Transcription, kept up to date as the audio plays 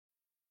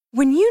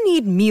When you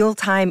need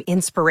mealtime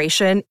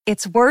inspiration,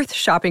 it's worth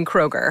shopping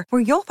Kroger,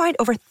 where you'll find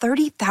over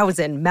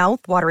 30,000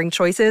 mouth-watering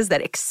choices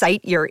that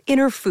excite your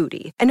inner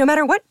foodie. And no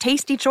matter what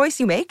tasty choice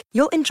you make,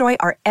 you'll enjoy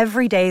our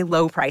everyday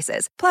low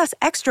prices, plus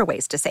extra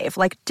ways to save,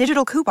 like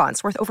digital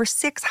coupons worth over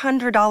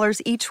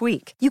 $600 each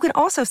week. You can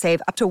also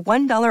save up to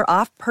 $1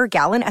 off per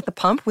gallon at the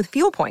pump with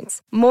fuel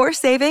points. More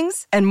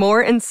savings and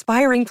more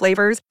inspiring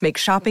flavors make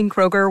shopping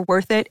Kroger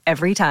worth it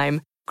every time.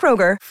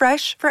 Kroger,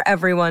 fresh for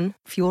everyone.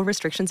 Fuel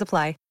restrictions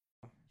apply.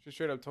 She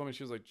straight up told me,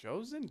 she was like,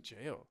 Joe's in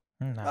jail.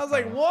 No. I was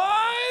like,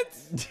 what?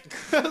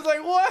 I was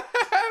like, what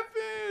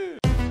happened?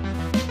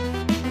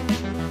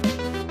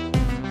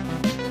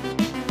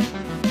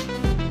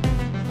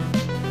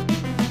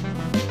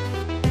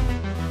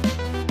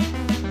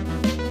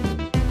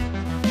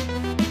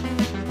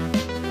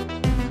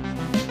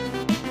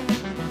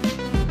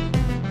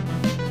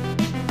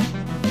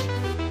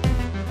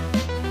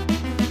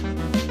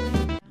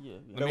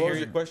 What was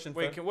your question?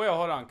 Wait,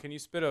 hold on. Can you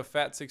spit a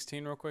fat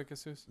 16 real quick,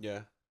 Jesus?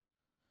 Yeah.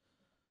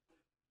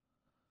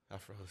 I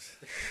froze.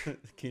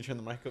 Can you turn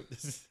the mic up?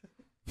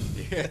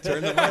 Yeah,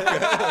 turn the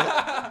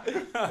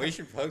mic up. We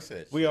should post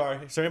it. We are.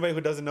 So anybody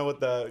who doesn't know what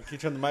the can you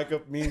turn the mic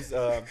up means,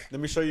 let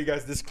me show you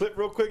guys this clip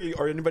real quick,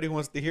 or anybody who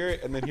wants to hear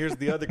it, and then here's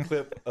the other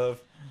clip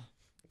of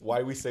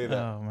why we say that.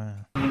 Oh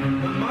man.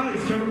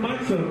 Mics, turn the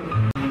mics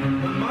up.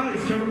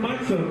 Mics, turn the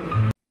mics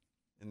up.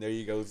 And there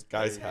you go,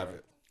 guys. Have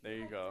it. There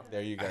you go.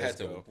 There you I guys had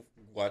to go.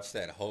 watch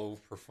that whole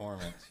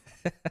performance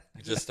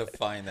just to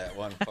find that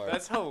one part.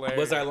 That's hilarious.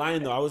 Was I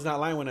lying though? I was not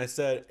lying when I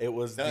said it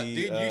was No, the.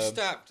 dude, you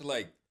stopped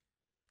like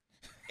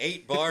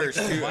 8 bars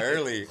too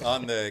early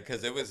on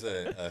because it was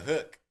a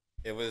hook.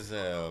 It was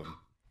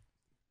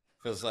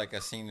feels like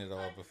I've seen it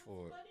all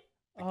before.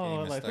 The Oh,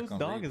 game is like stuck whose on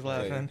dog is replay.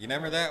 laughing? You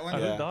remember that one? Oh,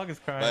 Yeah. whose dog is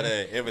crying? But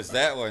it was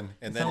that one,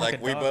 and then sounds like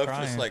like a we dog both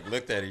crying. just like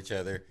looked at each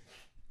other,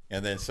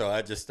 and then so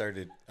I just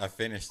started. I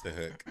finished the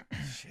hook.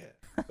 Shit.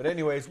 But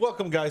anyways,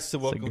 welcome guys to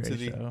welcome to great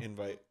the show.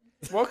 invite.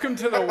 Welcome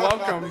to the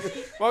welcome.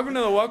 Welcome to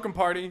the welcome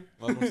party.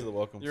 Welcome to the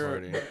welcome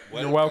party.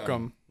 You're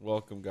welcome.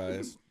 Welcome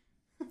guys.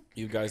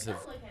 You guys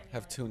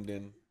have tuned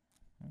in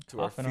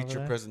to our Coughing over feature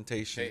there.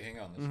 presentation. Hey, hang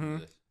on. Listen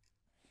to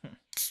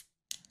this.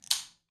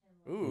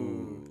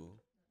 Ooh.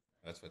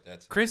 That's what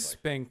that's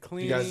Crisp and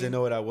clean. If you guys didn't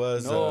know what I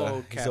was, No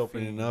he's caffeine.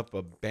 opening up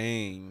a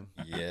Bang.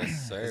 Like.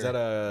 Yes, sir. Is that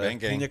a Bang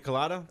gang. pina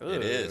colada?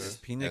 It is.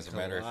 Pina As a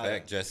matter of colada.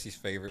 fact, Jesse's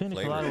favorite Pina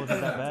flavor. colada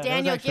wasn't that bad. That was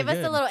Daniel, actually give us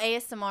good. a little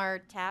ASMR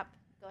tap.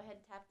 Go ahead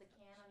and tap the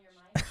can on your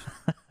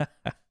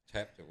mic.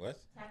 Tapped it what?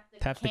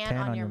 Tap the can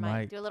on your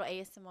mic. Do a little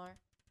ASMR.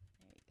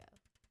 There you go.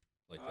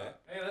 Like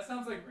that? Hey, that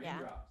sounds like Yeah.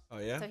 raindrops. Oh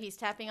yeah. So he's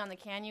tapping on the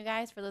can, you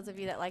guys, for those of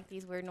you that like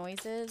these weird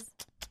noises.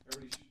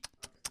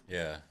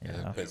 Yeah.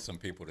 Yeah. It put some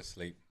people to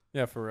sleep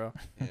Yeah, for real.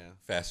 Yeah.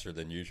 faster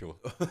than usual.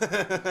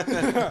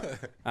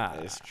 That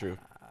is true.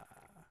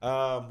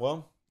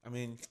 Well, I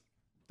mean,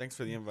 thanks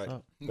for the invite.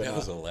 Oh. But, That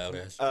was a loud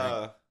ass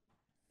drink.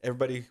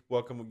 everybody,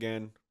 welcome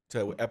again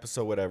to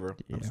episode whatever. I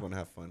Yeah. just want to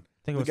have fun.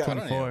 I think it We was got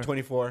 24.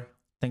 24. I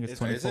think it's Is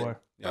it? 24.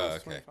 Oh, it's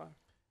okay. 25.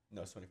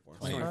 No, it's 24.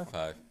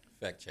 25.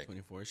 Fact check.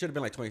 24. It should have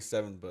been like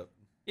 27, but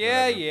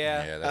Yeah, whatever.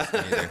 yeah. Yeah, that's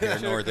neither here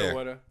Shoulda, nor coulda, there.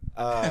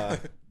 woulda.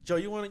 Joe,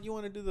 you want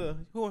to do the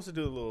who wants to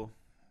do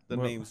the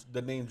Well,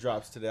 name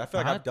drops today? I feel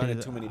like I've done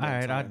it too many All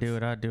right, times. I'll do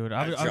it. I'll do it.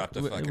 I dropped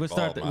the fucking We'll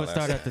start. ball my We'll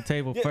start last at the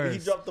table Yeah, first.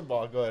 he dropped the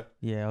ball. Go ahead.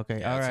 Yeah. Okay.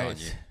 Yeah, all it's on right.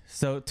 you.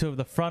 So to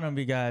the front of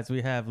me, guys,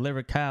 we have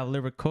Liver Cow,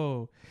 Liver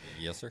Cool.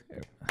 Yes, sir.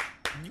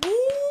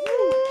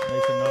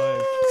 Make some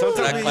noise.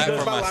 Sometimes I he clap goes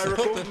for by myself?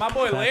 lyrical. My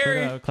boy Clap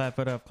Larry. it up. Clap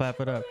it up. Clap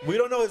it up. We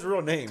don't know his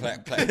real name.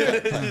 Clap, clap,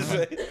 clap,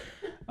 clap.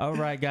 All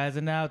right, guys,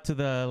 and now to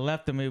the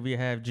left of me, we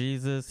have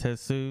Jesus,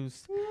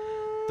 Jesus.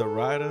 The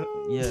rider.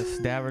 Yes,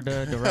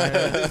 Darida,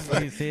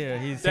 Darida. He's here.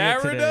 He's here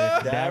today.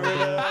 Darida?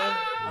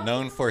 Darida.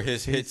 Known for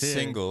his hit He's here.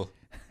 single.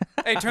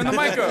 Hey, turn the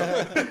mic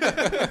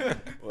up.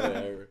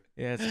 Whatever.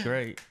 Yeah, it's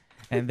great.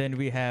 And then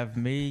we have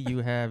me. You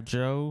have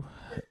Joe,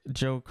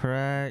 Joe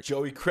Crack,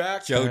 Joey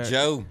Crack. Joe.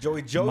 Joey.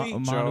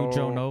 Manu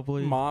Joe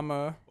Nobley.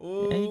 Mama.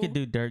 And you could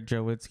do Dirk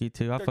Jowitzki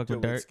too. I Dirk fuck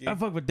with Dirk. Jowitzki. I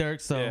fuck with Dirk.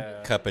 So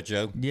Yeah. Cup of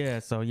Joe. yeah.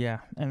 So yeah.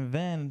 And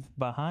then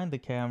behind the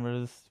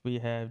cameras we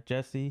have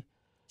Jesse.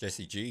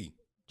 Jesse G.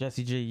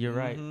 Jesse G. You're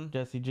right.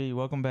 Jesse G.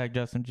 Welcome back,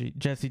 Justin G.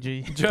 Jesse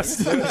G.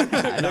 Just Not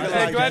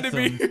hey, glad to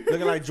be Justin. here.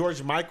 Looking like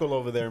George Michael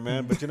over there,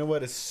 man. But you know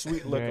what? It's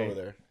sweet look Right. over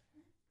there.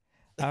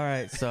 All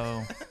right.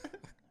 So.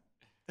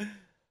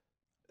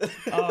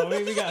 Oh,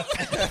 we got.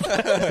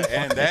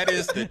 And that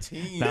is the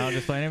team. No, I'm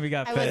just playing. We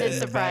got I Fed wasn't in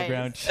the surprised.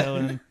 background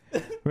chilling,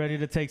 ready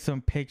to take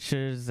some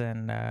pictures.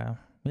 And yeah,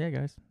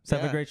 guys, let's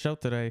have a Yeah. great show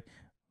today.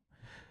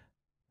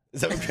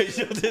 Is that a great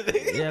show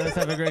today? Yeah, let's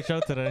have a great show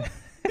today.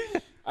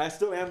 I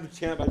still am the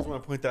champ. I just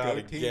want to point that Go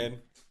out team.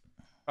 again.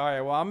 All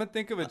right, well, I'm going to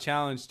think of a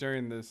challenge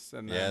during this.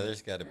 And Yeah, then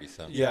there's got to be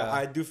something. Yeah, Yeah.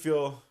 I do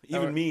feel.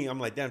 Even would- me, I'm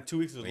like, damn. 2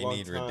 weeks was a We long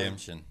need time.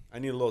 redemption. I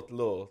need a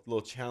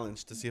little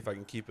challenge to see if I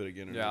can keep it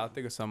again. Or Yeah, I'll not.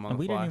 think of something on And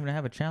the we fly. didn't even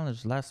have a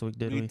challenge last week,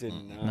 did we? We did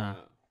not. Nah.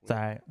 It's all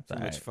right. It's Too all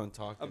much right. fun I was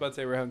talking. about to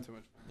say we're having too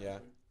much fun. Yeah.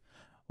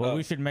 Well, Oh.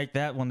 we should make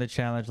that one the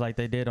challenge like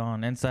they did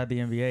on Inside the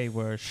NBA,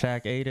 where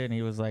Shaq ate it and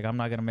he was like, "I'm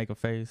not gonna make a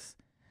face,"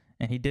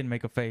 and he did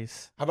make a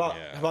face. How about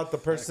Yeah, how about the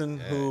person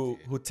that, who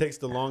dude. takes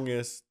the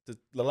longest,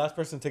 the last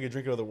person to take a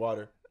drink of the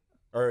water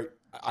or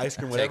ice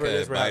cream, whatever Take it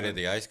a is. we're bite having. of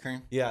the ice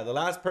cream. Yeah, the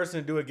last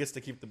person to do it gets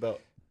to keep the belt.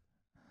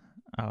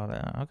 Oh,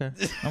 okay.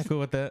 I'm cool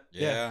with that.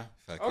 Yeah.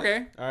 Fuck it.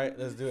 Okay. All right,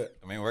 let's do it.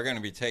 I mean, we're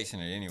gonna be tasting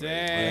it anyway.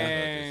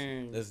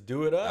 Dang. Let's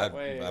do it up.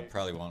 Wait. I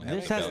probably won't have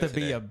This the has to belt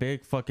be today. a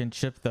big fucking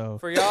chip, though.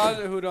 For y'all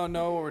who don't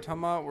know what we're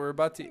talking about, we're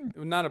about to,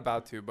 not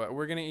about to, but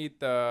we're gonna eat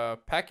the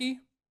Paki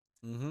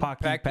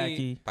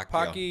Packy.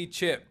 Paki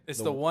chip. It's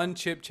the one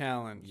chip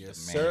challenge.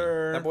 Yes, Man.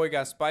 sir. That boy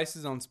got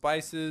spices on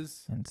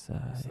spices,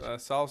 Inside.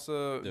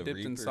 salsa The dipped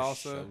in Reaper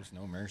salsa. shows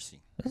no mercy.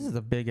 This is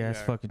a big ass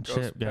Yeah, fucking ghost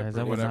chip, guys. pepper,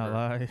 I would not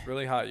whatever. lie.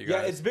 Really hot, you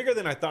Yeah, guys. it's bigger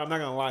than I thought. I'm not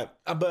gonna lie,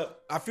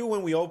 but I feel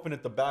when we open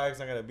it, the bag's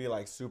not gonna be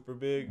like super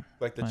big.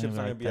 Like the Not chips even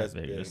aren't gonna like be that as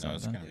big or big. No, it's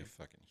something. gonna be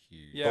fucking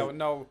huge. Yeah,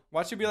 no.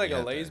 Watch it be like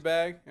Yeah, a Lay's that-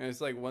 bag, and it's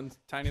like one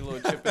tiny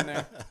little chip in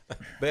there.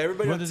 But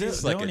everybody Well, on the there team,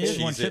 It's there like a only is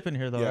one Cheez-It. chip in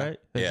here, though, Yeah. right?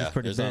 It's Yeah, just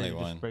pretty there's big. only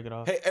Just one. break it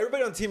off. hey,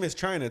 everybody on the team is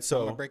trying it. I'm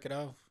So gonna break it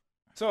off.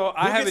 So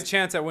I Who have a gets-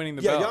 chance at winning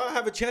the yeah, belt. y'all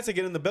have a chance of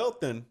getting the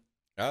belt then.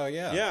 Oh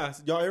yeah. Yeah,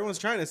 y'all, everyone's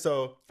trying it.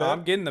 So Fed,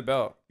 I'm getting the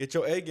belt. get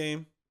your A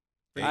game.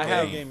 Bring I your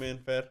have- A game in,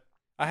 Fed.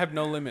 I have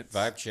no limits.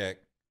 Vibe check.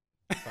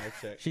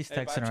 5 check. She's Hey,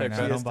 texting check right now.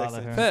 that. Don't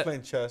bother texting. her. Fed. She's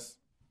playing chess.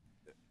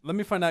 Let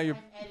me find out your.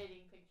 I'm editing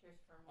pictures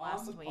from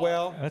last week.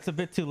 Well, That's a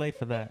bit too late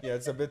for that. yeah,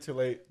 it's a bit too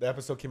late. The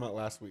episode came out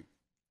last week.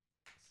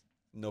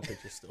 No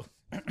pictures still.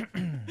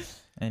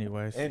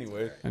 Anyways.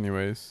 Anyway,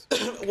 Anyways,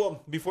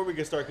 well, before we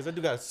get started, because I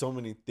do got so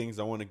many things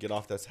I want to get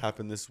off that's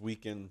happened this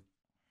weekend.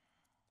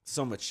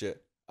 So much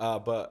shit.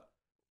 But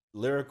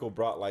Lyrical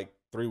brought like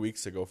 3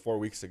 weeks ago, 4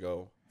 weeks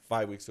ago,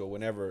 5 weeks ago,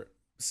 whenever,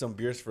 some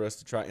beers for us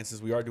to try. And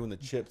since we are doing the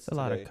chips It's a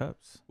lot today, of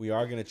cups. we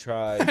are gonna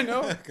try. I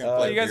know. Gonna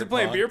play you guys are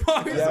playing pong. beer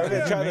pong. Yeah, we're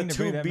gonna try Mean the to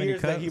bring 2 that many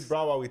beers that he cups.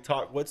 brought while we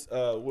talk. What's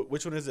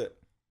which one is it?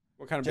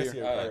 What kind of Jesse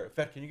beer? or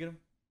Fed, can you get him?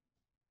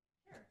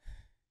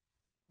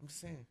 I'm just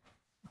saying.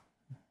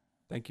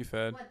 Thank you,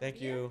 Fed. What, Thank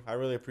beer? you. I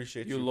really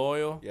appreciate you. You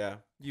loyal. Yeah,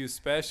 You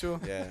special.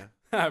 yeah.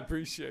 I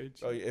appreciate you.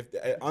 So if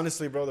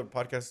honestly, bro, the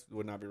podcast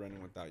would not be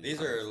running without you.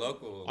 These are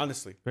local.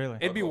 honestly. Really?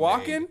 It'd be Local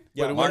walking, made.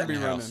 Yeah, but it wouldn't be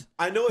Martin running. House.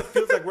 I know it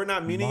feels like we're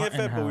not meaning it, Martin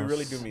Fed, but we House.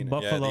 really do mean it.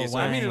 Buffalo these are-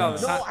 wing. I mean it all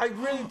the No, time. I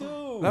really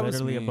do. That was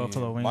Literally a me.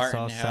 Buffalo wing Martin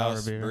sauce sour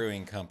House beer.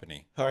 Brewing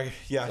Company. All right,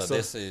 yeah. So So,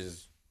 this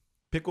is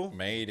pickle,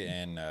 made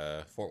in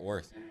Fort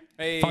Worth.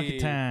 Hey, Funky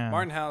Town.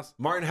 Martin House.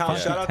 Martin House.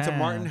 Yeah. Shout out to Town.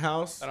 Martin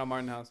House Shout out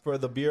Martin House. for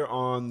the beer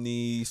on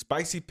the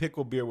spicy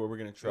pickle beer where we're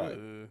gonna try. it. Fed,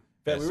 we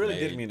That's really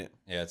did made- mean it.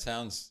 Yeah, it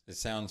sounds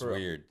For real.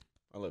 weird.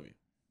 I love you.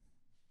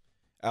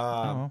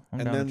 I'm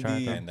And down then to try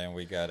it, the And then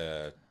we got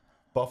a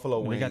Buffalo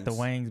wings. We got the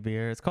Wang's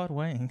beer. It's called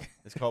Wang.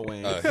 It's called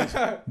wings.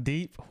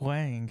 Deep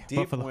Wang. Deep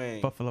Buffalo,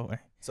 Wang. Buffalo Wang.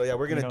 So yeah,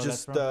 we're You gonna know where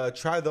just that's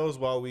try those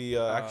while we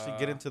actually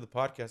get Uh, into the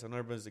podcast. I know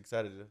everybody's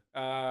excited.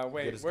 Get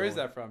Wait, us where is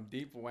going. that from?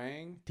 Deep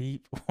Wang?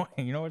 Deep Wang.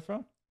 You know where it's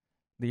from?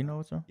 Do you know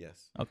where it's from?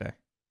 Yes, Okay.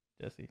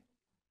 Jesse.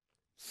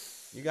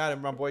 you got it,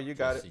 my boy. You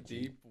got it. Jesse.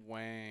 Deep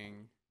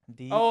Wang.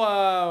 Deep.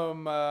 Oh,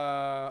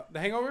 The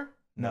Hangover?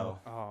 No.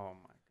 Oh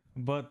my.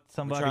 But trying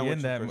somebody which in one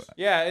that. first.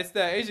 Yeah, it's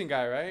the Asian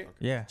guy, right?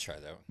 Yeah. Try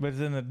that one. But it's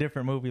in a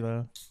different movie,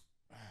 though.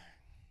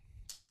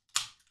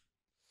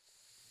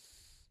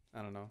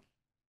 I don't know.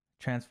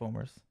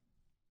 Transformers.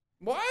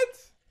 What?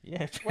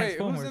 Yeah, Wait,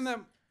 Transformers. who's in that?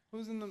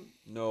 Who's in the?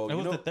 No, It you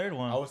was know, the third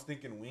one. I was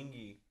thinking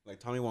Wingy, like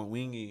Tommy want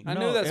Wingy. I No,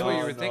 knew that's it what you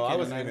was- were No, thinking. I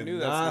wasn't and I even knew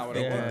that's not what it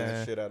thinking was.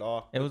 that shit at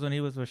all. It was when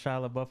he was with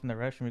Shia LaBeouf in the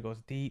restroom. He goes,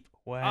 Deep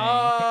Wang.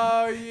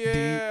 Oh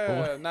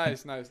yeah, Wang.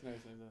 nice. Let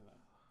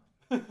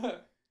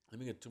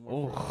me get 2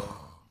 more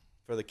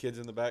for the kids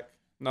in the back.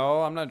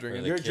 No, I'm not For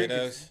drinking. the You're drinking-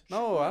 kiddos.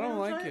 No, I don't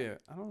like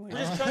it. I don't like We're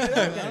it. just trying it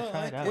Yeah, out.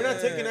 try it out. We're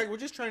not taking that. We're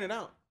just trying it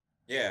out.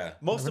 Yeah.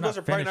 Most We're of us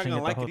are probably not finishing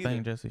gonna like the whole it thing,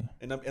 either. Jesse.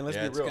 And let's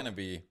Yeah, be it's real. gonna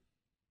be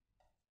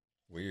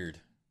weird.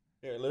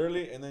 Yeah,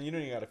 literally, and then you don't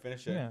even gotta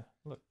finish it. Yeah.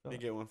 Look. Let me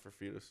get one for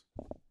fetus.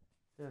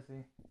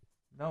 Jesse.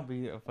 Don't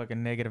be a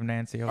fucking negative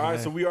Nancy over All right,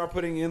 there. so we are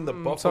putting in the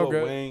so Buffalo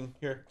good. Wing.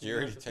 Here, Did you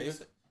already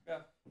taste it?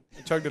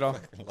 I chugged it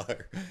off. Fucking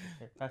liar.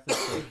 Here, pass this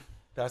to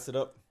Pass it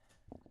up.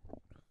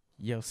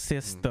 Yo,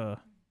 sister.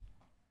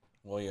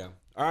 Well, yeah.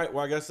 All right.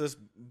 Well, I guess let's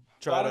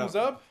try Bottoms it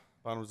out. up.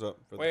 Bottoms up.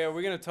 For Wait, are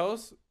we gonna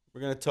toast? We're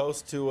gonna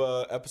toast to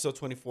episode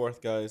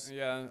 24th, guys.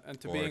 Yeah, and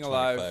to Or being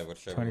 25, alive.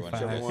 whichever one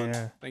 25. it is. Everyone.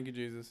 Yeah. Thank you,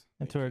 Jesus.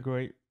 Into a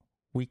great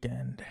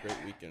weekend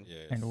Great weekend.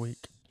 Yes. and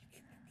week.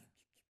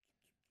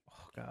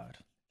 Oh, God.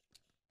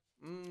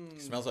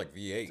 Smells like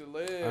V8.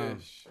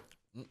 Delish.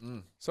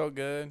 Mm-mm. So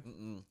good.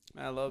 Mm-mm.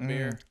 I love Mm.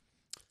 beer.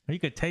 You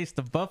could taste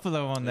the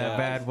buffalo on that Yeah.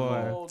 bad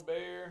boy. Old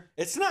beer.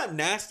 It's not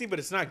nasty, but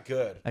it's not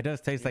good. It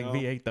does taste You like know?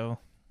 V8, though.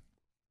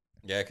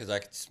 Yeah, because I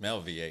could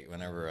smell V8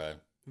 whenever I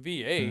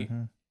V8.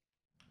 Mhm.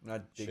 I'm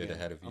not digging should have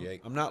it. had a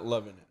V8. I'm not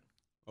loving it.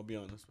 I'll be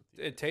honest with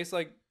you. It tastes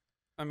like.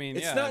 I mean,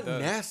 It's yeah, not it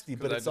does. nasty,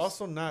 'Cause but I it's just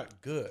also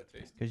not good.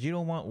 taste it. Because you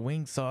don't want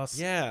wing sauce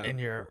Yeah. in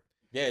your...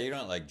 Yeah, you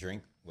don't like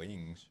drink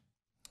wings.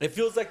 It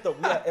feels like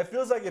it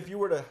feels like if you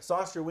were to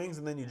sauce your wings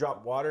and then you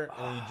drop water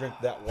and then you drink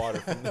that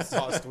water from the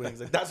sauced wings.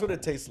 Like that's what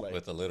it tastes like.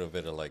 With a little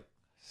bit of like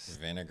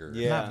vinegar.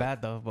 Yeah. Not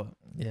bad, though, but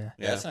yeah.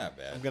 Yeah, it's not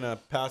bad. I'm gonna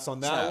pass on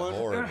It's that not one.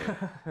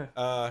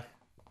 horrible.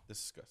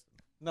 disgusting.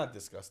 Not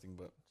disgusting,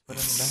 but Put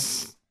it in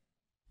the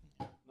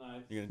back.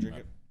 Nice. you gonna drink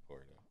it? Pour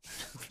it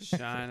out.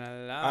 Shine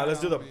a light. All right,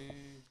 let's do on me.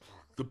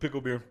 the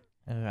pickle beer.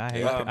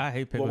 I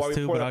hate pickles while we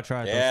too, pour but that- I'll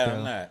try it. Yeah, though I'm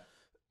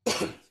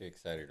still. not too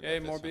excited about Hey,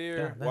 this more one.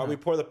 beer. Yeah, While we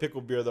pour the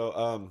pickle beer,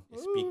 though,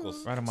 It's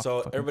pickles. Right on my so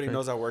fucking everybody face.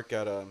 knows I work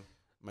at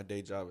my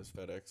day job is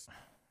FedEx.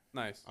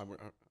 Nice. I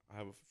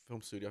have a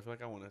film studio. I feel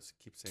like I want to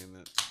keep saying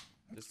that,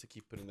 just to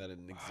keep putting that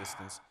in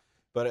existence.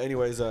 But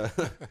anyways,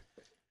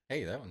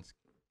 Hey, that one's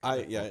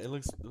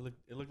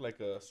it looked like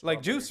a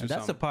Like juice or And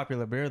that's a something.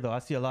 popular beer though. I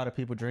see a lot of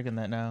people drinking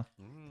that now.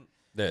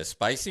 the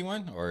spicy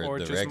one or Or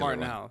the just regular Martin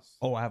one. House.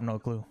 Oh, I have no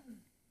clue.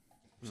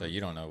 So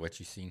you don't know what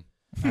you seen.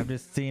 I've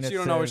just seen So it. you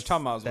don't know what says you're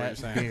talking about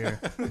is what that you're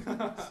saying.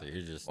 beer. So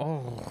you're just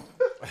Oh,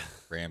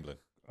 rambling.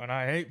 and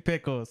I hate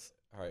pickles.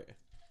 All right,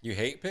 You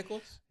hate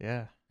pickles?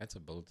 Yeah, That's a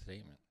bold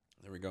statement.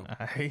 there we go.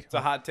 I hate. It's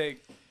a hot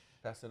take.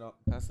 Pass it up.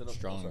 Pass it up.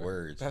 Strong Sorry.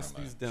 words. Pass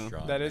from a these down.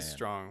 strong That is man.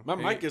 strong. My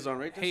Hate- mic is on,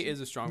 right? Hate is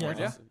a strong Yeah, word.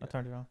 Yeah. I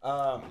turned it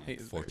on. Hate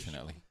is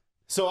Fortunately.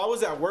 So I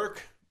was at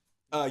work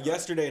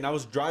yesterday, and I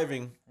was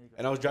driving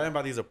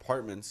by these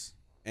apartments,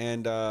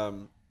 and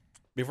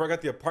before I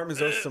got the apartments,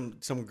 there was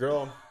some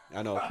girl.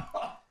 I know.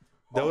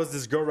 There was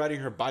this girl riding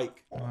her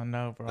bike. Oh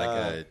no, bro.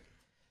 Like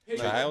a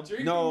child?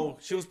 No,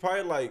 she was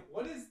probably like,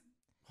 What is?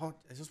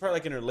 she was probably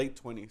like in her late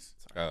 20s.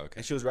 Oh, okay.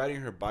 And she was riding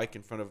her bike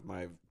in front of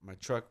my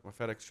truck, my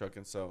FedEx truck,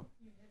 and so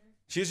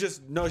she's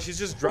just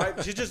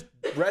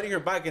riding her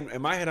bike, and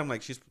in my head I'm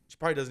like, she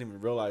probably doesn't even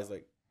realize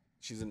like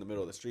she's in the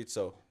middle of the street.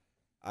 So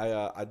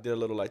I did a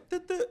little like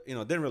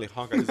didn't really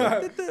honk. I just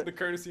like, The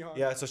courtesy honk.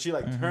 yeah. So she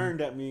like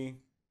turned at me,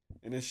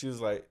 and then she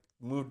was like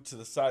moved to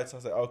the side. So I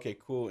was like, okay,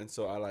 cool. And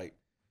so I like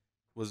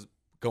was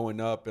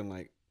going up, and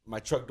like my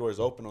truck door is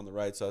open on the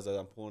right. So as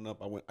I'm pulling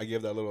up, I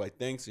gave that little like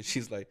thanks, and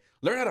she's like,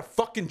 learn how to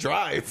fucking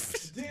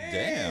drive.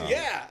 Damn.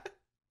 Yeah.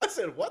 I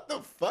said, what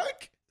the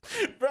fuck?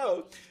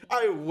 Bro,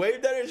 I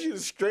waved at her. She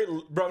was straight.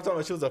 Bro, I'm talking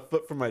about she was a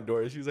foot from my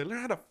door. She was like,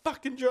 learn how to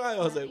fucking drive.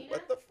 I was like,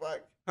 what the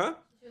fuck? Huh?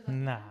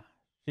 Nah,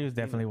 she was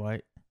definitely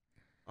white.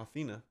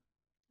 Athena.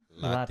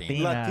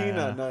 Latina.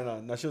 Latina.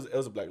 No. It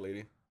was a black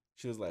lady.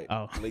 She was like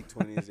Oh. late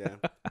 20s, yeah.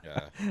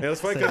 Yeah. It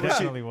was funny So because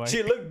definitely when white.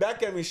 she looked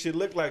back at me, she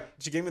looked like,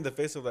 she gave me the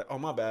face of like, oh,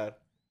 my bad.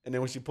 And then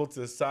when she pulled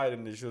to the side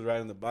and then she was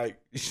riding the bike,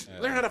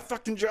 learn how to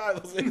fucking drive. I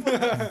was like, what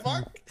the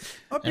fuck?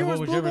 Up And what yours,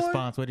 was blue your boy.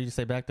 response? What did you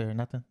say back there?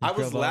 Nothing. You I was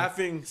drove off?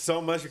 laughing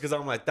so much because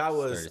I'm like, that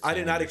was, Started I did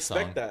singing not your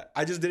expect song. that.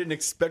 I just didn't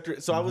expect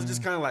it. So I was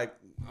just kind of like,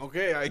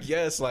 okay, I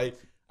guess. Like,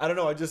 I don't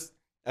know.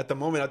 At the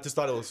moment, I just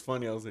thought it was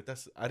funny. I was like,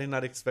 I did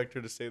not expect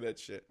her to say that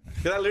shit.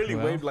 Because I literally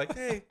Well. waved like,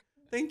 hey,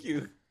 thank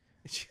you.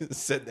 And she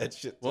just said that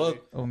shit to Well, me.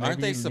 Oh, maybe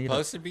aren't they you need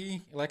supposed to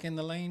be like in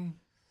the lane?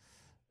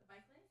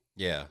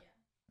 Yeah.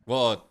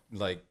 Well,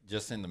 like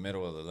just in the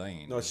middle of the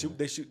lane. No, she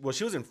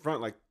was in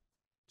front, like,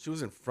 she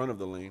was in front of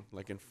the lane,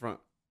 like in front.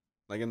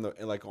 Like in the,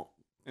 like,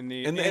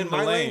 in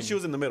my lane, she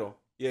was in the middle.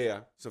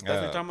 Yeah. So if that's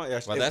what you're talking about. Yeah.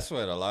 Well, that's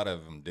what a lot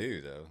of them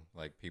do, though.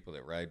 Like people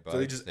that ride bikes, So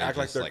they just act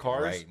like they're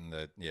cars? Right in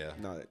the, yeah.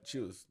 No,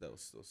 that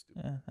was so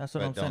stupid. Yeah, that's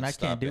what But I'm saying. don't I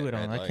stop can't do at it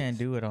on. red I can't lights.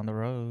 do it on the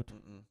road.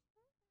 Mm-mm.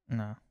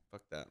 No,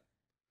 Fuck that.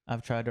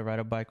 I've tried to ride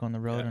a bike on the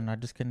road Yeah. and I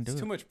just couldn't do It's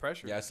it. too much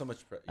pressure. Yeah, so much.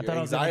 I thought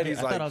I was gonna anxiety's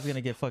get, I thought I was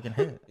gonna get fucking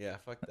hit. Yeah,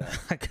 fuck that.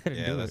 I couldn't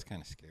Yeah, do that's it.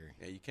 kind of scary.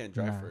 Yeah, you can't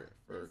drive Nah.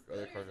 for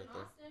other cars out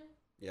there.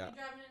 Yeah, You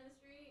driving in the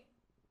street?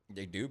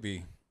 They do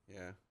be.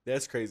 yeah,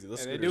 that's crazy.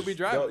 Those Yeah, they scooters, do be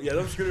driving. Yeah,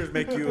 those scooters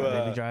make you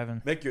They be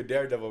driving. make you a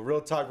daredevil.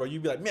 Real talk, bro. You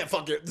be like, man,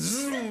 fuck it.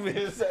 Zoom.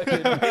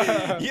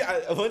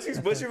 Yeah, once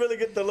you really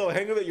get the little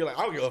hang of it, you're like,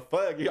 I don't give a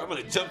fuck. I'm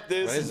gonna jump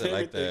this. What is and it,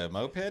 like everything. the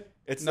moped?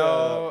 It's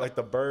No, like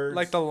the birds.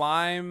 Like the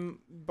Lime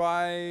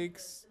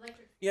bikes.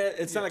 Electric. yeah,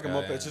 it's not like a Yeah,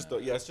 moped. yeah. It's just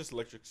it's just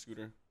electric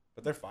scooter,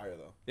 but they're fire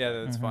though.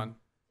 Yeah, that's Mhm. fun.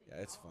 Yeah,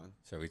 it's fun.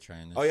 So we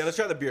trying this? Oh yeah, let's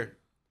try the beer.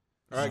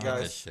 All right, Get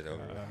this guys. shit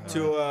over with.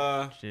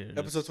 To Cheers.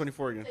 episode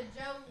 24 again. To Joe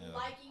Yeah.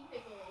 liking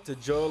pickles. To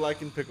Joe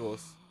liking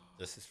pickles.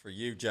 This is for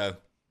you, Joe.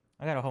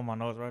 I gotta hold my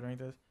nose right underneath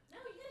this.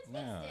 No,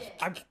 you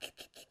gotta No. taste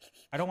it.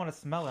 I don't want to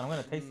smell it. I'm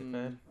gonna taste it,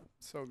 man.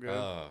 So good.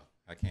 Oh,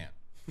 I can't.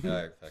 All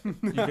right, fuck it.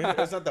 You did it?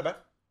 It's not that bad.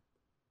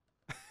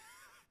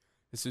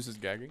 Jesus is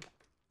gagging.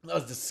 That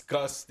was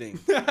disgusting.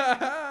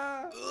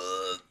 That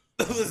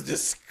was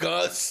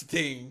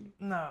disgusting.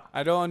 No,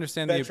 I don't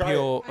understand the Ben, try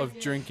appeal it. of I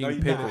did. drinking No,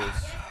 you pickles.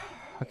 didn't.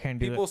 I can't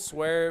do People it.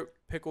 swear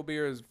pickle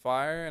beer is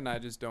fire, and I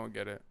just don't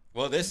get it.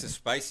 Well, this is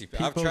spicy. I've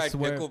People tried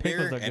swear pickle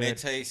pickles beer, are and it good.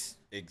 tastes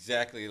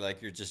exactly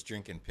like you're just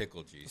drinking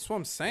pickle juice. That's what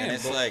I'm saying. And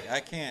it's but, like I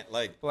can't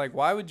like like,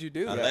 why would you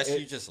do that? unless it-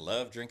 you just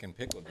love drinking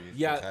pickle juice.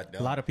 Yeah, which I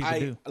don't. A lot of people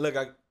do.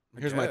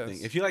 Here's my guess. thing.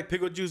 If you like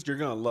pickle juice, you're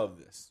gonna love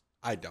this.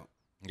 I don't.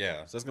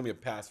 Yeah, So it's gonna be a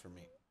pass for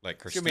me.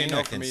 like It's gonna be a Christina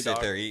no for can me, sit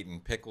dog. there eating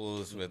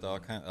pickles with all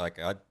kind. Like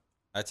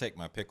I take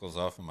my pickles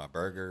off of my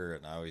burger,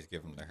 and I always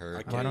give them to her. I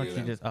Why can't don't do you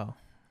that. just? Oh,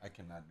 I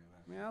cannot do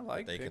that. Yeah, I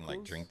like They pickles. can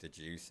like drink the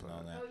juice and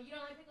all that. Oh, you don't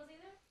like pickles either?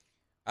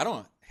 I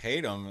don't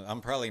hate them. I'm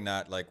probably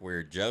not like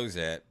where Joe's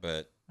at,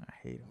 but I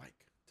hate them. Mike,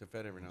 to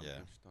fed every now and Yeah.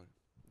 then. Just talking.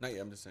 Not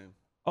yet. I'm just saying.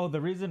 Oh, the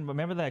reason.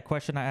 Remember that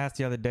question I asked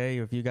the other day?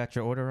 If you got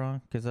your order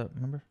wrong? Cause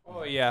remember?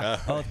 Oh yeah.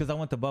 Oh, it's because I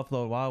went to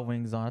Buffalo Wild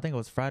Wings on. I think it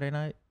was Friday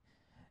night,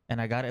 and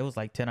it was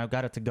like 10. I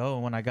got it to go,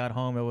 and when I got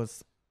home, it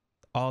was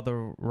all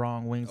the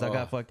wrong wings. I Oh.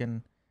 got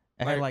fucking.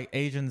 It had like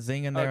Asian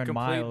zing in there A and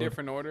complete mild.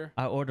 different order.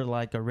 I ordered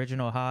like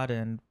original hot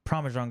and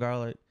Parmesan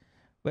garlic,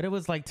 but it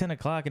was like 10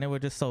 o'clock and it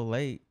was just so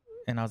late.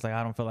 And I was like,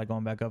 I don't feel like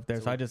going back up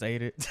there, so I just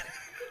ate it.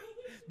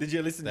 Did you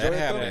at least enjoy That it?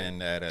 though?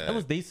 happened at It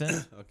was decent,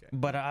 Okay.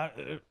 but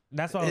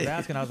that's what I was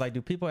asking. I was like,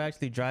 do people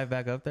actually drive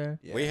back up there?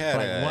 Yeah. we had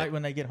Like a, right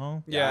when they get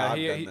home? Yeah, I've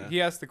he, done he, that.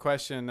 he asked the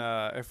question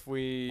if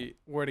we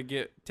were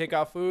to take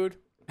out food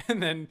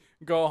and then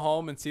go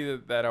home and see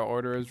that our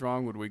order is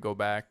wrong, would we go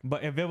back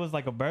But if it was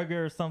like a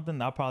burger or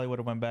something, I probably would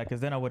have went back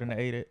because then I wouldn't have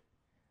ate it.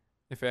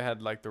 if it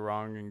had like the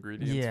wrong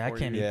ingredients? Yeah, I for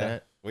can't you? eat Yeah.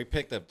 that. we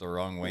picked up the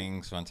wrong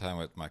wings one time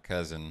with my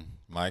cousin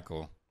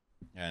Michael,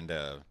 and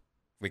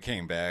we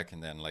came back,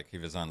 and then like he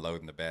was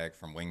unloading the bag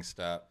from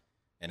Wingstop,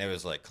 and it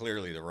was like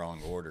clearly the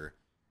wrong order.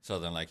 So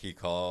then like he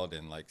called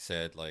and like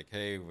said like,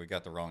 hey, we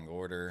got the wrong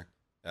order.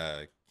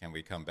 Can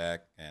we come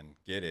back and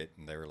get it?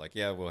 And they were like,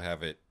 yeah, we'll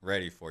have it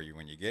ready for you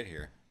when you get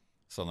here.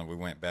 So then we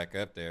went back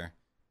up there,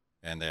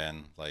 and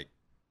then like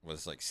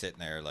was like sitting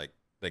there, like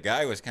the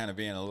guy was kind of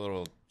being a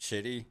little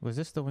shitty. Was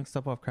this the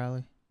Wingstop off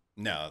Crowley?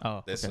 No,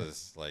 Oh, this okay.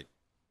 was like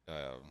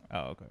Oh,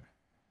 okay.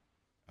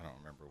 I don't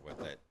remember what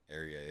that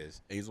area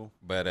is, Hazel.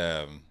 but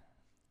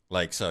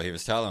like so he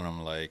was telling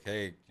them like,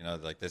 hey, you know,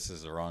 like this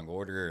is the wrong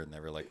order, and they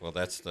were like, well,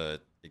 that's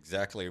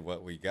exactly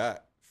what we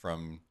got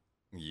from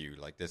you,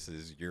 like this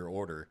is your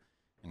order.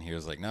 And he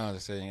was like, no,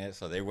 this ain't it.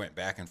 So they went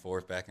back and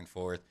forth,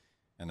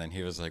 and then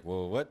he was like,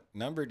 well, what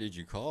number did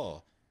you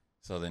call?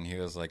 So then he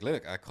was like,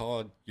 look, I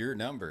called your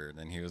number. And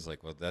then he was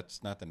like, well,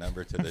 that's not the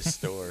number to this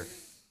store.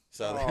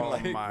 So then, Oh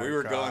like, my we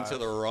were going to gosh.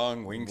 the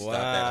wrong Wingstop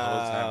that whole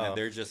time, Wow. and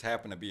there just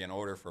happened to be an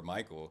order for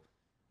Michael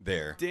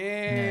there. Dang.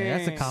 Yeah,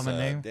 that's a common So,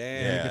 name.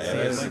 Damn. Yeah, could see it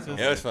it was, places.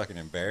 it was fucking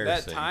That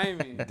embarrassing.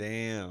 timing.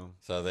 Damn.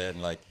 So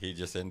then, like, he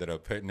just ended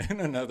up putting in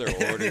another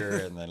order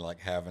and then, like,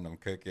 having them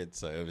cook it.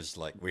 So it was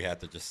like we had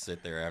to just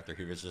sit there after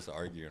he was just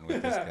arguing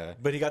with this guy.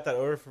 But he got that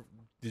order for.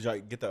 Did you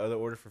get the other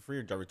order for free,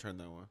 or did I return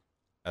that one?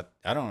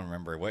 I don't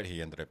remember what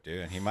he ended up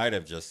doing. He might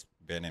have just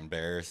been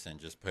embarrassed and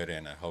just put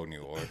in a whole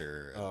new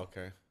order. Oh,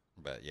 okay.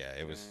 But yeah,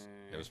 it was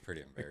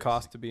pretty It embarrassing.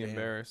 costs to be Damn.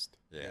 embarrassed.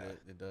 Yeah.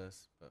 It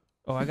does. But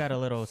Oh, I got a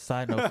little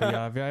side note for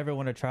y'all. If you ever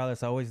want to try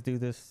this, I always do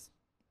this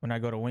when I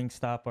go to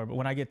Wingstop or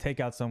when I get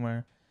takeout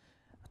somewhere.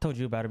 I told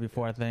you about it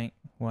before, I think.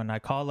 When I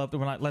call up,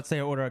 let's say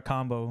I order a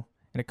combo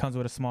and it comes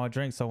with a small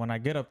drink. So when I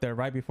get up there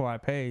right before I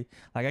pay,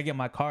 like I get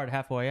my card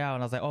halfway out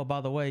and I was like, oh,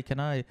 by the way, can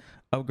I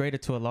upgrade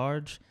it to a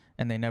large?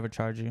 And they never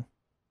charge you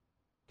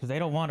because they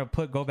don't want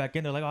to go back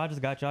in there like, oh, I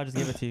just got you. I'll just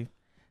give it to you.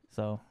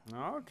 So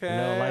Okay.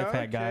 Little life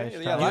hack, okay. guys.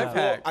 Yeah, Try life it.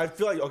 hack. I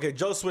feel like okay,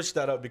 Joe switched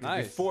that up because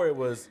Nice. before it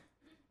was,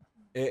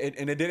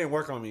 and it didn't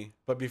work on me.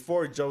 But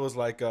before Joe was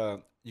like,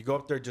 you go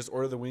up there, just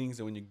order the wings,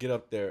 and when you get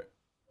up there,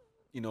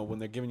 you know when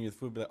they're giving you the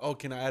food, be like, oh,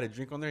 can I add a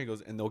drink on there? He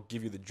goes, and they'll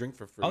give you the drink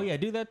for free. oh yeah,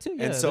 do that too.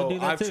 Yeah, and they so do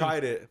that I've too.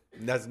 tried it.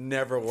 And that's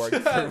never worked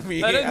for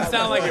me. That doesn't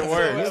sound like it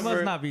works. You must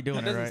whatsoever. not be doing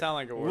That it doesn't right. sound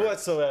like it works.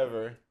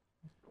 Whatsoever.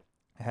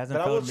 It hasn't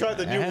But I will failed me. try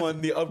the It new hasn't-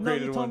 one, the upgraded No,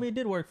 you told one. me it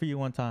did work for you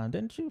one time,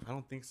 didn't you? I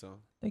don't think so.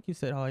 I think you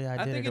said, oh yeah,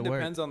 I I did think it. it It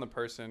worked. depends on the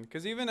person.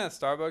 Because even at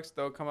Starbucks,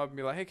 they'll come up and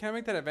be like, hey, can I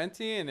make that a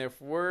venti? And if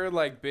we're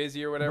like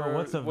busy or whatever,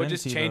 what's a we'll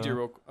just venti, change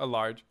though? a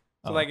large.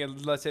 So Oh. like,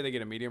 let's say they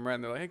get a medium right,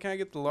 and they're like, hey, can I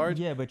get the large?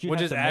 Yeah, but you we'll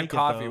have just to add make it,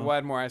 coffee. though. We'll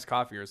add more iced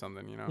coffee or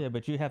something, you know? Yeah,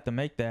 but you have to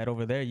make that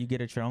over there. You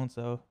get it your own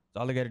self. So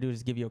all they got to do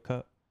is give you a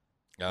cup.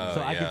 Oh,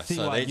 So I yeah. could see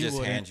so why they you just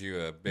wouldn't. hand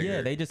you a bigger.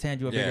 Yeah, they just hand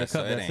you a bigger yeah, cup.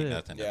 so it That's ain't it.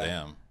 nothing to Yeah.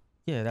 them.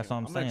 Yeah, that's what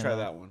I'm I'm saying. gonna try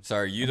though. that one. So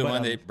are you the But,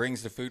 one that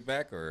brings the food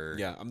back, or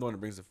Yeah, I'm the one that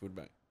brings the food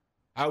back.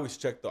 I always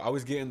check though. I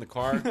always get in the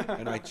car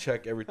and I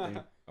check everything.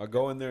 I'll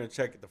go in there and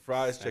check the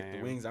fries, check the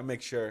Same. wings. I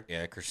make sure.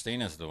 Yeah,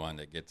 Christina's the one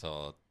that gets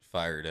all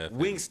fired up.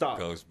 and Wingstop.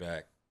 goes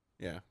back.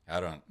 Yeah.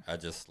 I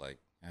just like,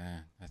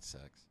 that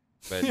sucks.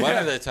 But one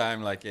of the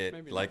time, like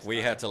Maybe like next we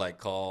time. had to like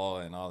call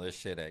and all this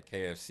shit at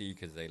KFC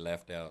because they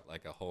left out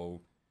like a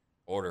whole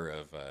order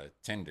of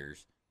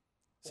tenders.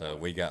 So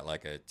we got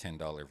like a $10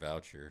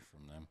 voucher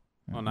from them.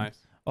 Oh, Mhm.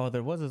 nice. Oh,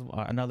 there was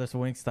another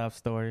Wingstop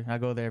story. I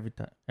go there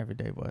every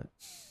day, but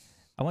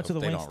I went to the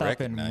Hope they don't Wingstop in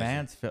recognize you.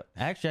 Mansfield.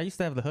 Actually, I used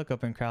to have the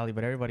hookup in Crowley,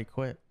 but everybody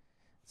quit.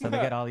 So they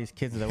got all these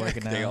kids that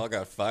working now. They all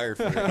got fired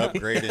for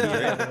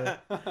upgrading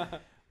drink.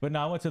 But no,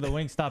 I went to the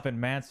Wingstop in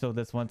Mansfield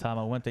this one time.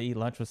 I went to eat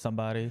lunch with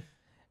somebody,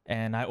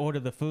 and I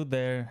ordered the food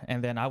there,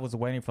 and then I was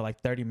waiting for like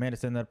 30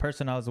 minutes, and the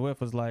person I was with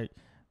was like,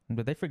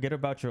 did they forget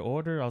about your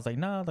order? I was like,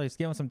 no, like, just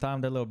give them some time.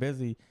 They're a little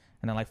busy.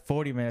 And then like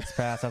 40 minutes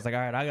passed. I was like,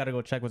 all right, I got to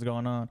go check what's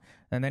going on.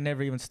 And they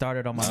never even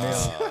started on my meal.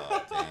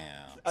 Oh, damn.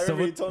 I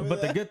remember you told me but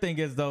that. the good thing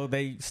is, though,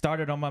 they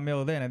started on my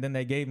meal then, and then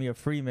they gave me a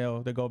free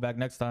meal to go back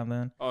next time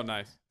then. Oh,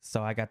 nice.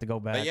 So I got to go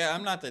back. But yeah,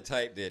 I'm not the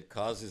type that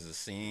causes a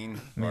scene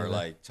Me or either.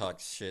 like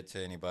talks shit to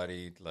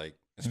anybody. Like,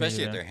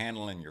 especially if either. they're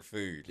handling your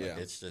food. Like, Yeah.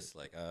 it's just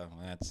like, oh, well,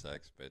 that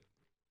sucks. But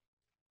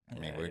I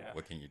mean,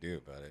 what can you do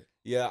about it?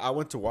 Yeah, I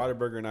went to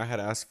Whataburger and I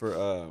had asked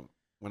for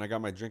when I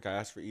got my drink, I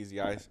asked for easy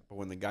ice, but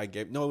when the guy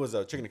it was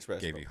a Chicken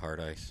Express. Gave bro. you hard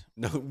ice.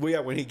 No, well, yeah,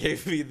 when he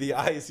gave me the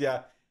ice,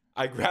 yeah,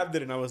 I grabbed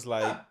it and I was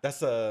like, I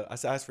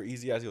asked for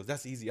easy ice. He goes,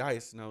 that's easy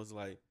ice. And I was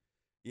like,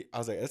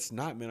 it's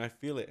not, man. I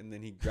feel it. And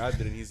then he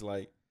grabbed it and he's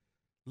like,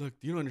 look,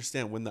 you don't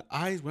understand. When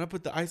I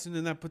put the ice in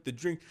and I put the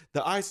drink,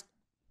 the ice,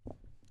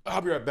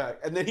 I'll be right back.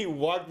 And then he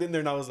walked in there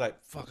and I was like,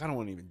 fuck, I don't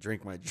want to even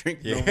drink my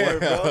drink no more,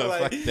 bro.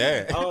 Like, fuck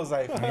that. I was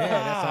like, Yeah,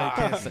 that's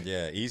how it gets.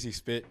 Yeah, easy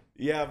spit.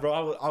 yeah,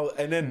 bro.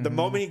 And then the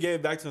moment he gave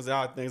it back to me, I was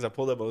like, things. I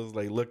pulled up, I was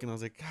like looking, I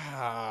was like,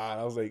 God.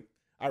 I was like,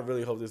 I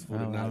really hope this food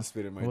did not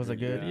spit in my Was it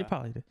drink. good? Yeah. You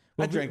probably did.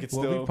 I drank it We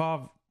still.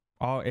 probably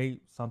all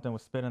ate something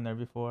with spit in there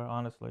before,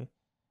 honestly.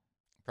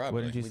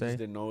 Probably. What did you We say? just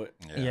didn't know it.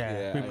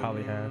 Yeah, we I-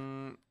 probably have.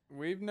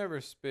 We've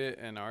never spit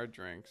in our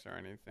drinks or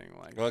anything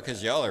like Well, that.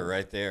 because y'all are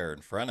right there in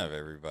front of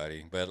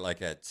everybody. But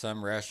like at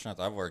some restaurants,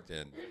 I've worked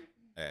at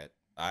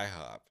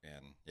IHOP,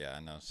 and yeah, I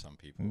know some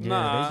people Yeah,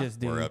 Nah. they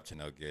just do. were up to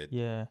no good.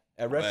 Yeah.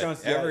 At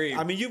restaurants, every-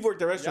 I mean, you've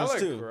worked at Y'all restaurants are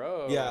too.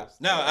 gross. Yeah.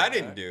 No, I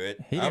didn't do it.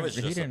 He I didn't- was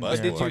he just a didn't, But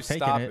did you partake busboy. in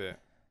stop it. it?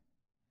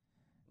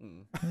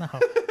 No,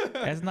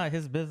 that's not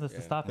his business to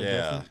Yeah. stop it.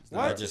 Yeah. Justin.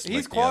 I What? just He's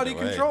looked the quality other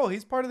way. control.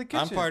 He's part of the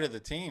kitchen. I'm part of the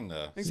team,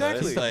 though.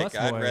 Exactly. So He's it's the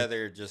like busboy. I'd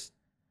rather just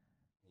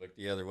look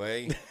the other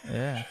way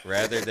Yeah.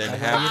 rather than You didn't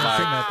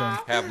say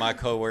nothing. have my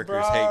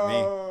coworkers hate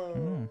me.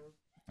 Mm,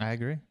 I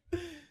agree.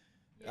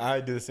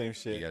 I do the same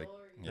shit. You gotta, I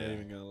yeah. ain't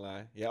even gonna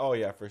lie. Yeah. Oh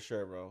yeah, for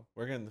sure, bro.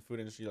 Working in the food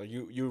industry, like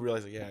you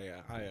realize, like,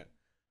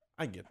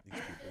 I get these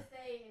people.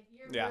 Say, if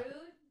you're Yeah. rude,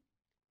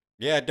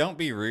 Yeah, don't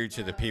be rude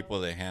to the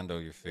people that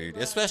handle your food,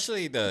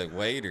 especially the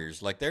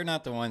waiters. Like, they're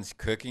not the ones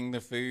cooking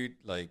the food.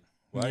 Like,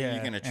 why are you Yeah,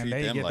 going to and treat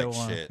they them get the like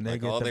one- shit? they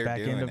Like, get all the they're back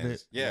end doing of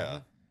is, it. yeah.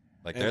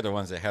 Like, And- they're the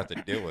ones that have to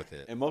deal with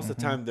it. And most of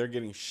the time, they're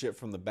getting shit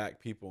from the back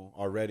people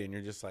already, and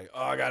you're just like,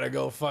 oh, I gotta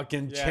go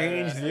fucking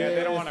change this. Yeah,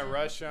 they don't want to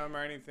rush them or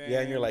anything.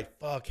 Yeah, and you're like,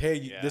 fuck, hey,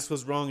 Yeah. this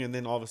was wrong, and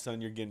then all of a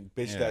sudden you're getting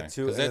bitched at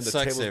too. Because and that then the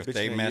sucks table's if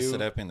they bitching at mess you.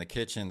 it up in the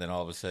kitchen, then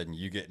all of a sudden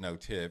you get no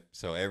tip.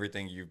 So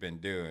everything you've been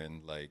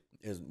doing, like,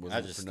 Wasn't I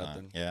just for don't.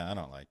 nothing. Yeah, I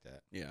don't like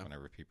that. Yeah.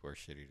 Whenever people are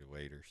shitty to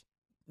waiters.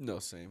 No,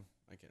 same.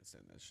 I can't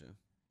stand that shit.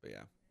 But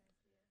yeah.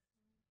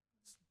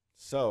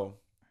 So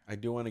I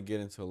do want to get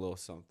into a little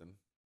something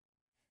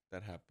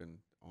that happened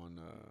on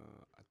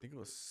I think it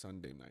was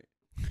Sunday night.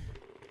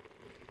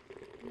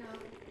 no.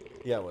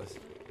 Yeah, it was.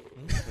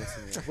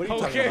 What are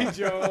you talking Okay, about?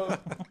 Joe.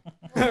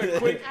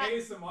 Quick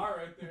ASMR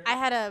right there. I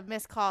had a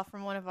missed call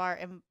from one of our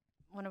Employees.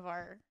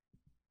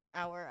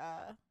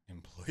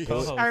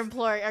 Co-host. our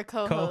employee, our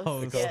co-host.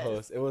 Co-host. The Yes.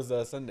 co-host. It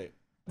was Sunday.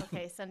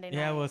 Okay, Sunday night.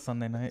 Yeah, it was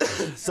Sunday night.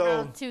 So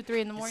around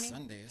 2-3 in the It's morning.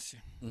 Sunday, it's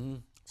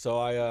so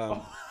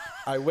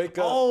I wake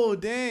up. Oh,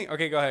 dang.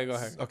 Okay, go ahead. Go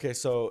ahead. Okay,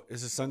 so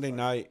it's a Sunday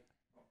night,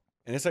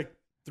 and it's like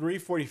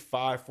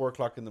 3:45, 4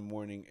 o'clock in the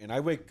morning, and I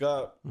wake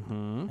up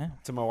Mm-hmm.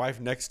 to my wife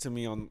next to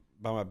me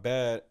by my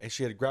bed, and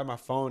she had grabbed my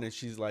phone, and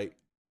she's like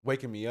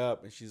waking me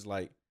up, and she's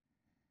like,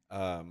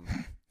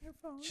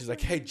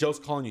 "Hey, Joe's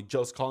calling you.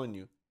 Joe's calling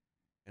you,"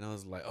 and I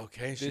was like,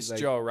 "Okay." She's This like,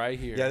 Joe right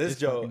here. Yeah, this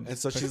Just Joe. fucking And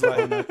so put she's the like,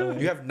 phone out the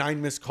way. "You have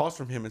 9 missed calls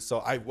from him," and so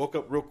I woke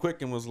up real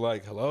quick and was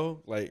like,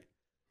 "Hello," like,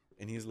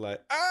 and he's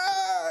like, "Ah!"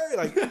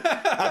 Like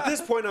at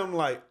this point, I'm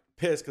like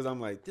pissed because I'm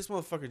like, this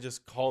motherfucker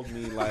just called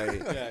me, like.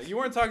 Yeah, you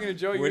weren't talking to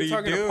Joe. You What were are you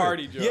talking to doing?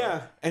 Party Joe.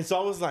 Yeah, and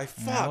so I was like,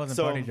 Nah, I "Fuck!" wasn't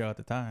So, Party Joe at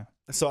the time.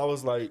 so I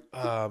was like,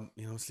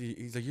 see,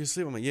 he's like, "You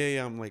asleep?" I'm like,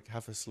 "Yeah." I'm like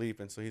half asleep,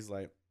 and so he's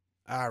like,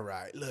 "All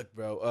right, look,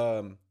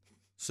 bro.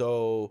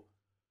 So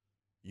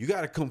you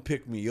gotta come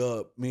pick me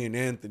up, me and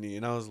Anthony."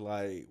 And I was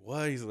like,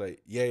 "What?" He's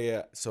like,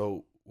 "Yeah.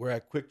 So we're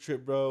at Quick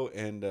Trip, bro,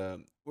 and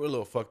we're a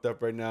little fucked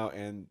up right now,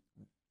 and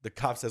the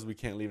cop says we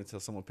can't leave until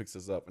someone picks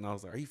us up." And I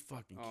was like, "Are you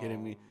fucking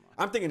kidding me?"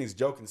 I'm thinking he's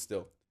joking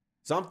still.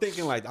 So I'm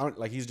thinking like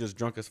he's just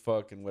drunk as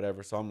fuck and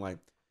whatever. So I'm like,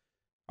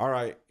 all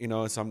right,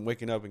 and so I'm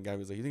waking up and guy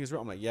was like, "You think it's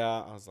real?" I'm like,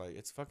 "Yeah." I was like,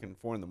 "It's fucking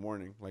 4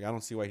 a.m. Like, I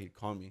don't see why he'd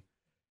call me."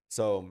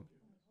 So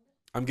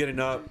I'm getting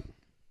up,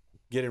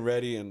 getting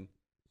ready, and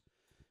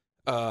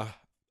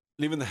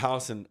leaving the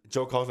house, and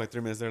Joe calls like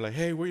 3 minutes. They're like,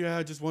 "Hey, where you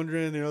at? Just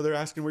wondering." They're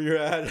asking where you're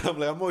at. I'm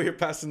like, "I'm over here,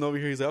 passing over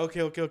here." He's like,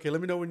 Okay.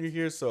 Let me know when you're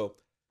here. So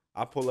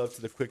I pull up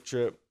to the Quick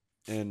Trip,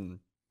 and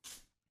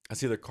I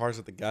see their cars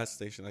at the gas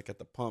station, like at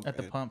the pump. At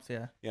the and- pumps,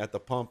 yeah. Yeah, at the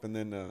pump, and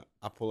then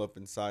I pull up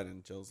inside,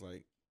 and Joe's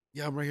like,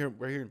 "Yeah, I'm right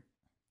here."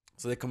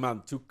 So they come out,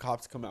 and 2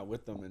 cops come out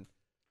with them, and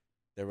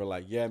they were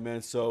like, "Yeah,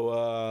 man."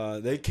 So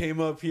they came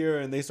up here,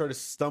 and they started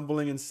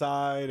stumbling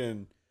inside,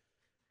 and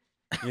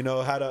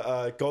had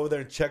to go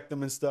there and check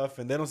them and stuff,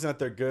 and they don't seem like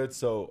they're good.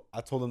 So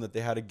I told them that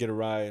they had to get a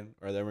ride,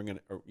 or they were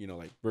gonna,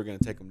 we're gonna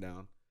take them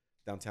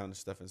downtown and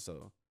stuff, and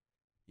so.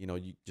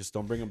 You just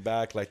don't bring them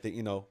back, like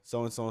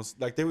so and so.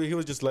 Like he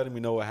was just letting me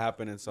know what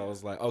happened, and so I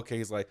was like, okay.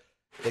 He's like,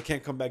 they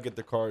can't come back, get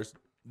their cars.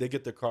 They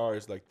get their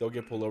cars, like they'll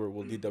get pulled over.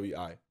 We'll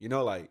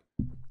DWI,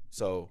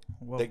 so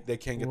Whoa. they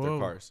can't get their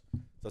cars.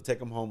 So take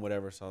them home,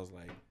 whatever. So I was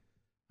like,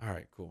 all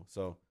right, cool.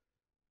 So,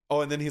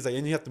 and then he's like,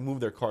 and you have to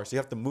move their cars. So you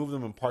have to move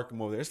them and park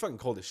them over there. It's fucking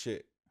cold as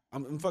shit.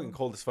 I'm fucking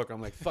cold as fuck.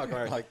 I'm like, fuck, all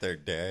right. Like their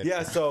dad.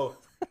 Yeah, so.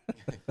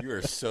 You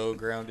are so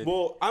grounded.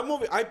 Well,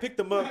 I picked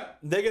them up.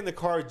 They get in the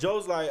car.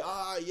 Joe's like,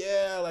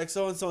 yeah, like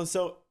so and so and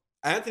so.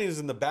 Anthony was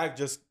in the back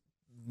just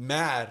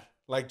mad.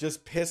 like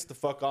just pissed the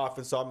fuck off.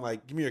 And so I'm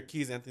like, give me your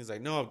keys. Anthony's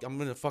like, no, I'm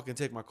gonna fucking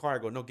take my car. I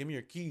go, no, give me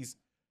your keys.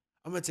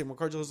 I'm gonna take my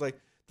car. Joe's like,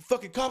 the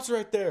fucking cops are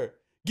right there.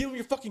 Give him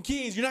your fucking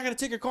keys. You're not gonna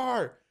take your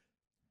car.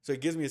 So he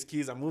gives me his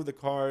keys. I move the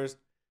cars.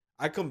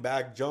 I come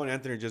back. Joe and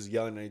Anthony are just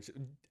yelling at each other.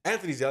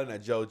 Anthony's yelling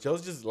at Joe.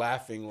 Joe's just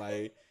laughing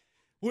like,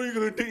 what are you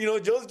gonna do? You know,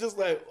 Joe's just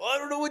like, I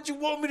don't know what you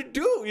want me to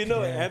do. You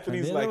know, and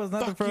Anthony's like, there was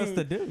nothing for us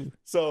to do.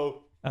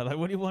 So I was like,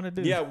 what do you want to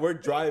do? yeah, we're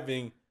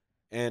driving.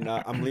 And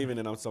I'm leaving,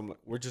 and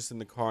we're just in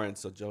the car, and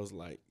so Joe's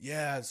like,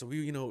 "Yeah." So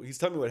we, he's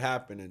telling me what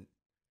happened, and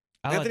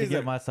I like to Anthony's get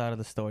like- my side of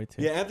the story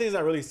too. yeah, Anthony's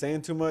not really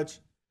saying too much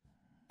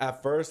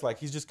at first. Like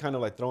he's just kind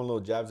of like throwing little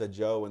jabs at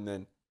Joe, and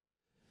then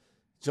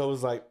Joe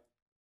was like,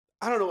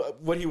 I don't know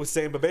what he was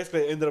saying, but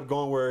basically it ended up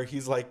going where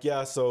he's like,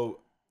 "Yeah." So,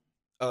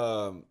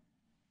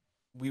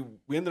 we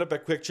ended up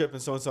at Quick Trip,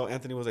 and so.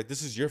 Anthony was like,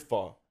 "This is your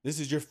fault. This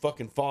is your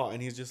fucking fault,"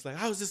 and he's just like,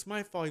 "How is this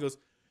my fault?" He goes,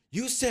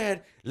 "You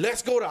said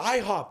let's go to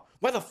IHOP.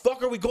 Why the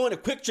fuck are we going to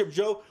Quick Trip,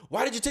 Joe?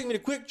 Why did you take me to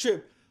Quick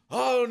Trip?"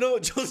 "Oh no."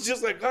 Joe's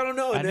just like, "I don't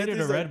know." I And needed a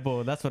Anthony's Red like,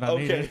 Bull. That's what I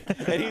okay.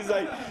 needed. And he's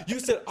like, "You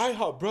said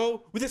IHOP, bro.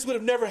 Well, this would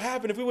have never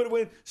happened if we would have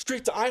went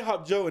straight to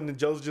IHOP, Joe." And then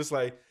Joe's just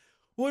like,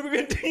 "What are we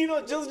gonna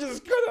do?" Joe's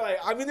just kind of like,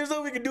 I mean, there's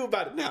nothing we can do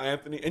about it now,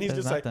 Anthony. And he's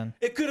There's just like, nothing.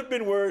 it could have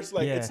been worse.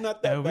 Like, it's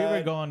not that if bad. we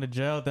were going to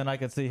jail, then I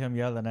could see him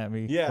yelling at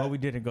me. Yeah. But we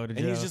didn't go to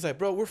jail. And he's just like,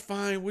 "Bro, we're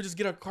fine. We'll just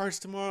get our cars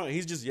tomorrow." And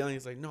he's just yelling.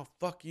 He's like, "No,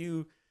 fuck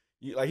you."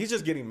 Like, he's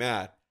just getting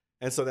mad.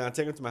 And so then I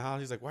take him to my house.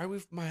 He's like, "Why are we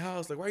at my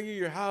house? Like, why are you at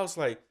your house?"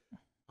 Like,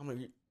 I'm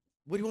like,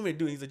 "What do you want me to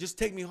do?" He's like, "Just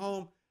take me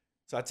home."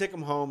 So I take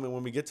him home. And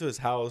when we get to his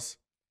house,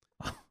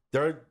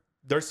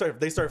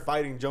 they start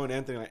fighting Joe and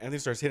Anthony. Like, Anthony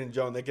starts hitting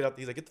Joe. And they get out.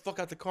 He's like, "Get the fuck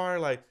out the car.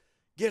 Like,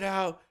 get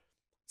out."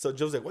 So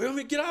Joe's like, "What do you want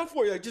me to get out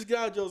for?" You're like, "Just get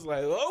out." Joe's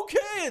like,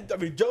 "Okay." I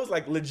mean, Joe's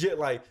like legit,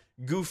 like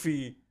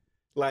goofy.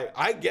 Like,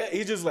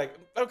 he's just like,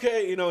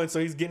 "Okay," And so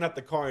he's getting out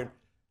the car, and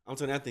I'm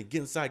telling Anthony, get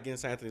inside.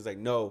 Anthony's like,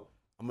 "No,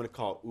 I'm going to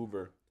call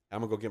Uber. I'm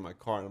going to go get my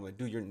car." And I'm like,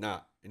 "Dude, you're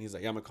not." And he's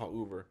like, "Yeah, I'm going to call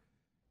Uber."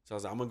 So I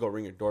was like, "I'm going to go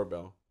ring your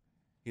doorbell."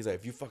 He's like,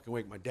 "If you fucking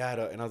wake my dad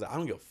up." And I was like, "I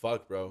don't give a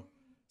fuck, bro."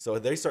 So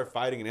they start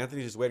fighting, and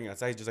Anthony's just waiting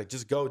outside. He's just like,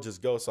 just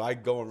go. So I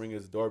go and ring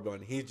his doorbell,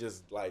 and he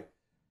just like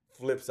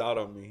flips out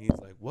on me. He's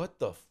like, "What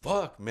the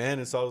fuck, man?"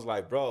 And so I was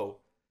like, "Bro,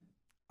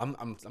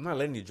 I'm not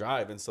letting you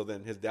drive." And so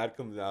then his dad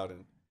comes out,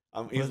 and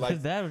he's like,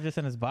 his dad was just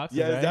in his boxes.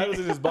 "Yeah, his right? dad was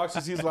in his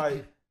boxes." He's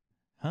like,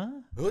 Huh?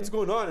 "What's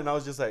going on?" And I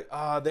was just like,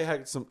 they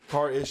had some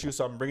car issues,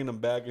 so I'm bringing them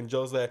back. And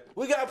Joe's like,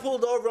 "We got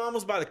pulled over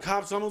almost by the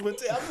cops." I'm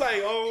like,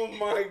 "Oh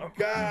my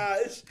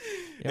gosh!"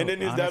 And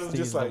then his dad was honesty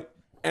just is like,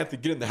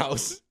 "Anthony, get in the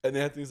house." And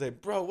then Anthony's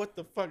like, "Bro, what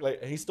the fuck?" Like,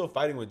 and he's still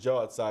fighting with Joe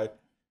outside.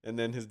 And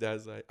then his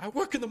dad's like, "I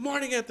work in the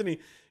morning, Anthony.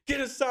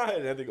 Get inside."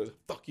 And Anthony goes,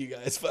 "Fuck you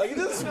guys." Like,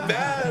 this is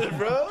bad,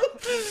 bro.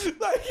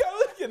 Like,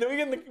 and then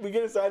we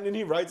get inside, and then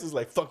he writes us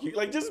like, "Fuck you."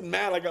 Like, just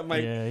mad. Like, I'm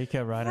like, Yeah, he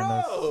kept writing bro.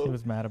 us. He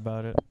was mad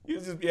about it. he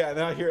was just, yeah. And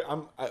then I hear,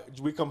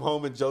 we come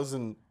home, and Joe's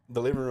in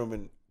the living room,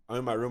 and I'm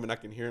in my room, and I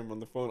can hear him on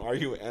the phone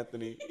arguing with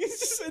Anthony. He's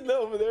just sitting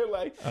over there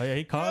like, Oh yeah,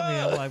 he called me.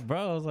 I'm like,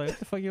 bro, I was like, what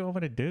the fuck you want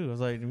me to do? I was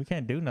like, we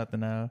can't do nothing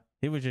now.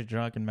 He was just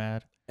drunk and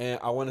mad. and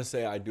I want to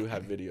say I do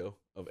have video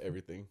of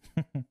everything.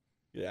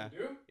 Yeah.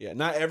 Yeah,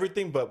 not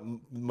everything, but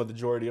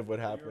majority of what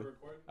happened.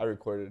 I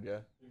recorded, yeah.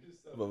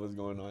 What was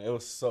going on. It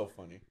was so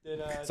funny.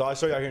 So I'll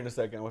show you out here in a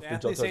second. Did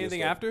Anthony say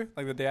anything after?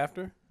 Like the day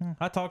after?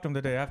 I talked to him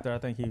the day after. I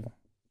think he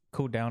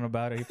cooled down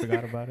about it. He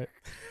forgot about it.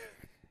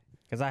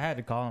 Because I had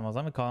to call him. I was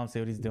like, I'm going to call him, see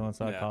what he's doing.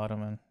 So I Yeah. called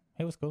him, and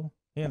he was cool.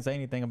 He didn't say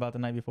anything about the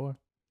night before.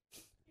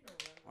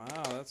 Wow,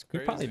 that's He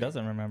crazy. probably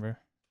doesn't remember.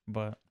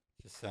 But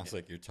Just sounds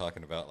like you're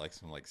talking about like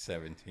some like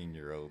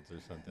 17-year-olds or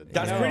something.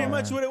 That's Yeah. pretty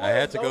much what it was. I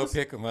had to That go was-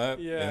 pick him up,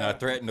 and Yeah. I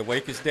threatened to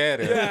wake his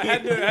dad up. Yeah,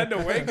 I had to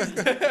wake his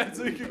dad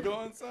so he could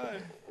go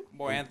inside.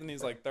 Boy,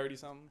 Anthony's like 30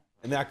 something.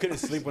 And then I couldn't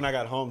sleep when I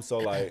got home, so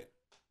like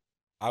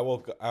I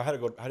woke up, I had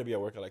to be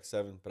at work at like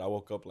 7, but I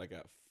woke up like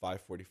at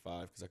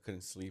 5:45 because I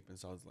couldn't sleep, and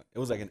so I was like, it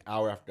was like an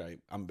hour after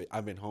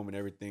I've been home and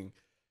everything,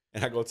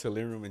 and I go to the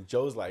living room and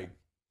Joe's like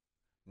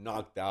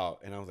knocked out,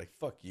 and I was like,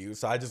 "Fuck you!"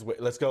 So I just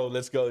wait. Let's go.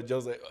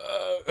 Joe's like,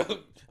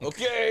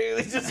 "Okay,"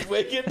 he's just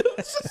waking up.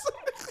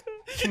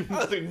 I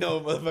was like,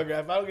 "No, motherfucker!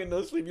 If I don't get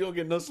no sleep, you don't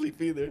get no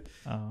sleep either."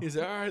 oh, He's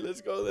like, "All right,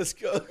 let's go."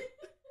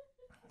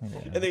 yeah.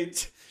 And they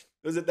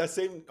was it that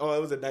same? Oh, it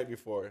was the night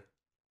before.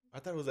 I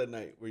thought it was that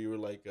night where you were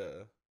like,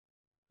 "It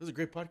was a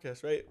great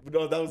podcast, right?"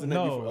 No, that was the night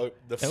No, before. Oh,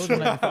 it was the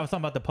night before. I was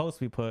talking about the post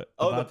we put.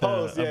 Oh, the about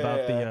post, yeah,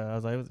 about yeah, the. I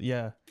was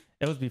like,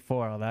 it was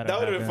before all that. that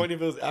would have been happened. funny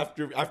if it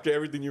was after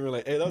everything. You were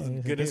like, "Hey, that was a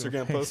good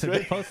Instagram post, It's a good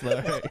right?" post, though,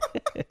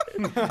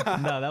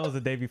 right? No, that was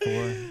the day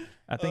before.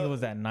 I think it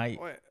was that night,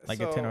 Wait, like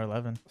at 10 or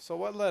 11. So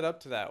what led up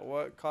to that?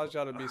 What caused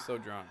y'all to be so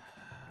drunk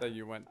that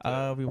you went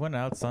to? We went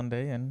out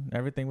Sunday and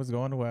everything was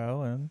going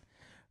well, and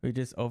we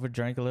just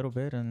overdrank a little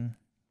bit, and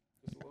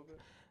Just a little bit?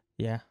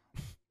 yeah.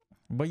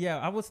 But yeah,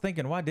 I was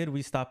thinking, why did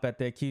we stop at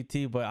that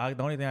QT? But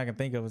the only thing I can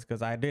think of is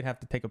because I did have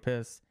to take a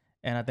piss,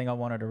 and I think I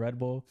wanted a Red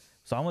Bull.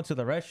 So I went to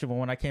the restroom, and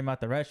when I came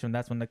out the restroom,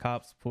 that's when the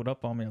cops pulled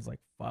up on me. I was like,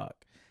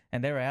 fuck.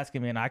 And they were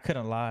asking me, and I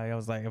couldn't lie. I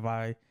was like, if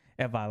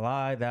if I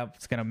lie,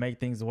 that's gonna make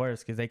things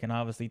worse because they can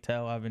obviously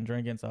tell I've been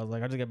drinking. So I was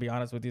like, I'm just gonna be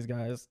honest with these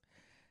guys.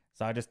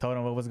 So I just told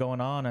them what was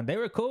going on, and they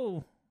were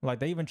cool. Like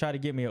they even tried to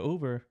get me an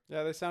Uber,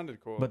 Yeah, they sounded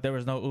cool. but there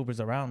was no Ubers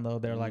around though.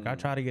 They're like, I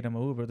tried to get him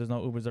an Uber, there's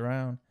no Ubers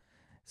around.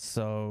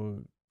 So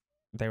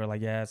they were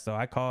like, yeah. So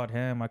I called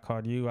him, I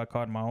called you, I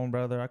called my own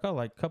brother, I called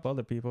like a couple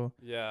other people.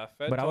 yeah,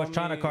 Fed But I was told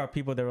trying to me- call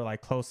people that were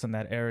like close in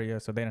that area,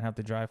 so they didn't have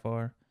to drive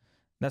far.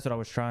 That's what I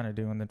was trying to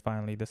do, and then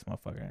finally this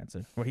motherfucker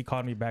answered. Where he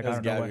called me back. I That's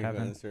don't know what Gabby who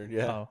happened. answered.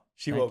 Yeah. Oh,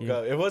 She thank woke you.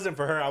 up. If it wasn't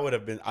for her, I would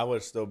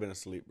have still been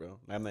asleep, bro.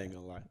 I'm not even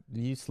gonna lie.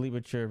 Do you sleep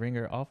with your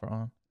ringer off or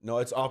on? No,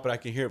 it's off, but I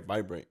can hear it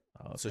vibrate.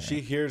 Oh, So okay.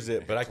 she hears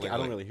it, but I don't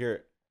Clearly. really hear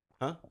it.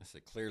 Huh? I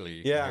said clearly.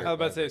 you Yeah. can hear I was it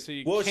about to say, vibrate. so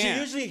you Well, she can't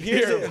usually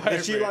hears hear it,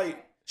 and she vibrate.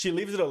 she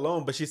leaves it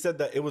alone. But she said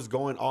that it was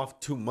going off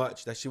too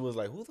much. That she was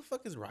like, "Who the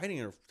fuck is writing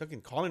or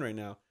fucking calling right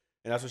now?"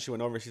 And that's when she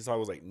went over. She saw it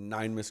was like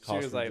 9 missed She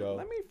calls was from like, Joe.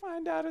 let me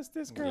find out it's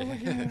this girl Yeah.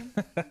 again.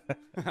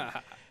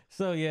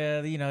 So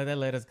yeah, you know, they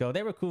let us go.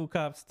 They were cool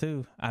cops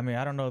too. I mean,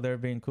 I don't know if they were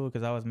being cool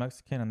because I was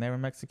Mexican and they were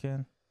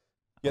Mexican.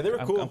 Yeah, they were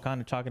cool. I'm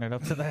kind of chalking it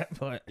up to that,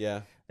 but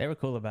Yeah, they were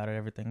cool about it,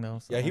 everything though.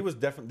 So. yeah, he was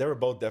definitely. They were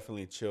both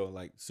definitely chill,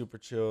 like super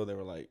chill. They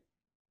were like,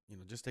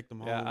 just take them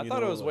home. Yeah, I you thought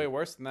it know, was like- way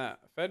worse than that.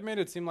 Fed made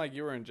it seem like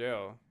you were in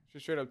jail. She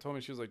straight up told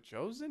me, she was like,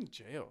 Joe's in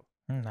jail.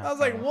 Nah, I was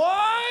like,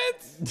 what?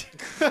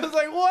 I was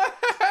like, what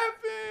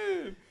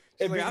happened?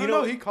 She's If like, you I don't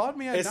know, know. He called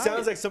me. It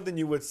sounds like something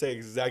you would say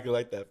exactly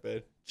like that,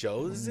 Fed.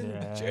 Joe's in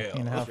Yeah, jail.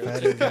 you know how Joe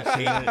Fed took is that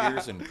 8 shit.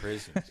 years in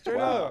prison. straight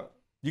Wow. up.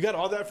 You got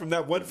all that from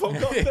that one phone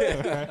call?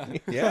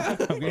 Fed? Yeah.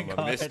 I'm getting From a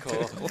called missed that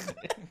call. too.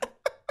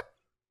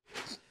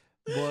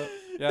 But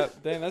Yeah,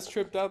 dang, that's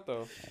tripped out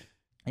though.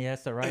 yeah,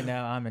 so right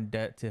now I'm in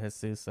debt to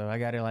Jesus, so I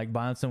gotta like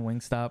buy him some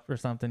Wingstop or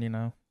something, you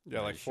know.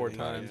 Yeah, like you 4 should've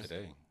got it times.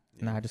 Today.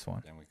 Nah, I just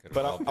one. Then we could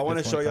But I want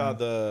to This show one y'all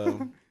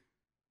time.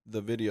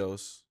 the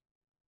videos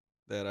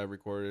that I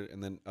recorded,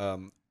 and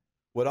then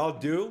what I'll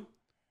do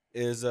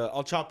is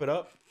I'll chop it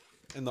up,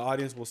 and the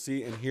audience will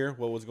see and hear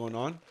what was going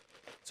on.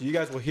 So you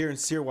guys will hear and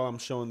see while I'm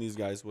showing these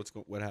guys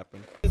what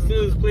happened.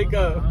 Suze, click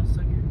up.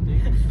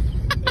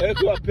 That's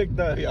who I picked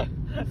up. Yeah.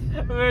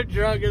 We're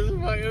drunk as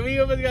fuck. We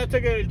almost got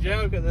taken to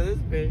jail because of this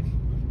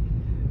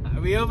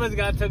bitch. We almost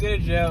got taken to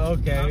jail.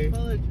 Okay.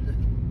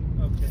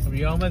 Okay.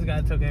 We almost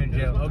got taken to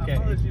jail. I Okay.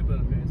 apologize, but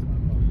okay, it's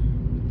my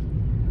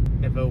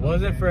fault. If it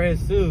wasn't for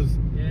Jesus,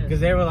 Yes. because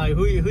they were like,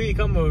 who you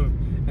come with?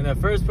 And the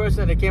first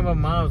person that came up,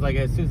 mom was like,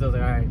 Jesus. I was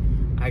like, all right,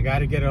 I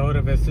gotta get a hold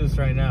of Jesus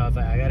right now. I was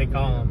like, I gotta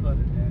call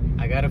him.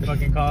 I gotta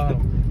fucking call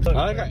him. I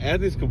like how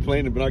Anthony's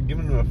complaining, but I'm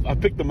giving him. I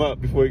picked him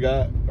up before he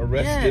got Yeah.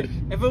 arrested.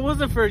 If it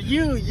wasn't for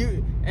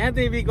you,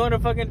 Anthony be going to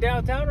fucking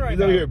downtown right He's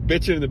now. over here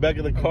bitching in the back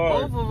of the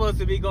car. Both of us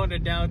would be going to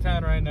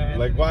downtown right now.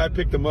 Like why I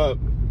picked him up.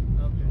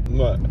 Okay.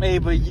 What? Hey,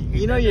 but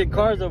you know your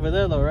car's over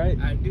there though, right?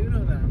 I do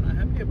know that. I'm not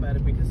happy about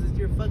it because it's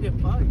your fucking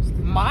fault. You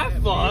stupid My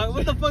fat fault? bitch.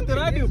 What the fuck did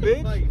I It do, is your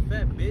bitch? fault, you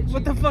fat bitch.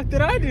 What the fuck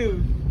did I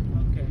do?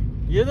 Okay.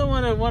 You're the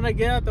one that want to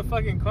get out the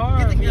fucking car.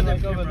 Get and be together,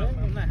 like over bro.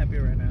 there. I'm not happy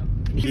right now.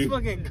 These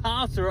fucking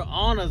cops are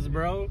on us,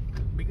 bro.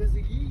 Because of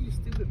you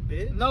stupid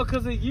bitch. No,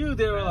 because of you,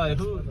 they were like,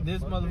 who?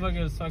 This Motherfucker.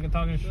 motherfucker is fucking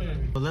talking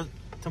shit. But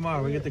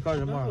tomorrow, we get the car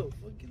tomorrow. No,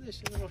 fuck, get that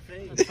shit in my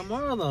face.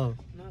 Tomorrow, though.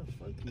 No,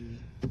 fuck you.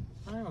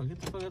 I don't know,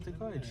 get the fuck out the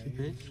car, you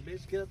bitch.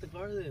 Bitch, get out the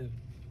car then.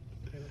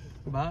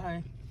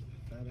 Bye.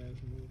 Fat ass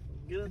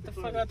motherfucker. Get out Get the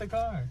the car. fuck out the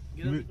car.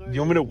 Get out the car. You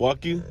want me to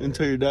walk you and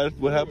tell your dad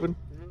what happened?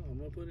 No, I'm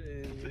gonna put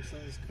it in your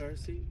son's car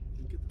seat.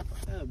 Get the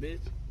fuck out,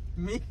 bitch.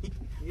 Me?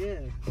 Yeah.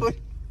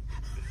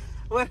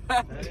 What did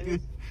I do?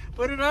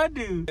 What did I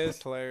do?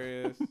 It's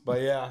hilarious.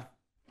 But yeah,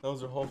 that was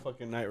their whole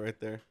fucking night right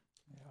there.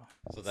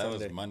 So that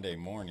Sunday. was Monday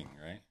morning,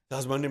 right? That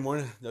was Monday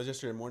morning. That was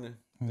yesterday morning.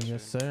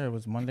 Yes, sir. It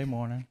was Monday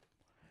morning.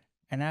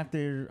 And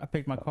after I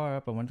picked my car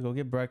up, I went to go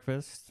get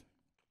breakfast.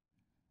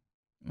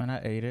 And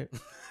I ate it.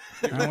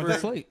 And I went to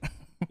sleep.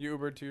 You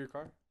Ubered to your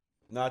car?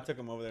 No, I took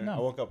him over there. No. I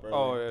woke up early.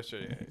 Oh, yeah, sure.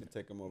 Yeah. To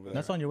take him over there.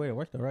 That's on your way to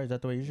work, though, right? Is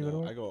that the way you usually go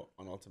No, to I work? go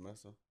on Alta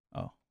Mesa. Oh.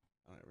 I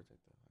don't ever take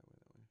the highway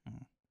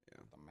that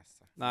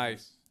way.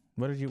 Nice.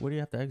 Where do you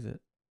have to exit?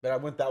 But I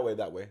went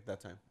that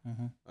time.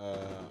 Mm-hmm.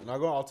 And I'll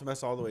go Alta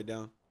Mesa all the way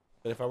down.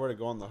 But if I were to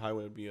go on the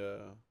highway, it'd be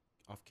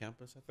off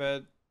campus. I think.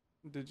 Fed,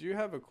 did you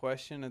have a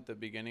question at the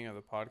beginning of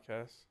the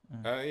podcast?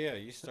 Oh yeah,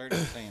 you started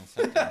saying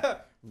something.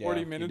 40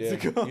 you minutes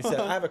did. ago. You said,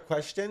 I have a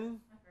question.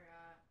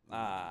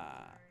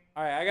 Ah.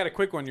 All right, I got a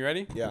quick one. You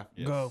ready? Yeah.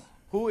 Yes. Go.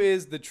 Who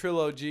is the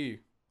Trilogy?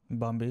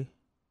 Bumby.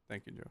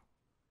 Thank you, Joe.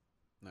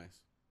 Nice.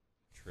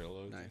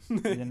 Trilogy. Nice. You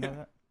didn't know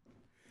that?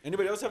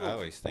 Anybody else have I a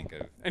always think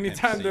of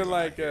Anytime Pimp C they're when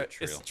I like, hear it's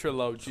Trill.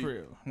 Trilogy.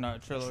 True. No,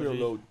 trilogy.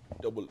 Trilo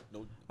double?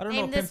 No. I don't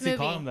Name know if this Pimp C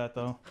called movie. him that,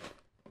 though.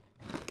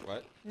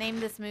 What? Name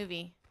this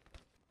movie.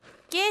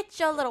 Get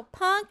your little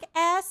punk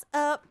ass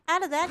up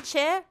out of that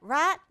chair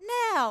right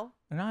now.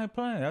 And I ain't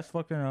playing. That's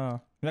fucking,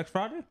 next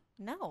Friday?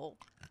 No.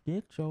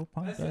 Get your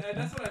punk ass That's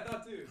down. what I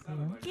thought too.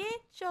 Sounded like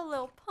Get your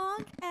little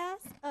punk ass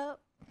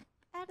up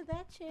out of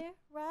that chair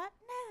right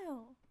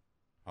now.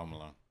 Home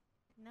Alone.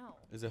 No.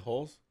 Is it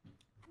holes?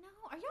 No.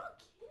 Are y'all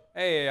kidding?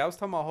 Hey, I was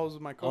talking about hoes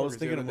with my I coworkers was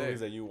thinking the of other movies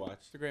day. that you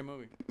watched. It's a great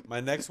movie. My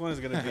next one is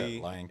gonna be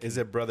Lion King. Is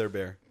it Brother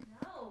Bear?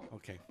 No.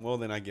 Okay. Well,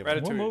 then I give.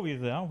 Ratatouille. What movie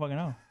is that? I don't fucking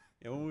know.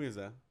 Yeah, what movie is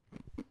that?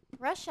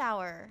 Rush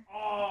Hour.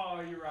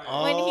 Oh, you're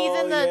right. When he's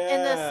in the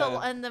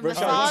yeah. in the Rush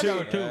Hour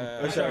massage. 2.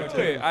 Yeah. Rush Hour 2.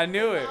 Wait, I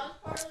knew it.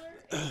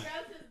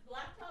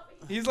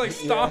 He's like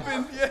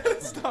stomping,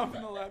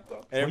 stomping the laptop.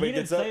 Well, Everybody you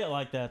didn't gets up. say it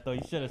like that though.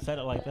 You should have said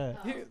it like that.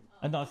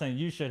 I'm not saying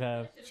you should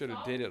have. Should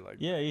have did it like.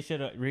 Yeah, you should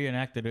have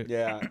reenacted it.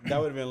 Yeah, that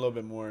would have been a little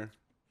bit more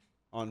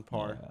on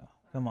par Yeah.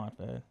 Come on,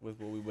 Fed. with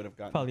what we would have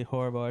gotten. Probably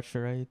horrible at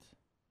charades.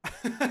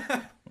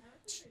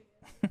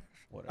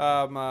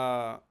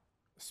 Whatever.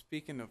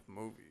 Speaking of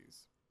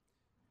movies,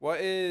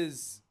 what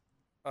is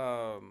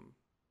a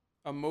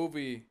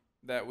movie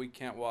that we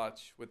can't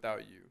watch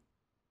without you?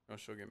 Or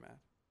she'll get mad.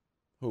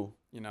 Who?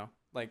 You know,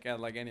 like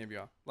any of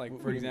y'all. Like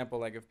What for do you mean? example,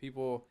 like if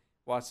people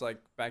watch like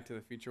Back to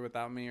the Future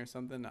without me or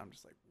something, I'm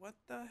just like, what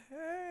the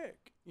heck?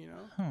 You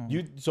know?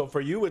 You? So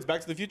for you, it's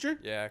Back to the Future?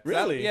 Yeah. 'cause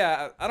Really?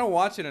 I don't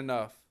watch it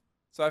enough,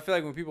 so I feel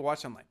like when people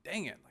watch it, I'm like,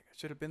 dang it, like I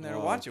should have been there to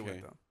Oh, watch it okay.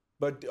 with them.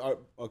 But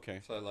okay.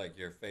 So, like,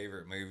 your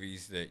favorite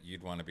movies that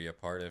you'd want to be a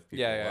part of? People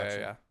Yeah.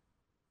 watching?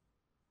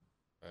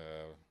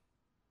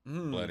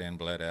 Blood In,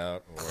 Blood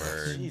Out,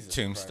 or Jesus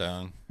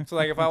Tombstone. So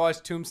like if I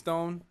watch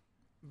Tombstone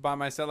by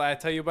myself, like, I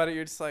tell you about it,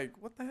 you're just like,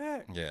 what the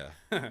heck? Yeah,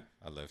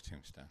 I love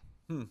Tombstone.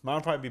 Mine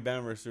would probably be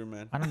Batman vs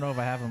Superman. I don't know if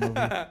I have a movie.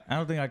 I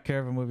don't think I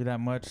care for a movie that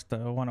much to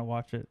want to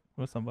watch it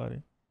with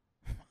somebody.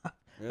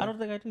 Really? I don't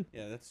think I do.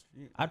 Yeah, that's.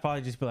 I'd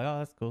probably just be like, oh,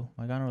 that's cool.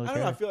 Like I don't really I care.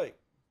 don't know. I feel like.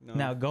 No.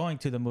 Now going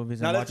to the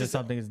movies Now, and let's watching just-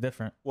 something is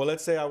different. Well,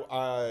 let's say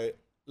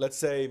let's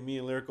say me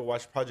and Lyrical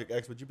watch Project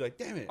X, would you be like,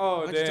 damn it?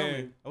 Oh, why'd you tell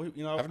dang. me? Oh,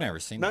 you know, I've never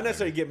seen not that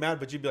necessarily movie. get mad,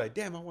 but you'd be like,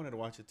 damn, I wanted to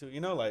watch it too.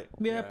 You know, like.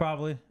 Yeah, Yeah.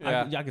 probably.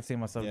 Yeah. I could see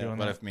myself Yeah. doing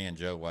What that. if me and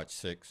Joe watch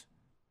 6?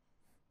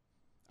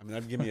 I mean,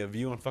 that'd give me a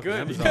view on fucking Good.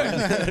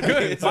 Amazon.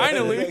 Good.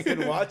 Finally. I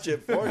can watch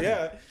it for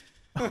yeah.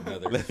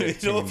 Another Let me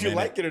 15 know if you minute-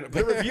 like it or not.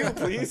 Put a review,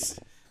 please.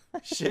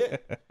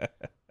 Shit.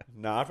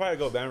 Nah, I'd probably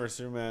go Batman vs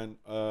Superman.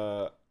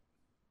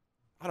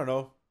 I don't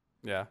know.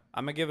 Yeah,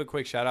 I'm gonna give a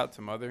quick shout out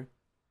to Mother.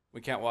 We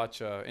can't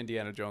watch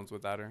Indiana Jones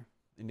without her.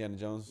 Indiana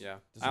Jones. Yeah,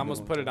 That's a I good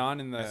almost one, put too. it on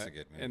in That's the a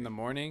good movie. in the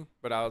morning,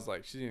 but I was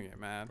like, she's gonna get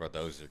mad. Bro,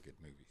 those are good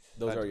movies.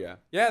 Those are yeah.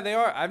 Yeah, they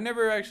are. I've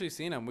never actually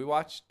seen them. We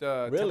watched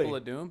Really? Temple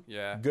of Doom.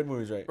 Yeah, Good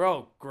movies, right?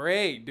 bro,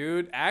 great,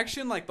 dude.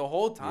 Action like the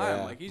whole time.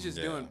 Yeah. Like he's just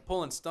Yeah.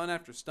 pulling stunt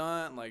after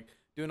stunt, like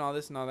doing all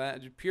this and all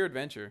that. Just pure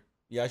adventure.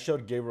 Yeah, I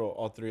showed Gabriel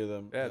all three of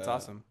them. Yeah, it's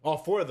awesome. All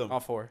four of them. All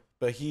four.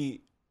 But he's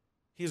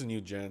a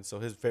new gen, so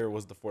his favorite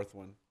was the fourth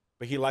one.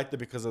 But he liked it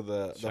because of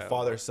the Shia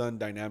father son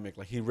dynamic.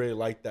 Like he really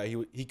liked that.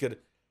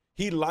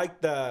 He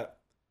liked that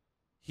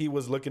he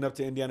was looking up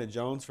to Indiana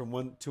Jones from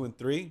 1, 2, and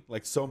 3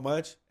 like so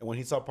much. And when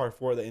he saw part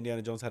 4 that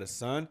Indiana Jones had a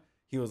son,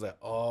 he was like,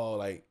 oh,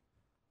 like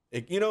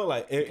it, you know,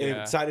 like it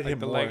Yeah, excited like him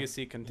the more.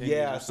 legacy continues.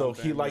 Yeah, or so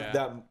he something, liked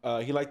yeah.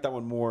 that. He liked that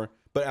one more.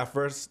 But at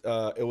first,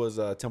 it was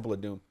Temple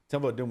of Doom.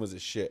 Temple of Doom was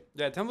his shit.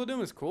 Yeah, Temple of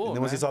Doom is cool. and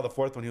then once he man. saw the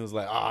fourth one, he was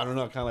like, oh, I don't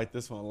know, I kind of like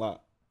this one a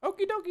lot.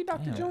 Okie dokie,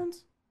 Dr. Damn.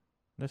 Jones.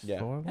 There's Yeah.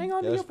 4 of them? Hang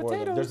on Yeah, to there's your 4 of them.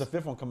 potatoes. There's a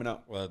fifth one coming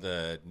out. Well,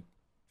 the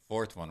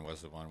fourth one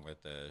was the one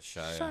with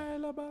Shia. Shia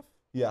LaBeouf.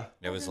 Yeah.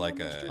 It was like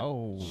a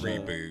Oh.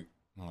 reboot.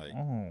 Like,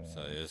 Oh.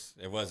 so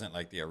it wasn't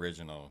like the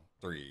original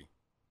 3.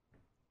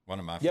 One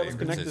of my Yeah, it was favorites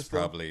connected is still.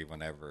 probably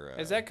whenever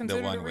Is that the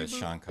considered one a with reboot?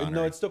 Sean Connery.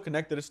 No, it's still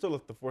connected. It's still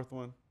like the fourth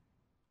one.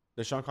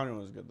 The Sean Connery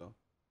one was good though.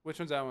 Which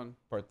one's that one?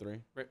 Part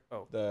 3. Right.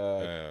 Oh,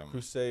 The Um,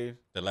 Crusade.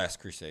 The Last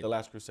Crusade. The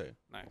Last Crusade.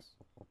 nice.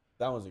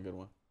 That was a good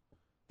one.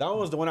 That one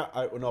was the one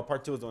no,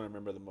 part 2 was the one I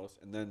remember the most,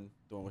 and then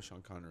the one with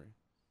Sean Connery.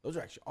 Those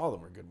are actually all of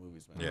them are good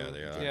movies, man. Yeah,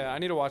 they are. Yeah, I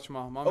need to watch them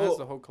all. Mom Oh. has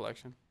the whole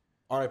collection.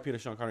 R.I.P. to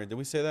Sean Connery. Did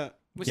we say that?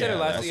 We Yeah, said it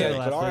last that's week. it. Yeah.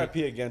 last But week.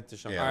 R.I.P. again to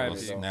Sean Yeah, Connery. well,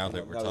 R.I.P. now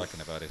that we're was-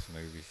 talking about his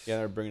movies. Yeah,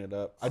 they're bringing it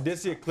up. I did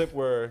see a clip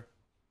where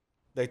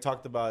they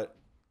talked about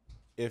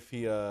if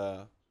he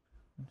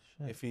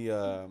Shit.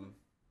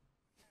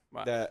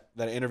 Wow. that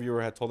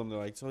interviewer had told him, they're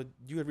like, so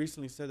you had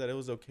recently said that it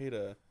was okay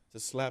to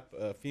slap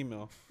a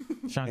female.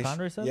 Sean And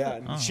Connery she, said yeah, that?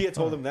 and Oh, she had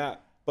told fuck. him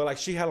that, but like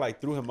she had like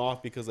threw him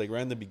off because like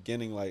right in the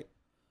beginning, like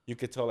you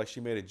could tell like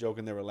she made a joke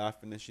and they were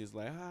laughing, and she's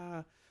like,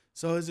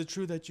 so is it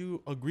true that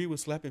you agree with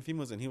slapping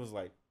females? And he was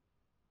like,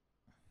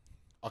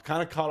 I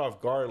kind of caught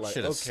off guard, like,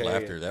 Should have okay.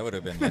 slapped her. That would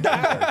have been.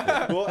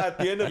 Well, at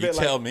the end of You it,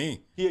 tell like,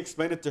 me. he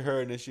explained it to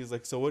her, and then she's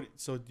like, so what?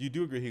 So you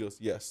do agree? He goes,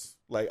 yes.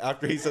 Like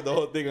after he said the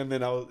whole thing, and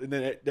then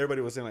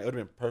everybody was saying like it would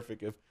have been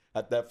perfect if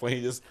at that point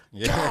he just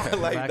Yeah.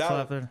 like Back that.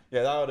 slapped her.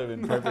 Yeah, that would have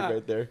been perfect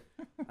right there.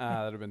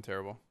 That'd have been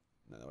terrible.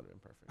 No, that would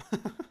have been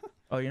perfect.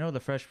 Oh, you know the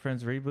Fresh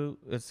Prince reboot?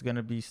 It's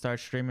gonna be start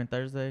streaming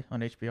Thursday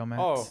on HBO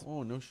Max. Oh,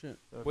 Oh no shit.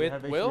 So if you with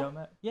have Will? HBO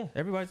Max- yeah,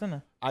 everybody's in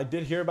there. I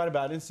did hear about it,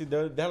 but I didn't see. They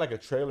had like a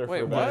trailer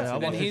Wait, for what? it. Yeah, I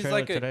And watched the he's trailer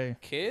like a today.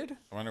 kid,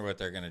 I wonder what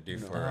they're gonna do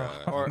No. for.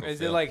 or Uncle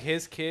is it Phil. like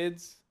his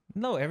kids?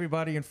 No,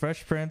 everybody in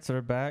Fresh Prince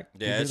are back.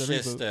 to Yeah, do it's the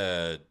just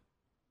reboot.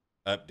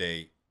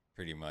 update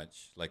pretty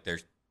much. Like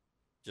there's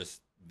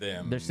just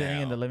them. They're sitting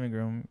in now. the living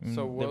room. And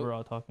So they Will- were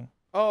all talking.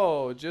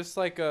 Oh, just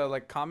like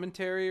a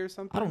commentary or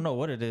something. I don't know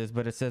what it is,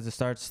 but it says it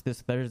starts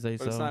this Thursday.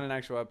 But so it's not an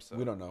actual episode.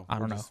 We don't know. I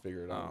don't We'll know. Just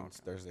figure it out Oh, once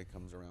Thursday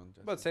comes around.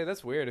 But say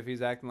that's weird if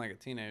he's acting like a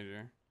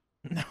teenager.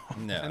 No,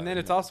 No. And then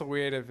it's also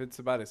weird if it's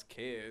about his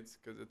kids,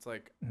 because it's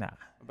like nah.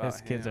 about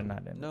His kids are him.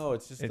 not in it. No,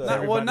 it's just It's the-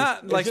 Not, well, everybody's-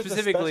 not it's like just a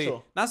specifically,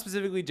 special. not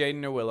specifically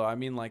Jaden or Willow. I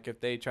mean, like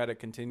if they try to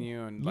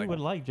continue and You like, would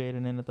like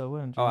Jaden in it though,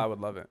 wouldn't you? oh, I would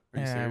love it. Are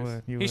you Yeah, I serious?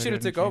 would. You He would, should have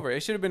wouldn't took you? over. It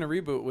should have been a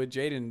reboot with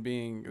Jaden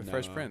being the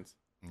Fresh No. Prince.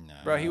 No,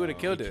 Bro, he would've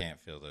killed you it. Can't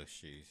fill those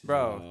shoes.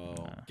 Bro,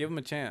 No. give him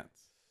a chance.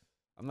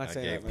 I'm not I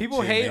saying gave that. People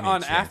too hate many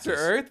on After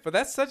chances. Earth, but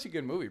that's such a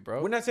good movie,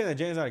 bro. We're not saying that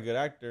Jaden's not a good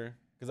actor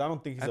because I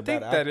don't think he's I a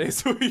think bad that actor.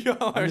 is what y'all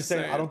are I'm just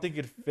saying saying. I don't think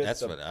it fits That's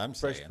the what I'm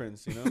Fresh saying.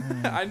 Prince, you know?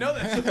 I know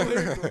that's what the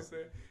lyrical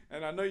said,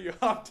 and I know you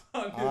hopped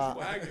on his Uh,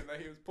 wagon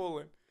that he was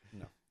pulling.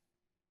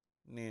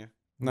 Nah.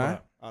 Nah.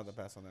 I'll have to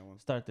pass on that one.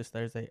 Start this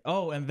Thursday.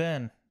 Oh, and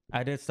then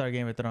I did start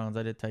Game of Thrones.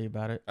 I did tell you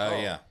about it. Oh,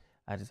 Oh. yeah.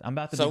 I'm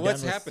about to. So be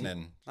what's done with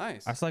happening?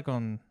 Nice. I was like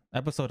on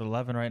episode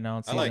 11 right now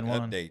on I season like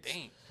 1.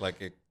 updates.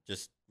 Like it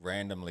just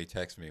randomly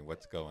texts me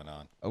what's going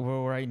on.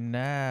 Well, right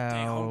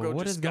now, homegirl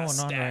what just is got going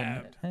on right now?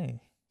 stabbed. Hey,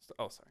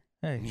 Oh, sorry.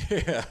 hey,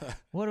 Yeah.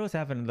 what was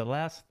happening? The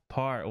last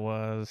part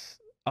was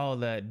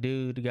that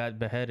dude got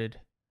beheaded.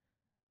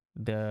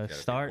 The Gotta be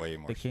Stark, way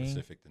more the king,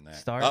 specific than that.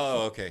 Stark,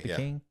 Oh, okay. the Yeah.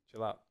 king.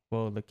 Chill out.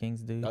 Well, the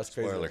king's dude. That's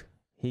crazy. Spoiler.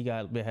 He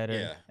got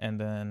beheaded, Yeah. and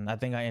then I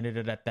think I ended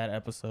it at that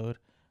episode.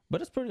 But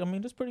it's pretty. I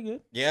mean, it's pretty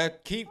good. Yeah,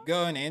 keep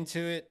going into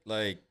it,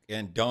 like,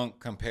 and don't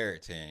compare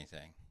it to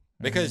anything.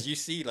 Because you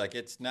see, like,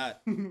 it's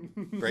not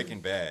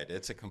Breaking Bad.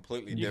 It's a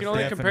completely You different. can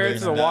only compare it to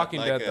it's The not Walking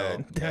like Dead, a-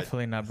 though.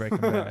 Definitely not Breaking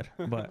Bad,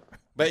 but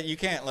But you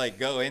can't, like,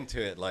 go into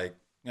it like,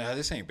 no,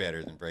 this ain't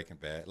better than Breaking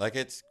Bad. Like,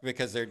 it's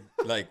because they're,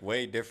 like,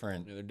 way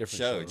different, Yeah, they're different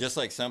shows. shows. Just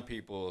like some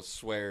people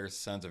swear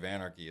Sons of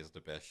Anarchy is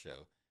the best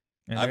show.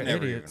 and I've they're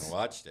never idiots. even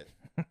watched it.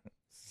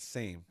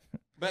 Same.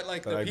 But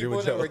like But I the agree people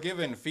with that Joe. were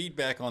giving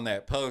feedback on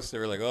that post, they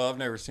were like, "Oh, I've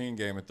never seen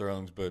Game of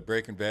Thrones, but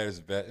Breaking Bad is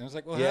the best." And I was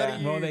like, "Well, Yeah. how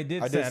do you?" Well, they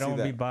did I say did I see don't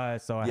be that.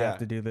 biased, so I Yeah. have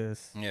to do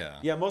this. Yeah,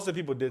 Yeah, most of the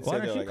people did Why say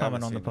don't that. you Like,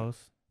 comment on the post?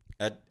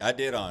 I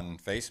did on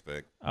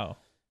Facebook, Oh,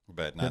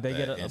 but not did they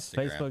get that a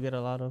Instagram. Facebook get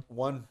a lot of?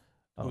 One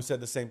Oh. who said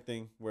the same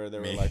thing where they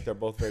were Me. like they're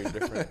both very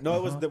different. No,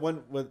 it was the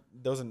one with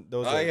those.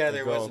 Oh yeah,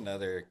 there was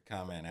another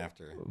comment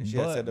after. She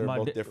had said they were my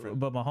both di- different.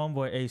 But my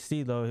homeboy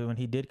AC though, when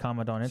he did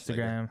comment on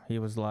Slater. Instagram, he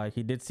was like,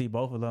 he did see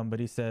both of them, but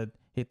he said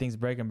he thinks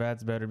Breaking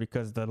Bad's better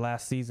because the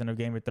last season of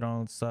Game of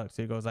Thrones sucks.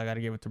 He goes, I got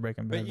to give it to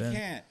Breaking Bad. But you then.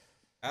 can't.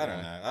 I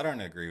don't know. I don't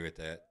agree with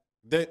that.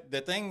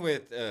 The thing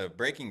with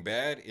Breaking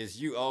Bad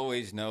is you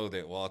always know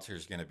that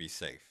Walter's gonna be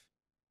safe.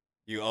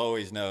 You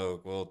always know,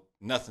 well,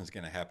 nothing's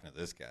gonna happen to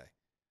this guy,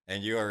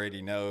 and you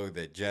already know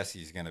that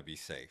Jesse's gonna be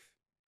safe.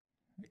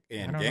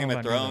 In don't Game know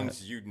of if I knew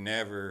Thrones, you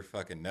never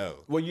fucking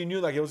know. Well, you knew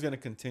like it was gonna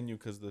continue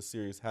because the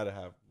series had to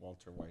have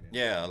Walter White in it.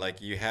 Yeah,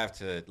 like you have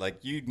to,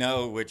 like you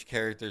know which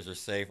characters are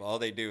safe. All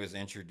they do is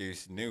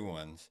introduce new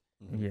ones.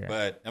 Yeah.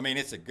 But I mean,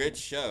 it's a good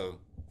show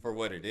for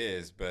what it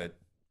is. But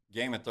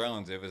Game of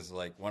Thrones, it was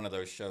like one of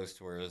those shows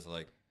to where it was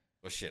like,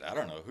 well, shit, I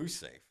don't know who's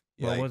safe.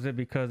 Well, Like, was it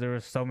because there were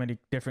so many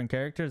different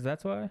characters?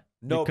 That's why.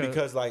 No,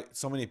 because like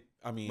so many.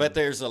 I mean, but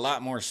there's a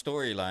lot more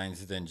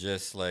storylines than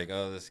just like,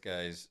 oh, this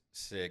guy's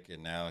sick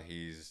and now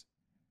he's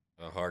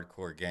a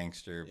hardcore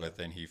gangster, but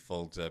then he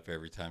folds up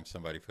every time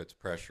somebody puts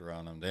pressure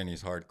on him. Then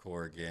he's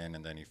hardcore again,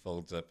 and then he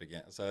folds up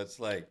again. So it's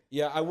like,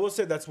 yeah, I will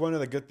say that's one of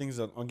the good things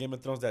on Game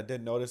of Thrones that I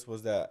did notice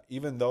was that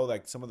even though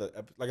like some of the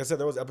like I said,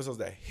 there was episodes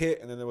that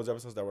hit and then there was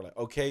episodes that were like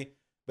okay,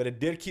 but it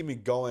did keep me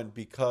going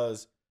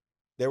because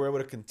they were able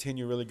to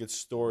continue really good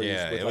stories.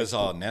 yeah, with, it like, was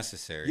all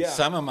necessary. Yeah.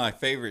 Some of my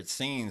favorite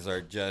scenes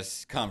are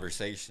just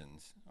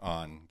conversations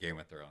on Game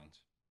of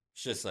Thrones.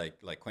 It's just like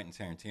Quentin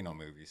Tarantino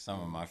movies.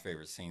 Some of my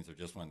favorite scenes are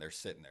just when they're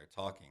sitting there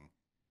talking.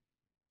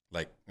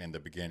 Like in the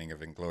beginning of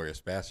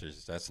Inglourious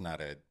Basterds, that's not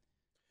a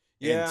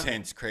Yeah.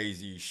 intense,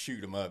 crazy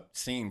shoot 'em up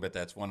scene, but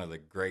that's one of the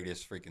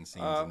greatest freaking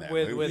scenes in that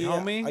with movie. Yeah,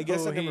 homie, I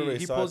guess who I never really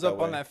he saw it pulls that up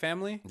on way. that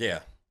family. Yeah,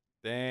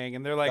 Dang,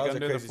 and they're like That was a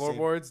under the crazy scene.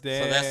 floorboards.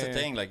 Dang, so that's the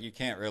thing. Like you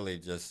can't really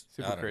just I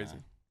Super don't crazy.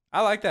 know.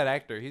 I like that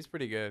actor. He's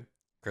pretty good.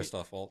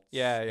 Christoph Waltz.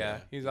 Yeah, Yeah,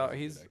 He's he's a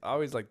he's good actor.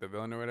 always like the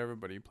villain or whatever,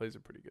 but he plays a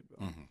pretty good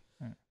villain.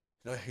 Mhm.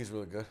 No, he's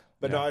really good.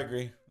 But Yeah. no, I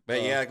agree.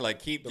 But yeah, like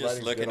keep the just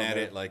writing's looking good on at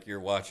there. it like you're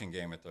watching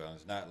Game of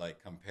Thrones, not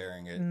like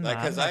comparing it. Nah, Like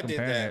because I'm not I did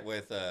comparing that it.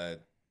 with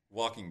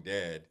Walking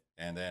Dead,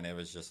 and then it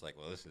was just like,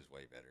 well, this is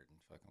way better than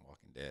fucking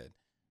Walking Dead.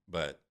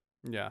 But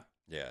Yeah.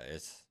 yeah,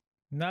 it's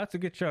No, it's a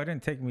good show. It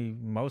didn't take me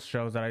most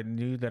shows that I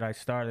knew that I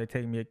started. They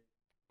take me,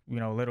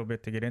 a little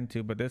bit to get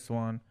into. But this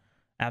one,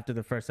 after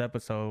the first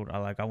episode,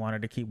 I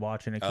wanted to keep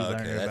watching and keep okay.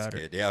 learning That's about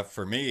good. it. Yeah,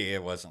 for me,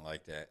 it wasn't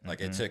like that.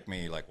 Like it Mhm. took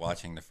me like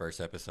watching the first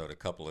episode a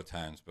couple of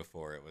times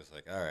before it was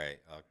like, all right,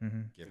 I'll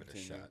hmm give it a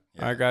Continue. shot.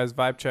 All right, guys.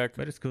 Vibe check.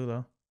 But it's cool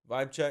though.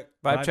 Vibe check.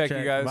 Vibe check,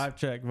 you guys. Vibe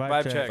check. Vibe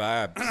Vibe check. check.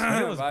 Vibes.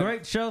 But it was a Vibe-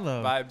 great show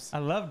though. Vibes. I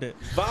loved it.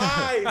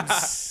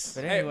 Vibes.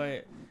 But Hey.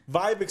 anyway,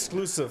 Vibe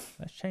exclusive.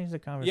 let's change the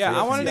conversation. Yeah,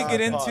 I wanted to Yeah,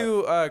 get pod.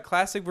 into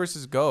classic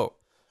versus GOAT.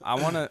 I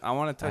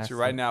wanna touch it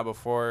right Classic. now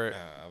before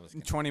I was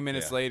gonna- 20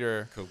 minutes yeah.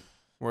 later Cool.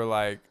 we're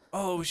like,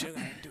 oh, we should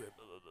do it.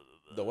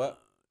 The what?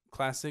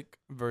 Classic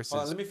versus.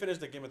 Hold on, let me finish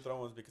the Game of Thrones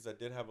ones because I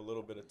did have a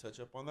little bit of touch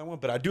up on that one.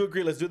 But I do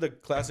agree. Let's do the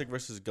classic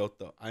versus GOAT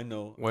though. I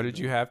know. What did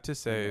you have to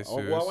say, Oh,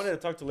 well, I Zeus? wanted to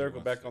talk to Lyrical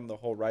wants back to? on the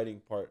whole writing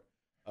part.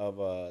 of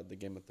the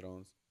Game of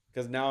Thrones.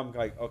 Because now I'm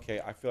like, okay,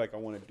 I feel like I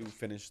want to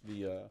finish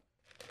the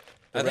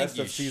I think rest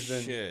you of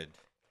season should.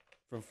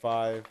 from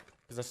 5.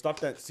 Because I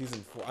stopped at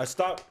season 4. I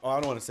stopped. Oh, I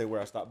don't want to say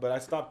where I stopped, but I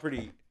stopped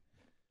pretty.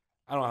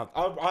 I don't have.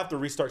 I'll have to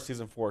restart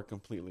season 4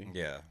 completely.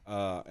 Yeah.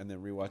 And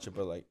then rewatch it.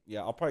 But like, yeah,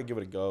 I'll probably give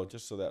it a go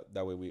just so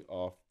that way we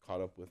all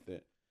caught up with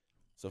it.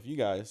 So if you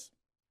guys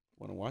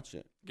want to watch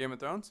it, Game of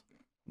Thrones?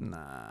 Nah.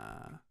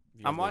 if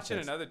you guys I'm get a watching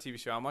chance. another TV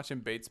show. I'm watching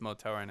Bates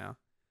Motel right now.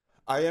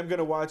 I am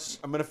gonna watch.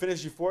 I'm gonna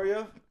finish Euphoria.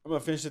 I'm gonna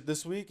finish it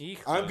this week.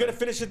 Eek. I'm gonna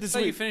finish it I this thought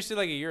you week. finished it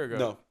like a year ago.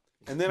 No,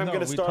 and then I'm No,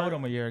 gonna we start. told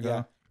him a year ago.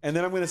 Yeah, and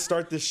then I'm gonna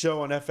start this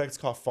show on FX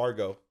called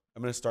Fargo.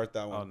 I'm gonna start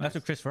that one. Oh, nice. That's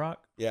with Chris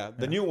Rock. Yeah,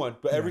 the new one,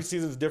 but every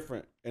season's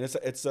different, and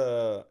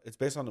it's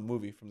based on the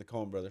movie from the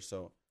Coen Brothers.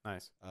 So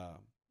Nice.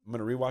 I'm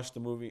gonna rewatch the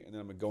movie, and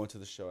then I'm gonna go into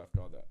the show after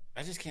all that.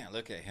 I just can't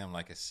look at him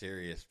like a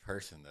serious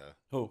person though.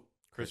 Who?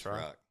 Chris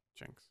Rock.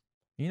 Jinx.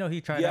 You know,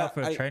 he tried Yeah, out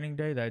for Training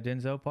Day, that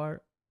Denzel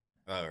part.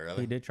 Oh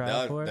really? He did try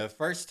out for it? The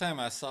first time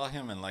I saw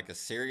him in like a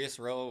serious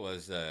role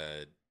was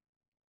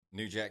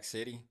New Jack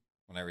City.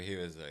 Whenever he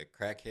was a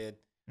crackhead,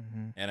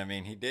 and I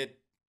mean he did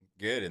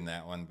good in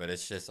that one, but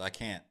it's just I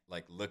can't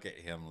like look at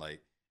him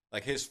like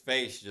his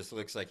face just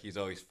looks like he's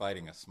always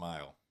fighting a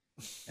smile,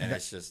 and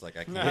it's just like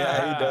I can't.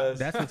 Yeah, he does.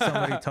 That's what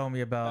somebody told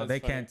me about.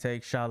 That's They can't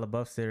take Shia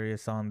LaBeouf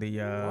serious on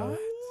the.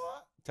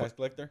 Tax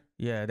collector.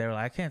 Yeah, they were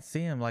like, I can't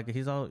see him. Like they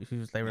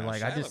were No,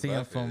 like, I Shia just see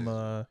him LaBeouf from.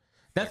 is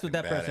That's what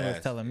that fucking person was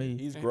badass, telling me.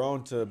 He's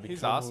grown to become.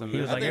 He's awesome, He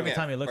was I like, think every at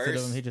time he looks at him,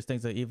 first- he just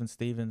thinks of Even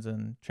Stevens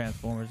and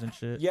Transformers and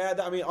shit. Yeah,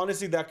 I mean,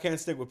 honestly, that can't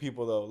stick with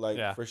people though. Like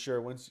Yeah. for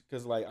sure,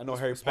 because like I know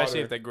Harry Especially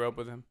Potter. if they grew up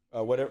with him.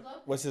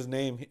 What's his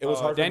name? It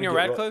was hard. Daniel for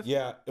him to get Radcliffe?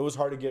 yeah, it was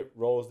hard to get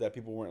roles that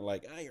people weren't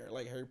like, you're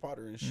like Harry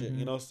Potter and shit,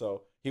 you know.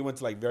 So he went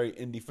to like very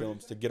indie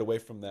films to get away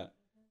from that,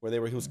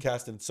 where he was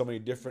cast in so many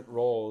different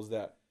roles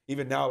that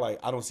even now, like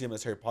I don't see him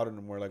as Harry Potter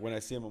anymore. Like when I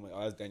see him, I'm like,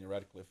 oh, that's Daniel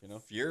Radcliffe, you know.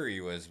 Fury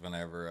was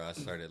whenever I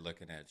started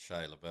looking at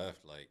Shia LaBeouf.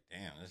 Like,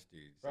 damn, this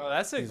dude's Bro,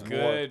 that's a He's good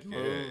more good.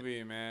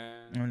 movie,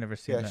 man. I've never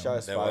seen Yeah, that.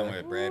 Shia's that one fire.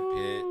 with Brad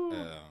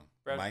Pitt,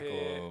 Brad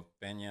Michael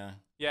Pena.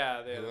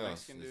 Yeah, the Who else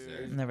Mexican is dude.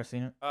 there? Never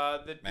seen it.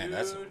 The Man, dude.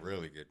 that's a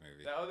really good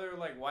movie. The other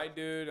like white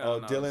dude. I Oh,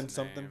 don't know Dylan his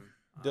something. name.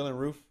 Dylan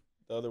Roof,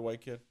 the other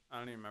white kid. I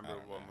don't even remember I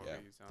don't what know. movie Yeah.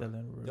 he's on.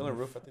 Dylan Roof. Dylan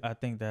Roof, I think. I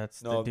think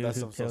that's No, the dude that's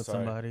who I'm so killed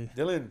sorry. somebody.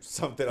 Dylan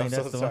something. I I'm think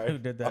so that's the sorry. one who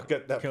did that. I'll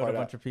get that Killed part a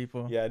out. bunch of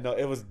people. Yeah, no,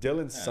 it was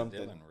Dylan Yeah,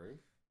 something. Dylan Roof.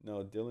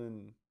 No,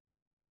 Dylan.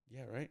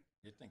 Yeah, right.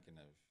 You're thinking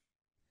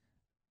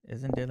of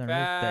Isn't Dylan Roof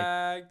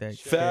Fact that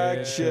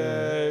Fact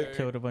kid check.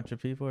 killed a bunch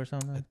of people or I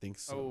something? think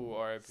so. Oh,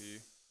 R.I.P.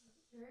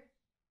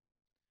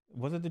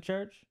 Was it the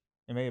church?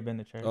 It may have been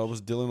the church. Oh, it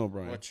was Dylan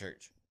O'Brien. what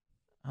church?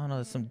 I don't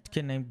know. Some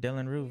kid named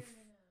Dylan Roof.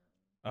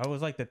 Or it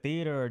was like the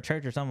theater or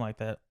church or something like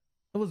that.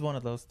 It was one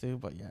of those two,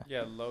 but yeah.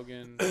 Yeah,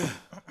 Logan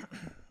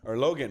Or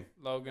Logan.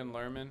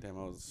 Lerman. Damn,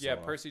 I was. Yeah, so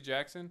off. Percy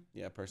Jackson.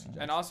 Yeah, Percy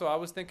Jackson. And also, I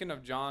was thinking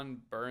of John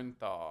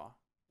Bernthal.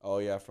 Oh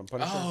yeah, from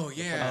Punisher. Oh The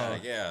yeah,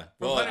 Punisher. yeah.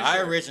 From Well, I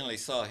Punisher. originally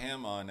saw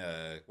him on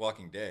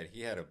Walking Dead.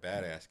 He had a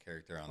badass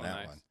character on Oh, that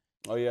nice. one.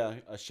 Oh yeah,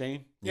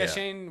 Shane. Yeah,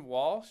 Shane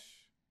Walsh.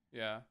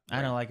 Yeah.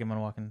 I don't like him on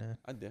Walking Dead.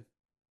 I did.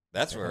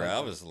 That's where I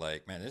was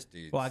like, man, this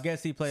dude. Well, I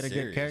guess he played a good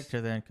serious.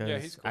 character then, because Yeah,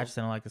 he's I cool. just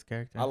didn't like his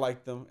character. I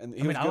liked them, and he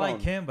I mean, was I good like on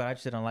him, but I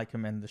just didn't like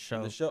him in the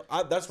show. the show.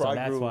 That's So where I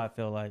that's grew. why I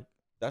feel like,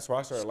 That's where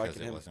I started because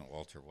liking it him. wasn't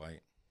Walter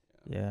White.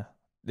 yeah.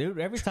 Dude,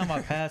 every time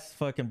I pass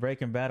fucking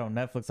Breaking Bad on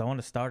Netflix, I want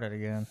to start it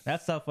again.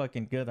 That's how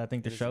fucking good I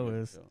think the It is a show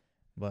good is. show.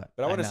 But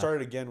But I want to know.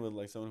 start it again with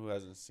like someone who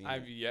hasn't seen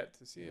I've it. yet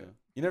to see Yeah. it.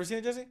 You never seen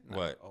it, Jesse?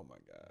 What? Oh my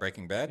god,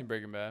 Breaking In Bad?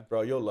 Breaking Bad.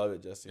 bro, you'll love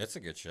it, Jesse. It's a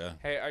good show.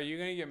 Hey, are you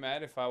gonna get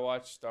mad if I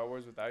watch Star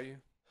Wars without you?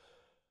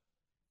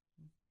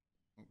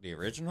 The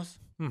originals?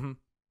 Mm-hmm.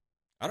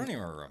 I don't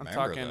even I'm remember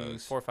talking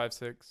those. 4, 5,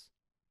 6.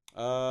 Yes.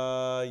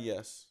 I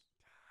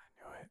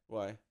knew it.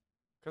 Why?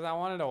 Cause I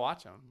wanted to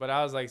watch them, but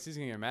I was like, she's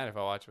gonna get mad if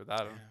I watch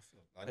without him.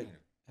 I need to-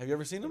 Have you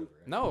ever seen them?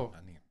 No.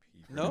 I need to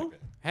pee No? really bad.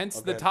 Hence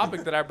Okay. the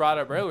topic that I brought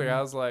up earlier.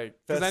 I was like,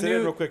 because Fast, I sit in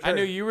knew, real quick. I knew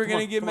Hurry. you were Come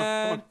gonna on, get come on,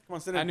 mad. Come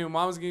on, sit in. I knew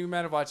mom was gonna get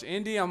mad if I watch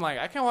Indy. I'm like,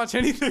 I can't watch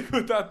anything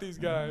without these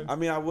guys. I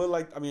mean, I would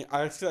like. I mean,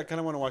 I actually kind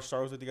of want to watch Star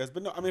Wars with you guys,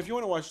 but no. I mean, if you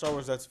want to watch Star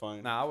Wars, that's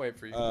fine. Nah, I'll wait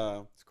for you.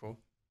 It's cool.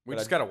 We but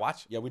just I- gotta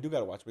watch. Yeah, we do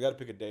gotta watch. We gotta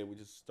pick a day. We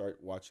just start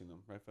watching them,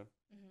 right, Fed?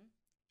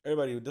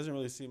 Everybody who doesn't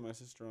really see my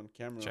sister on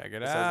camera. Check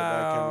it besides the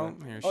back out.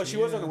 camera. Here Oh, she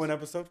was on is. one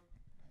episode.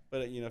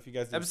 But you know, if you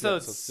guys didn't see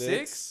Episode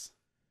 6.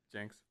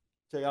 Jinx.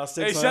 check out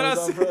 6. Hey, shout out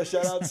Amazon, bro. 6.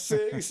 Shout out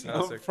 6 Shout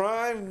out on 6.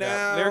 Prime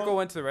now. Yeah, Lyrical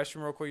went to the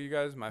restroom real quick, you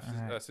guys. My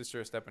Alright. sister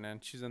is stepping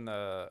in. She's in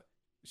the.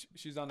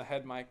 She's on the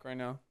head mic right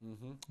now.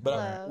 But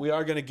Hello. we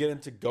are gonna get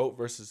into GOAT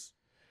versus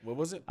what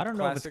was it? I don't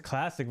know if Classic. it's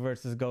classic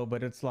versus GO,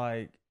 but it's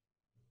like,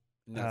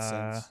 In that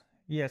sense.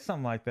 yeah,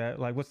 something like that.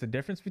 Like, what's the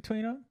difference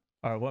between them?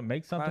 Or what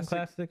makes something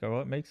Classic. classic? Or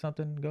what makes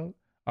something GO?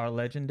 Or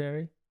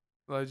legendary?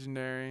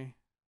 Legendary.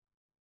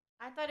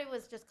 I thought it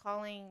was just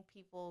calling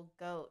people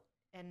goat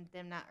and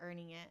them not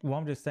earning it. Well,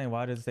 I'm just saying,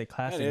 why does it say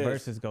classic is.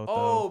 versus GOAT,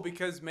 Oh, though?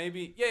 because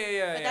maybe.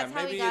 Yeah. But that's how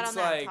Maybe we got it's on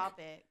that like.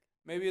 topic.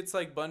 Maybe it's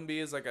like Bun B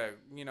is like a,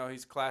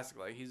 he's classic,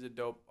 like he's a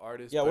dope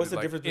artist. Yeah, but what's the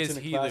like, difference is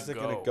between he a the classic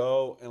and a GOAT?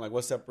 GOAT, and like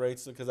what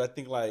separates them? Because I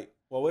think like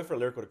Well, wait for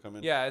Lyrical to come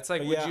in. Yeah, it's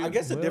like But would yeah, you, I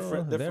guess a Well,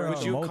 different. there are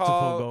would you multiple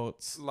call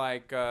goats.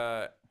 like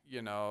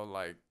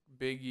like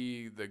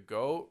Biggie the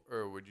GOAT,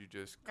 or would you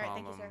just All right, call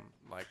thank you, him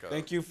sir. like a?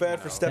 Thank you, Fed,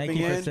 for stepping Thank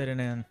you in. for sitting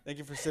in. Thank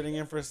you for sitting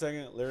in for a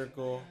second.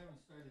 Lyrical.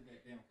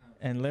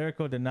 And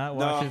Lyrical did not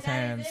No. wash his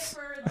hands.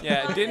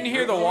 Yeah, didn't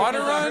hear the water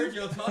run.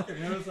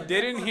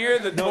 Didn't hear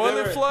the No,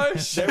 toilet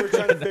flush. They were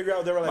trying to figure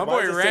out. They were like, My "Why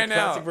boy does it say ran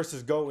classic out.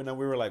 versus GOAT?" And then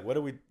we were like, "What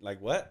do we like?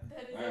 What?"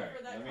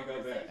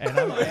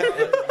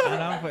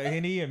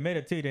 And he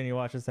admitted too, didn't he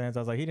wash his hands?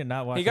 I was like, he did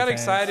not wash. He got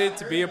his hands. excited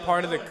to be a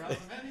part of the.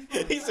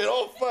 He said,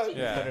 "Oh fuck." Put it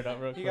Yeah,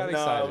 up real he quick. got No,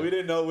 excited. we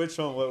didn't know which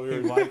one. What we He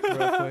were. wiped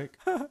real quick.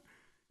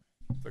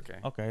 It's okay.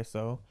 Okay,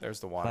 so There's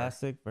the water.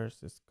 classic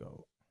versus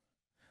GOAT.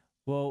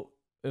 Well,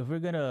 if we're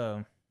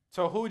gonna,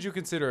 So who would you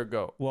consider a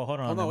GOAT? well, hold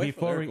on. Hold on, wait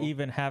for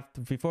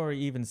Before we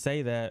even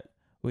say that,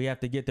 we have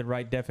to get the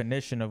right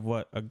definition of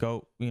what a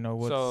GOAT. What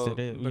it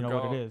is. the What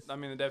GOAT- it is. I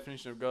mean, the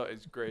definition of GOAT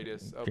is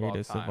greatest of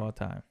Greatest all time. of all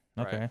time.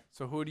 right? Okay.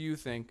 So who do you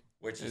think?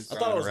 Which is I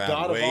thought it thrown was around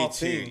God of way all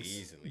too things.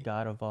 easily.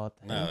 God of all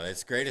time. No,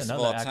 it's greatest of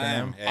Another all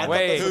time. acronym. And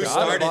Wait, who God of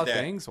started all that?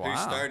 things? Who Wow.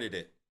 started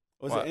it?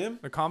 Was What? it him?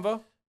 The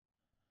combo?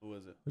 Who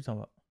was it? What you talking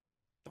about?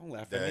 Don't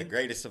laugh at The me.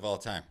 greatest of all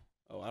time.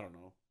 Oh, I don't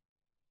know.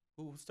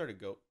 Who started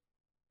GOAT?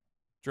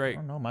 I Drake.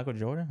 don't know. Michael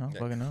Jordan? I don't Yeah.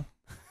 fucking know.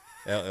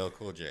 LL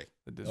Cool J.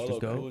 The Hello,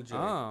 disrespect. GOAT. Cool J.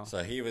 Oh,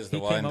 So he was the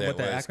He one came up that with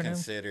the was acronym?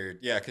 considered.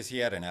 Yeah, because he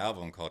had an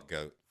album called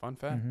GOAT. fun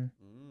fact. Mhm.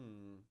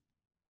 Mm.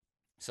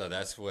 So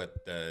that's what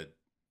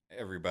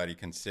everybody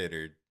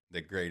considered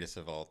the greatest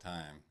of all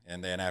time.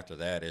 And then after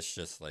that, it's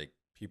just like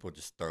people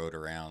just throw it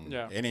around.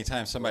 Yeah.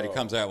 Anytime somebody Bro.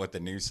 comes out with a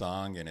new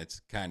song and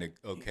it's kind of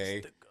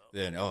okay,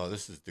 then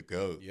this is the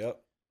GOAT.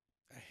 Yep.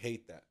 I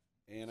hate that.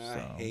 And I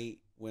So-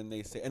 hate when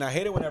they say, and I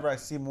hate it whenever I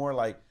see more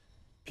like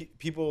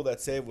people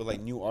that say it with like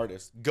new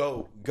artists,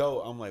 go.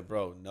 I'm like,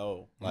 bro,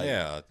 no. Like,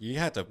 Yeah, you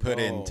have to put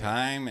No. in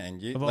time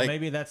and you Well, like,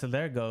 maybe that's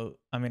their GOAT.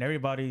 I mean,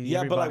 everybody.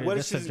 Yeah, but, like, everybody- what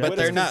this is she- subjective. but what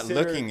they're is not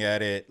considered- looking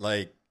at it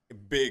like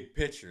big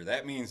picture.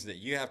 That means that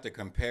you have to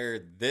compare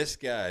this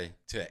guy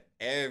to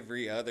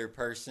every other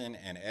person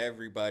and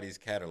everybody's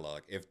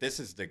catalog. If this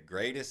is the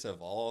greatest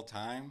of all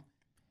time,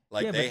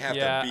 like Yeah, they but- have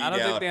Yeah, to beat I don't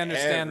think out they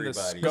understand the everybody's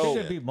But scope.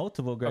 there shit. should be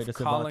multiple greatest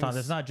of all calling time. s-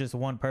 There's not just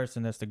one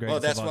person that's the Well,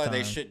 greatest that's of all why time.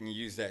 they shouldn't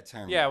use that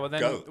term. Yeah, well,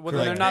 then- GOAT. well,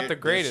 then they're not the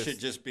It greatest. should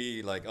just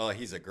be like, oh,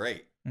 he's a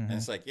great. And Mhm.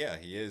 it's like, yeah,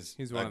 he is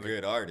He's a one of the-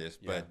 good artist,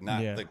 but Yeah.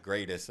 not Yeah. the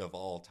greatest of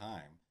all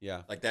time.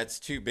 Yeah. Like that's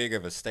too big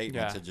of a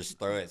statement Yeah. to just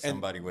throw at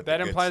somebody with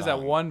That a good implies that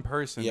song. one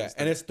person. Yeah. is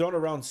And the- it's thrown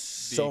around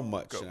so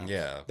much. GOAT. now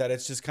Yeah. That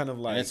it's just kind of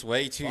like. And it's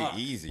way too fuck.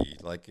 easy.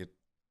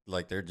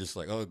 Like they're just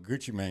like, oh,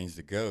 Gucci Mane's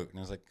the GOAT. And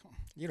I was like,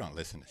 you don't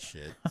listen to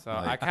shit. So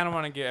I kind of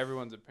want to get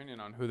everyone's opinion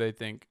on who they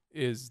think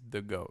is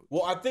the GOAT.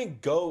 Well, I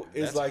think GOAT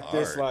is That's like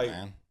this, hard, like.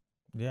 man.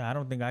 Yeah, I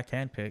don't think I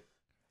can pick.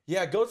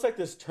 Yeah, GOAT's like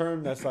this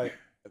term that's like,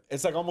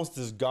 it's like almost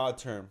this God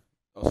term.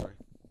 Oh, sorry.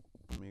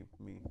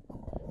 Me.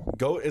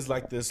 GOAT is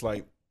like this,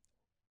 like,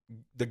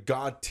 the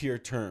God tier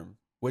term,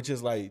 which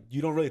is like,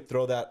 you don't really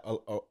throw that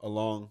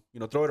along,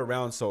 throw it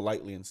around so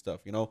lightly and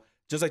stuff,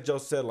 Just like Joe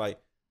said, like,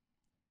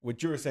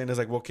 what you were saying is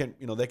like, well,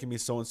 they can be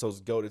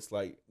so-and-so's GOAT. It's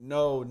like,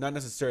 no, not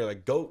necessarily.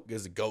 Like, GOAT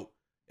is a GOAT.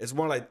 It's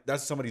more like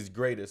that's somebody's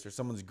greatest or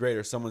someone's great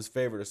or someone's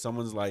favorite or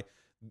someone's like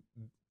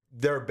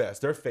their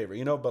best, their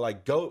favorite, But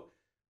like GOAT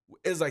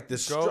is like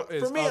this. GOAT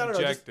is for me, I don't know.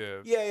 Just,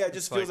 objective. yeah, it It's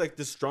just feels like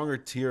this stronger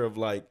tier of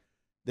like,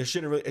 it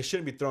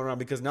shouldn't be thrown around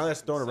because now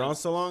that's thrown around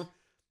so long,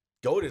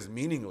 GOAT is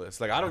meaningless.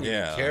 Like, I don't even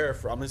Yeah. care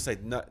I'm just like,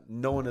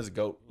 no one is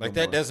GOAT. Like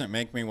no that more. doesn't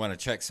make me want to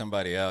check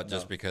somebody out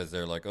just No. because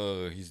they're like,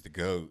 oh, he's the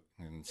GOAT.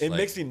 And it's It like-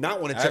 makes me not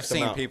want to check I've them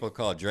seen out. people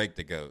call Drake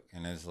the GOAT,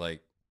 and it's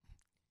like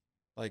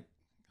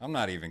I'm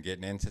not even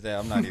getting into that.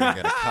 I'm not even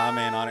gonna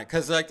comment on it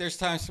because like there's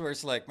times where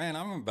it's like, man,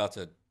 I'm about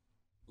to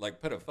like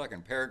put a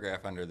fucking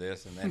paragraph under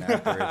this, and then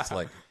after it's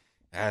like,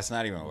 it's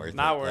not even worth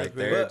Not it. worth Like it.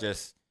 they're But-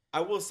 just I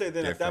will say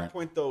then at that different.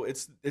 point though,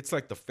 it's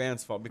like the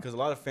fans' fault because a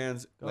lot of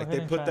fans Go like ahead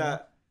they and put chime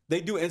that they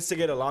do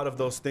instigate a lot of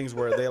those things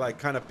where they like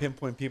kind of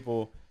pinpoint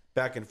people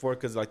back and forth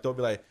because like they'll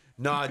be like,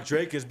 nah,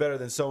 Drake is better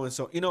than so and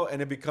so,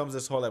 and it becomes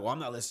this whole like, well, I'm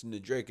not listening to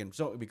Drake and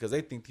so because they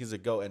think he's a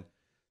GOAT, and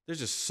there's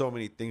just so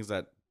many things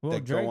that Well,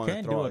 that Drake go on can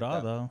and do throw it like all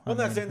that. though. Well, I I'm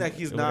not mean, saying that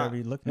he's whatever not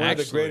you look one at. of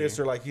the Actually- greatest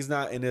or like he's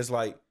not in his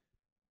like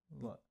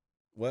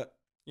what.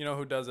 You know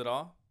who does it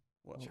all?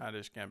 What?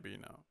 Childish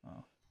Gambino.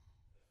 Oh.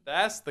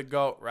 That's the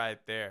GOAT right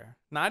there.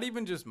 Not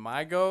even just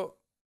my GOAT.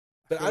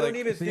 But feel I don't like-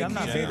 even See, think I'm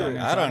not he's saying either.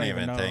 that, I so don't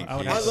even know. think I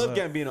would he's- have I to love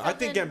look. Gambino. I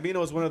think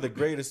Gambino is one of the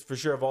greatest for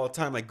sure of all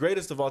time. Like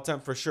greatest of all time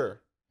for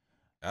sure.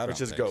 I don't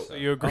Which is think GOAT. So so.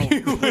 you agree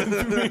with me?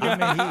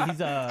 I mean,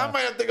 he's I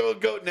might have to go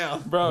with GOAT now.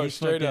 Bro, he's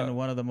straight fucking up.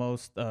 one of the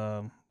most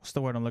what's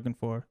the word I'm looking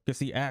for? Because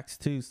he acts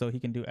too, so he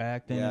can do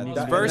acting. and he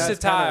that- can Versatile. do-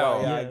 that's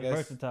kinda why, Yeah, I guess.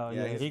 versatile.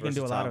 Yeah, he's he can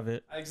do a lot versatile. of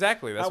it.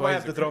 Exactly. That's I why might he's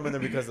have to a throw him great-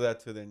 in there because of that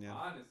too. Then yeah.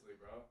 Honestly,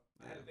 bro.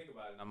 I had to think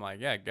about it. And I'm like,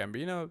 yeah,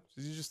 Gambino,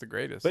 he's just the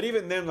greatest. But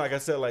even then, like I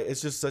said, like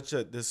it's just such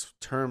a this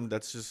term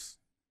that's just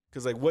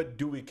because like what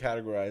do we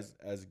categorize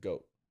as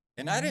GOAT?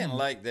 And I didn't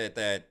like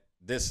that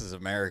This Is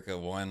America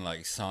won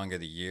like Song of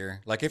the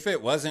Year. Like if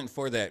it wasn't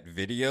for that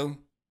video,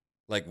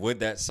 like would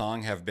that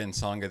song have been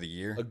Song of the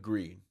Year?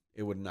 Agreed.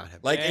 it would not have.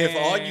 Like if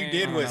all you Dang.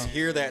 did was Wow.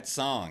 hear that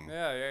song,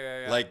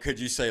 Yeah. like could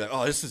you say like,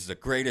 oh, this is the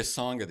greatest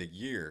song of the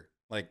year?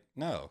 Like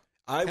no.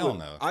 I Hell would,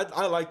 no.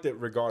 I liked it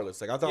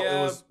regardless. Like I thought it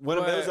Yeah, was one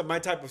of those but- of my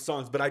type of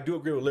songs, but I do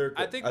agree with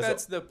lyrical. I think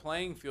that's the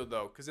playing field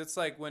though, because it's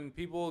like when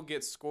people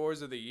get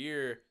scores of the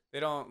year, they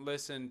don't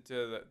listen to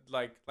the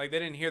like they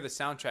didn't hear the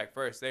soundtrack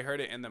first. They heard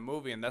it in the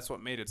movie, and that's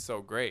what made it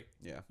so great.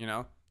 Yeah. You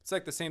know, it's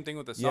like the same thing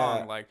with the song.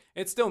 Yeah. Like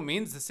it still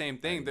means the same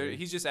thing. agree.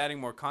 He's just adding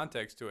more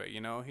context to it.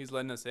 You know, he's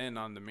letting us in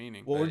on the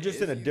meaning. Well, But we're just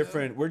is in a he,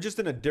 different. We're just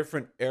in a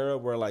different era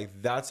where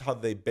like that's how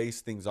they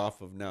base things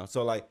off of now.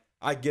 So like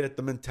I get it,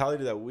 the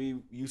mentality that we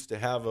used to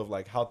have of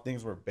like how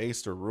things were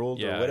based or ruled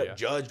Yeah, or whatever, yeah.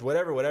 judged,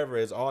 whatever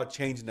is all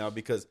changed now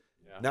because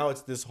now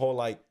it's this whole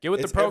like Get with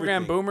the it's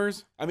program, everything.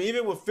 boomers. I mean,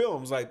 even with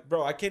films, like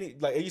bro, I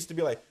can't like it used to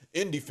be like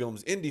indie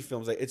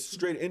films, like it's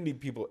straight indie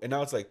people, and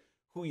now it's like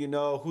who you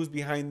know, who's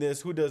behind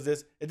this, who does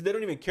this. They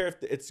don't even care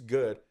if it's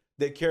good.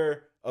 They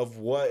care of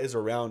what is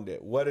around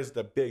it, what is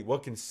the big,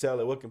 what can sell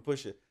it, what can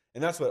push it,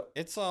 and that's what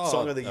It's all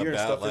Song of the Year and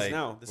about, stuff is like,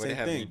 now the what same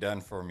have you thing.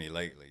 done for me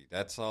lately?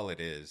 That's all it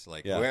is.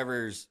 Like Yeah.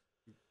 whoever's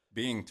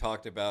being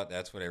talked about,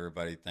 that's what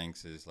everybody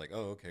thinks is like,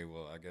 oh, okay,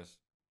 well, I guess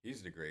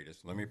he's the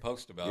greatest. Let me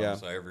post about Yeah. him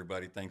so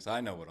everybody thinks I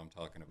know what I'm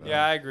talking about.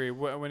 Yeah, I agree.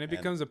 When it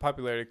becomes a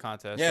popularity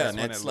contest, Yeah, that's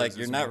and when it's it like loses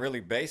you're not me. really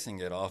basing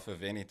it off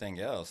of anything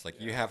else.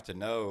 Like you have to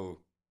know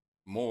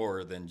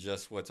more than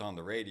just what's on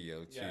the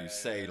radio to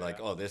say like,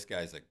 oh, this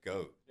guy's a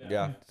goat.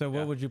 yeah. So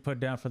what would you put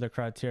down for the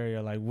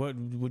criteria? Like, what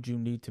would you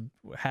need to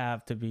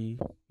have to be,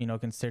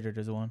 considered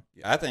as one?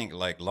 I think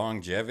like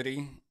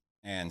longevity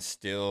and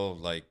still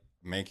like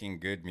making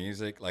good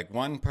music. Like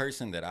one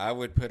person that I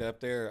would put up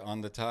there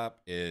on the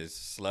top is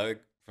Slug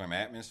from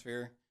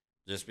Atmosphere,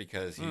 just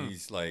because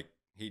he's like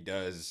he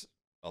does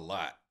a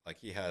lot. Like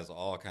he has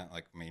all kind.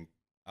 Like I mean,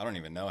 I don't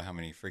even know how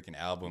many freaking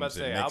albums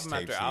to and say, album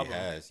after mixtapes he album.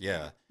 has.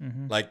 Yeah,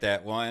 Mm-hmm. like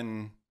that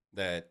one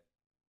that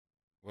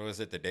what was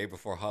it? The Day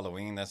Before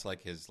Halloween. That's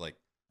like his like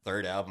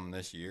third album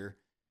this year,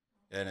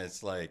 and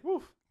it's like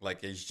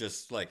like he's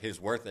just like his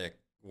work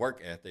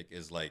ethic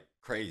is like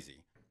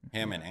crazy.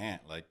 Him and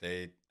Ant, like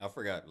I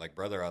forgot, like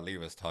Brother Ali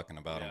was talking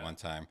about him one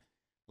time,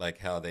 like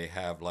how they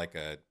have like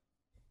a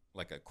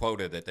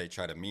quota that they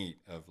try to meet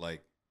of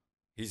like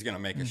he's gonna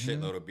make a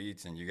shitload of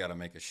beats and you got to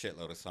make a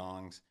shitload of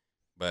songs,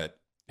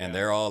 and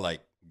they're all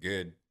like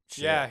good.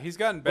 Shit. Yeah, he's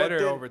gotten better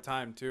then- over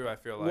time too. I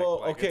feel like. Well,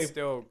 like, okay. it's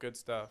still good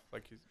stuff.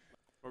 Like he's.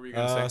 What were you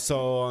gonna say?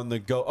 So on the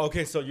GOAT.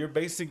 Okay, so you're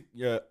basing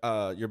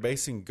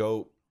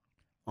GOAT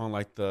on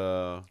like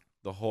the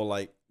whole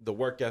like the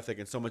work ethic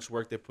and so much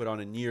work they put on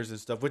in years and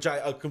stuff, which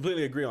I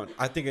completely agree on.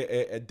 I think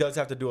it does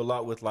have to do a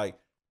lot with like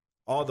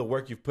all the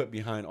work you've put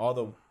behind, all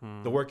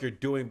the work you're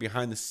doing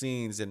behind the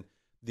scenes and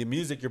the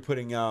music you're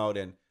putting out.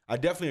 And I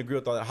definitely agree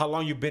with all that. How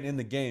long you've been in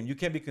the game. You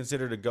can't be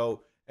considered a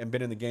GOAT and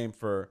been in the game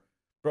for,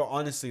 bro,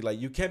 honestly, like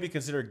you can't be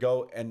considered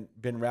GOAT and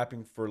been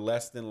rapping for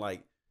less than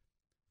like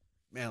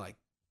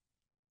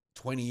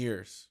 20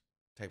 years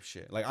type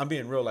shit. Like I'm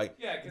being real. Like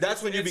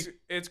that's when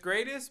it's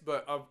greatest,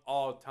 but of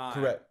all time.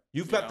 correct.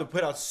 You've you had to know?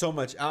 put out so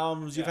much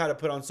albums. You've had to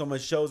put on so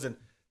much shows, and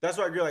that's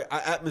why I agree. Like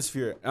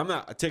Atmosphere. I'm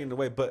not taking it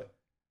away, but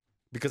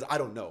because I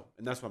don't know,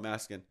 and that's what I'm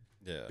asking.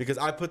 Yeah. Because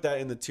I put that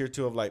in the tier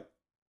 2 of like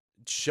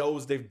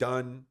shows they've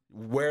done,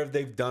 where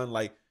they've done.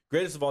 Like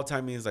greatest of all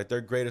time means like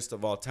they're greatest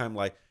of all time.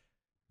 Like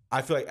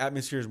I feel like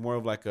Atmosphere is more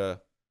of like a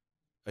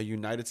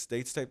United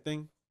States type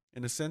thing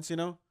in a sense,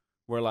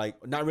 where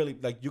like not really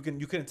like you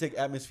couldn't take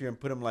Atmosphere and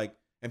put them like,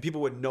 and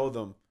people would know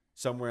them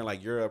somewhere in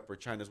like Europe or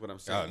China is what I'm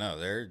saying. Oh no,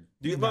 they're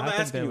No, I'm I think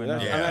asking they you. would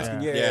I'm know.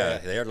 asking. Yeah. Yeah.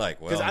 they're like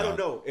well, Because I don't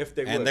know if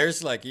they would. And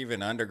there's like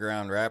even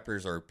underground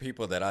rappers or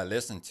people that I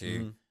listen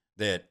to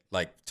that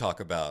like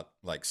talk about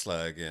like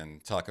Slug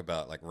and talk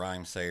about like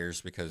rhyme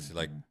sayers because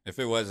like if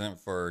it wasn't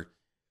for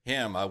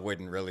him, I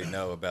wouldn't really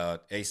know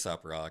about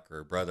Aesop Rock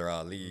or Brother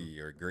Ali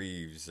or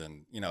Greaves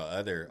and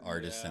other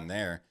artists in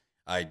there.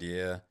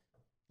 Idea,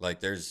 like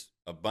there's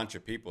a bunch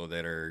of people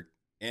that are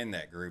in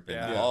that group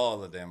and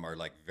all of them are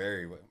like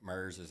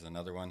Murs is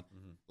another one,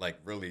 like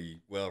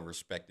really well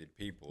respected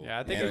people. Yeah,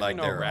 I think in if like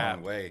you know their rap,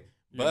 own way.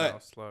 You know,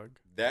 But Slug.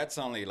 that's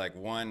only like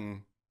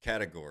one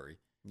category.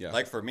 Yeah.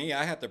 Like for me,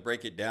 I have to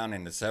break it down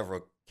into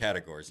several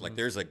categories. Like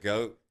there's a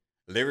GOAT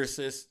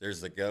lyricist,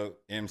 there's a GOAT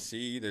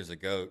MC, there's a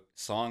GOAT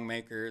song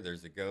maker,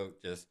 there's a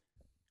GOAT just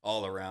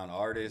all around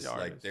artist. The Like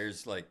artist.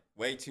 there's like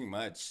way too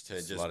much to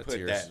It's a just lot of put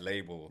tiers. that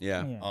label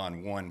Yeah. Yeah.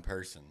 on one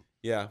person.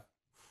 Yeah.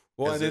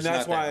 Well, and then There's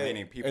that's not why that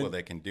many people and-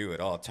 that can do it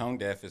all. Tone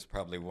Deaf is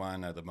probably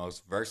one of the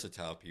most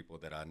versatile people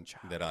that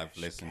I've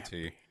listened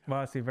to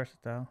Well, I see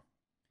versatile.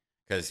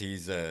 because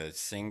he's a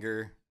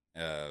singer.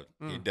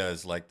 He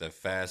does like the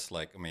fast,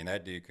 like I mean,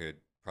 that dude could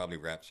probably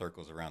rap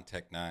circles around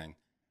Tech Nine.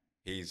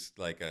 He's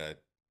like a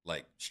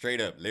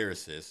straight up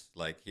lyricist.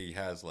 Like he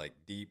has like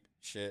deep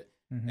shit,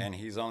 and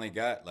he's only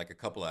got like a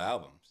couple of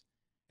albums.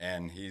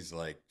 And he's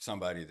like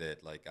somebody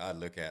that like I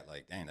look at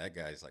like, dang, that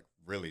guy's like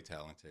really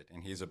talented.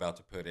 And he's about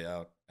to put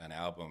out an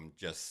album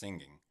just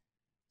singing.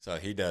 So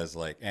he does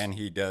and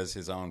he does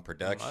his own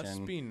production.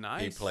 Must be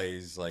nice He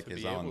plays like to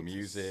his be able own to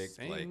music,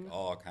 like sing.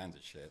 all kinds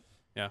of shit.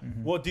 Yeah.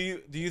 Well,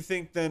 do you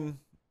think then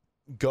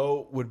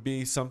GOAT would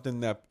be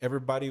something that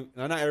everybody,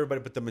 not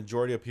everybody, but the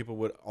majority of people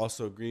would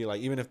also agree?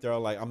 Like, even if they're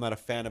like, I'm not a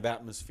fan of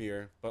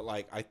Atmosphere, but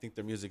like, I think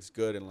their music's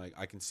good, and like,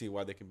 I can see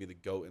why they can be the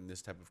GOAT in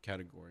this type of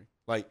category.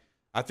 Like,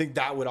 I think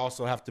that would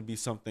also have to be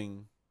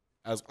something.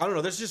 As I don't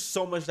know, there's just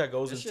so much that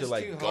goes It's into just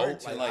like too GOAT. hard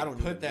to Like, like I don't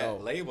put even that know.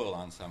 label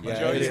on somebody. Yeah,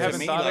 Joe, it you is. To haven't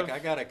me, thought like of- I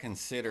gotta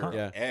consider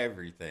Yeah.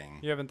 everything.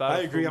 You haven't thought I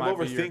of agree. who I'm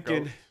might be your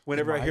overthinking. GOAT?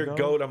 Whenever I My hear GOAT?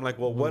 GOAT, I'm like,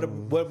 well,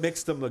 what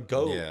makes them the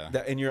GOAT Yeah.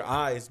 that in your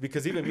eyes?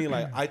 Because even me,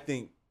 like, I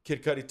think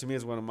Kid Cudi to me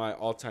is one of my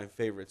all-time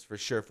favorites for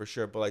sure.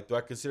 But like, do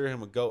I consider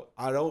him a GOAT?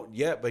 I don't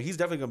yet, but he's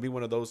definitely gonna be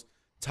one of those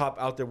top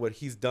out there. What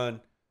he's done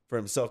for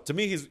himself, to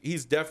me,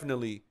 he's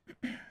definitely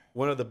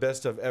one of the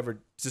best of ever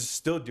to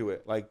still do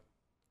it. Like,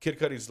 Kid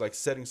Cudi's like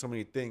setting so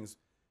many things,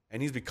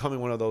 and he's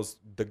becoming one of those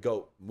the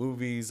GOAT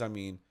movies. I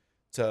mean,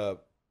 to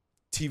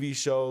TV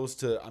shows,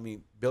 to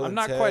Bill I'm and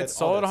not Ted, quite all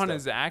sold that on stuff.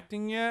 his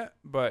acting yet,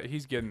 but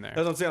he's getting there.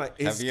 That's what I'm saying. Like,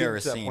 Have it's you ever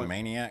getting to that seen point.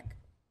 Maniac?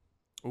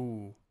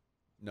 Ooh,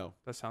 No.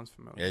 that sounds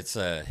familiar. It's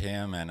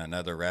him and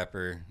another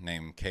rapper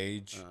named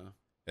Cage. Uh,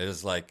 It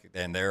is like,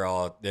 and they're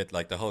all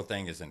like the whole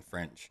thing is in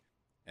French,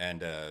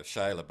 and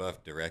Shia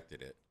LaBeouf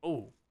directed it.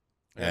 Ooh,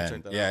 I gotta check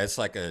And that yeah, out. it's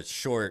like a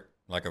short,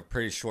 like a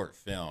pretty short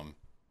film.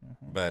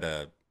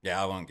 But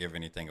yeah, I won't give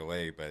anything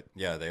away. But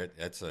yeah,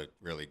 that's a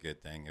really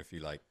good thing if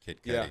you like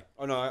Kid Cudi. Yeah.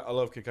 Oh no, I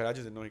love Kid Cudi. I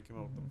just didn't know he came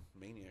out with the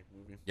Maniac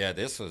movie. Yeah,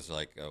 this was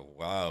like a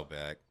while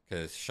back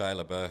because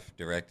Shia LaBeouf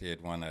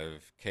directed one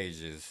of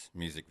Cage's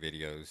music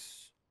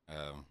videos.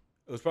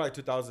 It was probably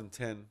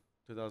 2010,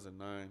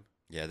 2009.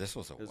 Yeah, this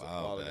was a It was a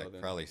while while back, ago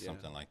then, probably yeah.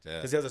 something like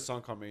Because that. he has a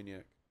song called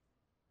Maniac.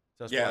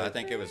 So that's Yeah, why- I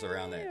think it was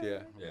around that.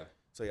 Yeah. Yeah.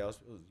 So yeah, it was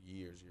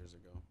years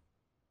ago.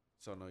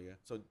 So no, yeah.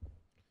 So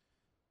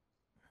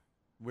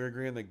we're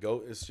agreeing that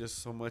GOAT is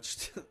just so much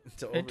to It's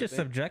just overthink.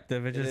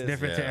 subjective. It's It just is.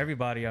 different to Yeah.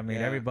 everybody. I mean,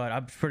 Yeah. everybody.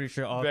 I'm pretty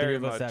sure all Very three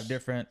of us much have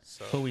different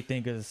so. who we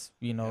think is,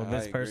 Yeah, I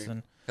this agree.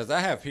 person. Because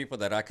I have people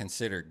that I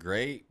consider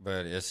great,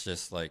 but it's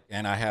just like,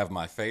 and I have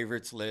my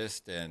favorites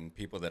list and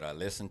people that I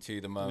listen to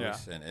the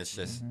most, and it's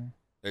just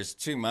there's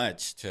too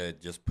much to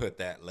just put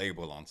that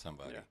label on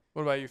somebody. yeah.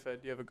 What about you,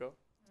 Fed? Do you have a GOAT?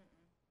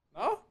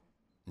 No,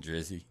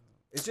 Drizzy.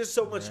 It's just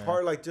so much Yeah.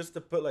 hard, like just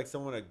to put like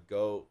someone a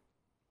GOAT.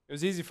 it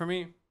was easy for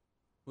me.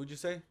 Who'd you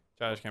say?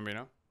 Childish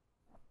Gambino.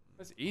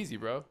 That's easy,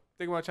 bro.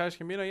 Think about Childish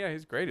Gambino. Yeah,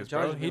 he's greatest,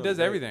 bro. Childish He Gambino's does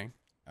great. everything.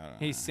 I don't know.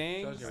 He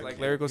sings Childish like Gambino.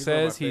 Lyrical He's one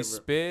of my says. He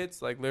favorite.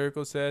 spits like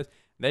Lyrical says.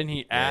 Then he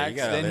Yeah, you acts.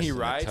 gotta Then he listen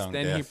to writes. Tone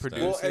Then he Deaf stuff.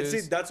 produces. Well, and see,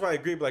 that's why I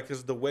agree, like,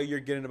 because the way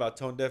you're getting about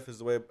Tone Deaf is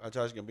the way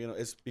Childish Gambino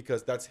is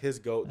because that's his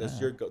GOAT. That's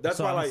your GOAT. That's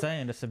what why, I'm like,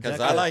 saying. The Because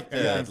subjective. I like the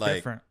everything's like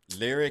different.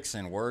 lyrics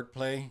and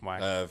wordplay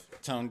Why? of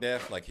Tone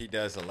Deaf. Like he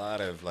does a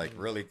lot of like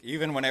really,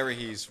 even whenever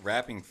he's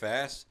rapping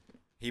fast,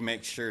 he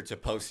makes sure to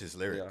post his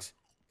lyrics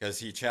because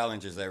he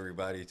challenges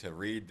everybody to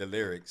read the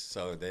lyrics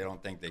so they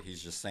don't think that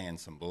he's just saying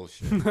some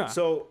bullshit.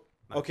 so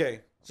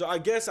okay. So I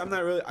guess I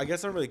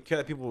don't really care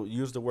that people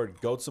use the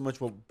word GOAT so much.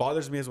 What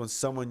bothers me is when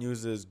someone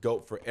uses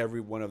GOAT for every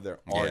one of their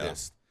Yeah.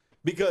 artists.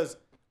 Because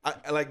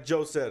like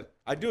Joe said,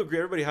 I do agree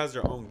everybody has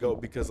their own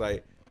GOAT because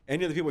like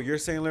any of the people you're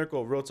saying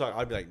lyrical, real talk,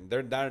 I'd be like,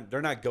 they're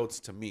not GOATs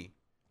to me.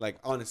 Like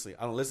honestly,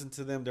 I don't listen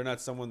to them. They're not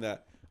someone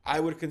that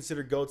I would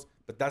consider GOATs,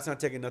 but that's not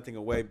taking nothing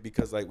away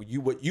because like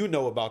what you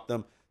know about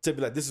them to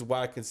be like, this is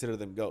why I consider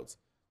them GOATs.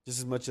 Just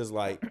as much as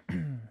like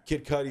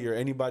Kid Cudi or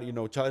anybody,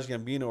 Childish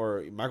Gambino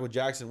or Michael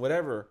Jackson,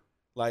 whatever.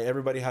 Like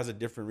everybody has a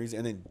different reason,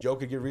 and then Joe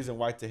could give a reason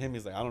why to him.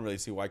 He's like, I don't really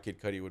see why Kid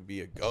Cudi would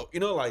be a GOAT.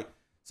 Like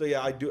so.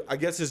 Yeah, I do. I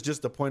guess it's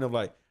just the point of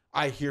like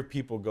I hear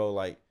people go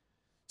like,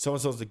 so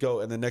and so's the GOAT,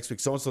 and then next week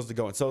so and so's the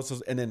GOAT, and so and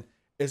so's, and then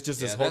it's just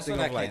this Yeah, whole that's thing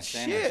what I of like can't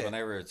stand is shit.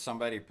 whenever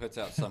somebody puts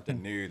out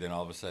something new, then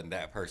all of a sudden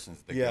that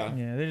person's the Yeah. guy.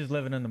 Yeah, they're just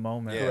living in the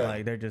moment. Yeah.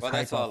 Like they're just Well,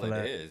 that's hype off all of it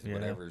that. is. Yeah.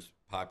 Whatever's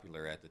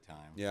popular at the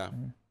time. Yeah,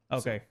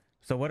 Okay.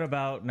 So what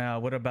about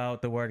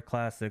the word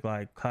classic,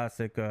 like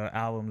classic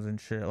albums and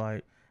shit?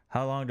 Like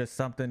how long does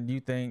something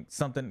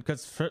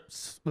because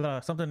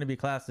something to be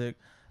classic,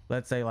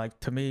 let's say like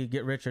to me,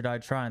 Get Rich or Die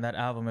Trying, that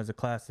album is a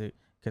classic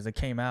because it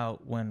came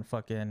out when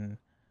fucking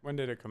When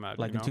did it come out?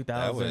 like you in know?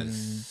 That 2012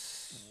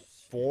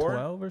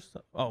 was or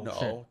so. Oh No.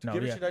 shit, no,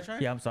 Get Rich yeah, or Die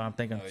Trying? yeah. I'm sorry, I'm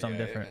thinking Oh, something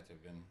yeah, different. It had to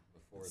have been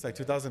before it's like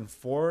that.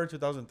 2004,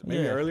 2000,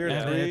 maybe Yeah, earlier.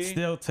 and three, it's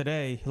still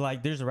today.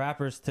 Like there's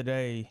rappers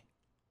today,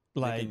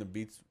 like making the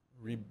beats,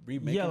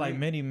 remaking yeah, like it.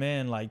 many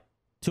men, like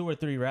 2 or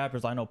 3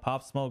 rappers. I know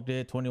Pop Smoke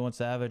did, 21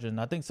 Savage,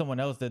 and I think someone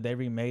else did. They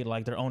remade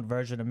like their own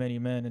version of Many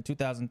Men in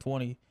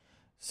 2020.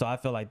 So I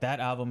feel like that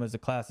album is a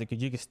classic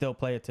because you can still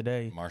play it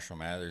today. Marshall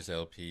Mathers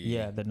LP.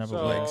 Yeah, the number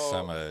So one. like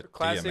some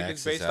classic DMX's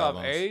is based albums.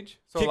 off age.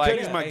 So Kid like,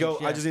 Cudi's my yeah,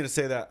 GOAT. yeah. I just need to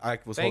say that I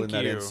was thank holding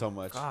that you in so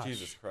much. Gosh,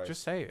 Jesus Christ.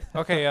 Just say it.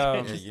 Okay. Yeah, you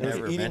It's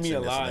never eating me mentioned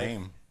his alive.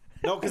 name.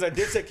 No, because I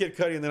did say Kid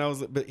Cudi, and then I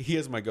was, but he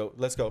is my GOAT.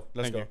 Let's go.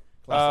 Let's Thank go. you.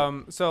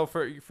 Classic. So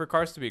for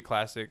Cars to be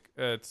classic,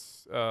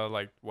 it's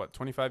like what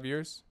 25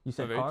 years. You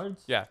said of age?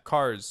 Cards? Yeah,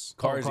 Cars.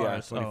 Cars, yeah,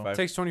 Cars. 25. It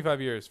takes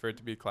 25 years for it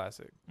to be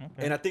classic.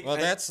 And I think Well,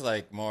 that's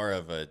like more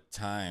of a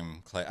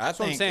time. I what I'm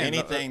think saying,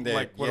 anything that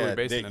like, what are we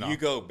basing that it you on?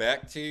 go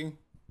back to,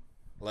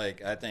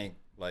 like I think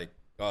like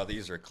oh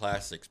these are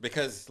classics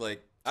because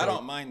like I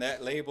don't mind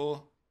that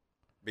label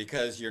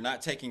because you're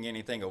not taking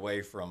anything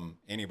away from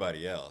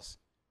anybody else.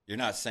 You're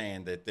not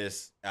saying that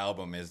this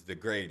album is the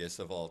greatest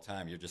of all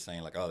time. You're just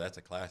saying like, oh, that's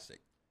a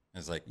classic.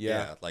 It's like,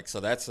 yeah, like, so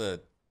that's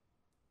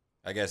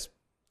I guess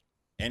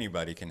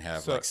anybody can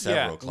have like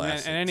several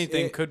classics. And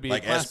anything could be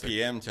like a classic.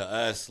 SPM to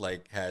us,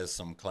 like has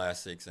some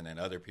classics, and then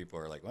other people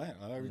are like, why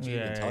would you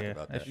even talk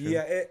about that?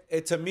 Yeah,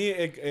 it to me,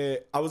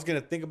 I was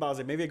gonna think about it,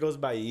 like maybe it goes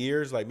by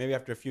years, like maybe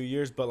after a few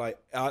years, but like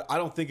I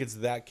don't think it's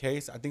that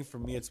case. I think for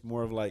me, it's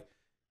more of like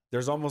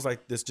there's almost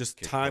like this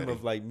just time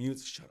of like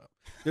music. Shut up.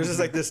 There's just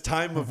like this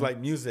time of like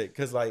music,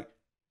 because like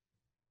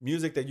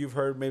music that you've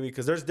heard maybe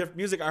because there's different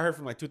music I heard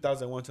from like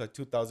 2001 to like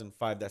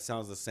 2005 that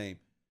sounds the same,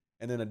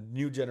 and then a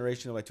new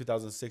generation of like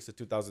 2006 to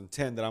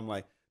 2010 that I'm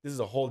like, this is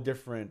a whole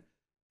different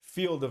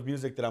field of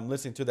music that I'm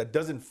listening to that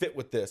doesn't fit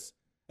with this.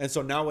 And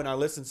so now when I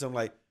listen to them,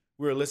 like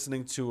we were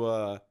listening to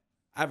I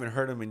haven't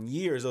heard him in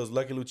years. It was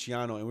Lucky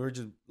Luciano, and we were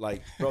just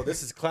like, bro,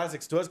 this is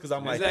classics to us, because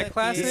I'm like, is that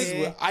classic this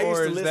is what I used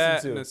or to is listen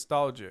that to.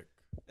 nostalgic?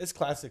 It's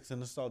classics and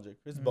nostalgic.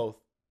 It's both.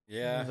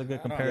 Yeah, That's a good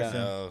I don't comparison.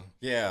 know.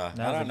 Yeah,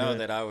 That I was don't a know good-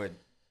 that I would.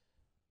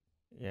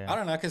 Yeah. I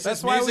don't know, because That's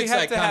his why we music's have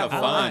like to kind have of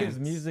I fun. like his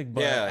music,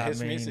 but Yeah, I his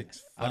mean,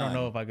 music's I don't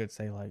know fun. if I could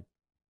say like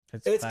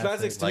It's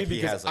classics to Like me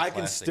he because has a I can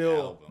classic still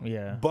album.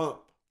 Yeah. bump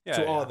Yeah,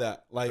 to yeah. all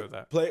that. True Like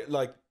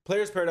that.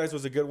 Players Paradise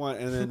was a good one,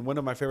 and then one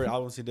of my favorite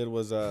albums he did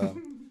was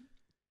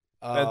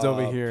Ed's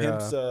over here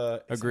Pimps, it's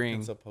not agreeing,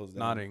 Pimps Up, Hose Down.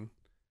 nodding.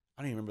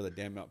 I don't even remember the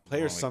damn album. The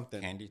Players one with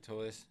something. Candy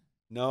Toys.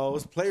 No, it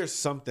was Players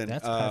something.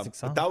 That's a classic But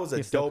song. that was a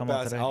It still dope come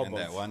out ass today. album.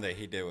 And that one that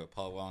he did with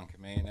Paul Wall and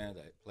Kamei there,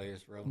 that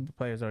Players wrote. The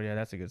Players, yeah,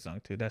 that's a good song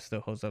too. That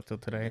still holds up till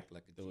today.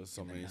 Like a There was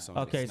so chicken many and a songs.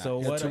 Okay, It's so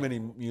not- Had what? too many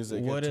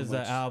music. What had too is the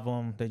much.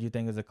 album that you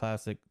think is a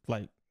classic?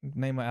 Like,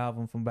 name an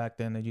album from back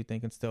then that you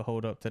think can still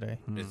hold up today.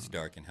 It's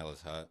dark and hell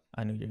is hot.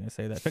 I knew you were gonna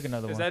say that. Pick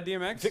another Is one. that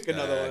DMX? Pick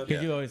another one.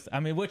 Cause you always, I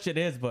mean, which it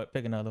is, but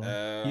pick another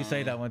one. You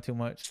say that one too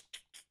much.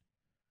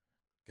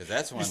 Because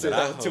that's one say that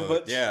I that one too hold.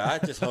 much? Yeah,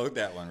 I just hold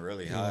that one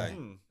really high.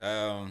 Hmm.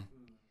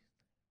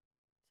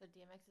 So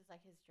DMX is like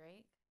his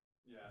Drake.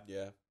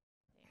 Yeah. Dang,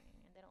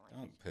 they don't like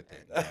Don't each put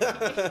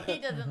other. that down.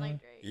 He doesn't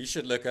like Drake. You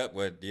should look up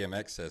what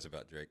DMX says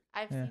about Drake.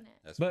 I've Yeah. seen it.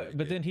 That's But pretty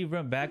but good. then he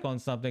went back on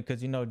something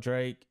because you know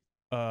Drake,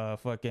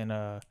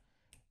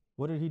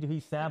 what did he do? He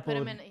sampled.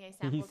 him in-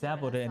 He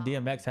sampled it, and song.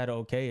 DMX had to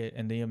okay it,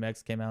 and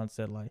DMX came out and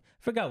said like,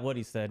 I forgot what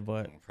he said,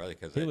 but Probably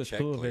because he that was check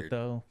cool with cleared. it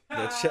though.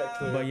 The check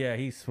clear. But yeah,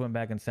 he went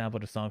back and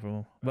sampled a song from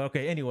him. But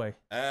okay, anyway,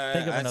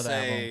 think of I'd another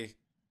say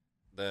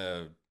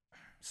the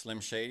Slim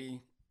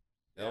Shady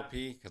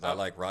LP because I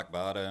like Rock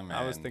Bottom and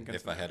I was thinking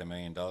If I Had $1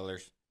 Million.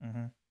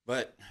 hmm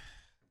But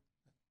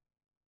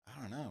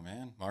I don't know,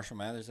 man. Marshall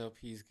Mathers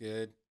LP is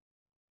good.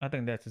 I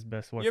think that's his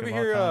best work. You ever of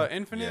all hear time.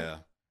 Infinite? Yeah.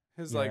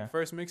 His Yeah. like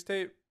first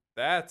mixtape?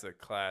 That's a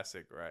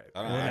classic, right?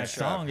 I don't What know. I'm that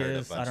sure I've song heard a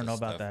is, I bunch don't of know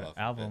about stuff that off of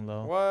album it.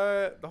 though.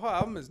 What? The whole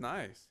album is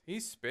nice. He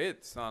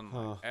spits on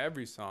like, Huh.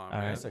 every song. All man.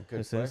 right. That's a good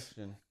This is-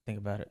 question. Think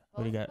about it. What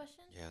What do you was the got?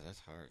 question? Yeah, that's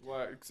hard.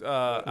 What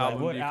Like,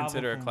 album what do you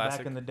consider a from classic?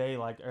 back in the day,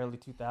 like early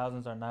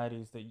 2000s or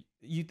 90s, that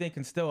you think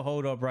can still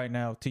hold up right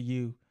now to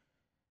you?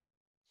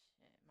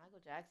 Shit, Michael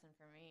Jackson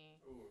for me.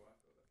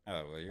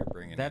 Oh, well, you're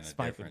bringing That's in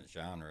a my- different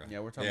genre. Yeah,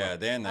 we're talking Yeah, about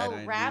then that.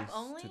 Oh, rap 90s,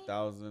 only?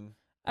 2000.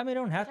 I mean, it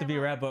don't have to be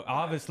rap, but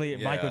obviously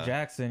Michael Yeah.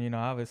 Jackson,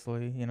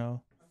 obviously,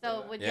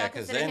 So would Yeah, y'all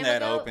because consider then him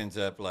that a goat? opens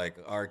up like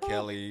R.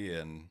 Kelly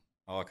and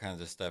all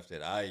kinds of stuff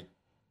that I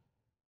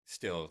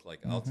still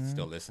like. I'll Mhm.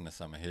 still listen to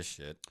some of his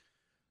shit.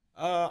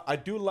 I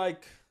do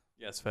like,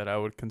 Yes, Fed. I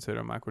would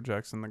consider Michael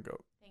Jackson the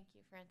GOAT. Thank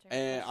you for answering. the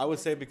and I question, would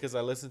say Justin. because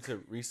I listened to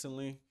it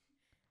recently,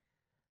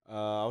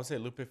 I would say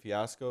Lupe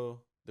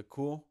Fiasco, The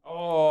Cool.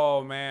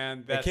 Oh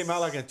man, It came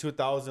out like in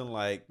 2000,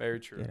 like very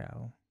true. get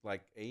out.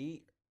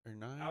 8 or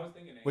 9, I was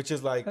thinking which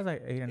is like That's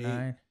like 8 or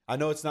 9. 8. I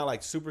know it's not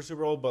like super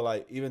old, but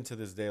like even to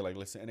this day, like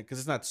listen, because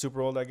it's not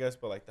super old, I guess,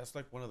 but like that's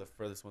like one of the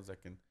furthest ones I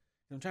can.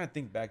 I'm trying to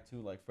think back to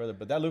like further,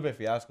 but that Lupe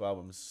Fiasco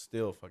album is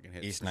still fucking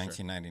hits. East for sure.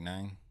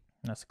 1999.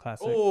 That's a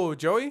classic. Oh,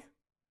 Joey.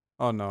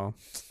 Oh no,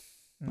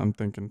 Mm. I'm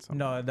thinking something.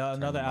 No, another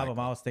Turn album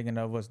Michael. I was thinking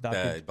of was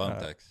Dr. Bump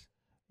Ducks.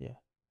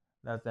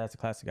 That's a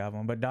classic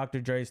album. But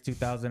Dr. Dre's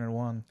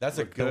 2001. That's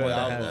a the good one that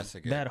album. has- That's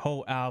a good- That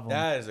whole album.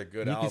 That is a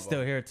good you album. can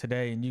still hear it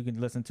today, and you can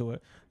listen to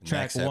it.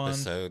 Track Next one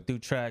episode. through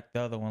track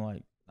the other one.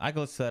 Like I can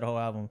listen to that whole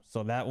album.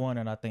 So that one,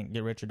 and I think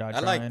Get Rich or Die I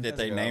Trying. like that That's a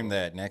they good named album.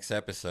 that next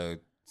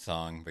episode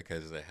song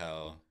because of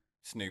how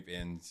Snoop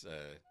ends.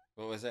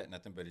 What was that?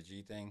 Nothing but a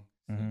G thing.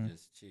 So Mhm.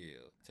 just chill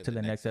to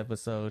the next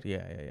episode.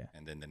 Yeah.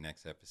 And then the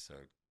next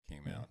episode came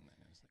Yeah. out. And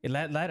it was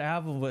like, That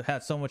album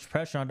had so much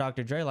pressure on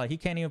Dr. Dre. Like he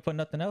can't even put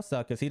nothing else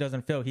out because he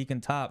doesn't feel he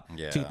can top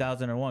Yeah.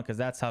 2001 because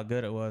that's how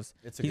good it was.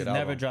 It's a He's good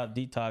never album. dropped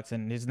Detox,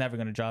 and he's never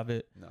gonna drop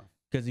it. No.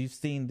 Because you've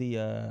seen the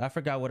I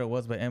forgot what it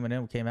was, but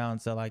Eminem came out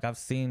and said like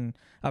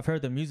I've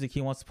heard the music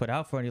he wants to put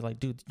out for it, and he's like,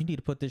 dude, you need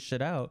to put this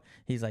shit out.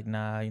 He's like,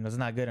 nah, it's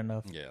not good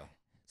enough. yeah.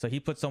 So he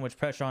put so much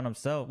pressure on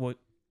himself. Well,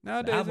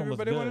 Nowadays, album was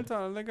everybody want good. to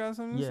talk. They got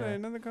something to Yeah. say.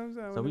 Nothing comes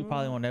out. so we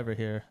probably won't ever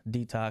hear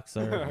Detox,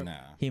 or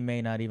Nah. he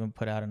may not even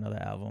put out another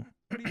album.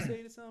 What do you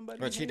say to somebody?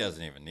 Which he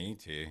doesn't even need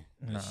to.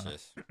 It's Nah.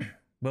 just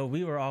But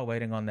we were all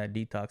waiting on that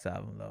Detox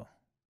album, though.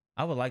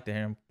 I would like to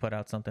hear him put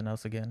out something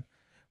else again.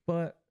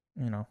 But,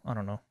 you know, I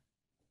don't know.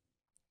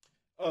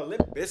 Oh,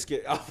 Limp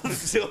Bizkit album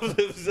still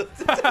lives up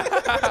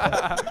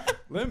to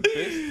Limp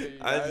Bizkit.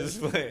 I just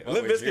play. What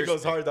Limp was Bizkit your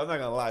goes stick? hard. Though. I'm not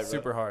gonna lie, bro.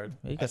 Super hard.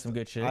 He got some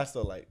good shit. I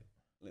still like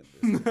Limp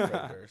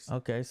Bizkit.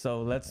 Okay,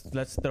 so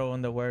let's throw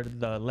in the word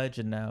the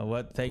legend now.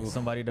 What takes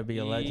somebody to be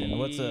a legend?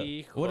 What is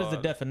the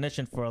Hijo.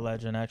 definition for a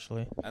legend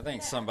actually? I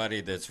think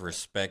somebody that's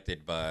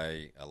respected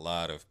by a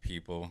lot of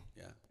people,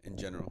 Yeah, in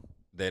general,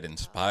 that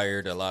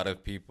inspired a lot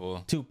of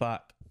people.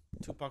 Tupac.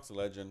 Tupac's a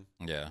legend.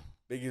 Yeah.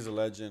 Biggie's a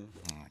legend.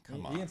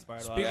 Come He on.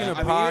 inspired a lot. Speaking of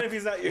I mean, Pac, even if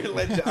he's not your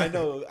legend, I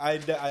know.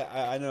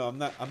 I know. I'm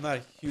not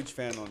a huge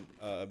fan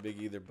on Big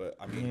either, but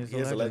I mean, He's he a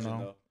is a legend,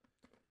 legend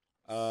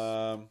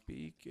though.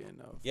 speaking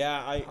of,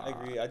 Yeah, I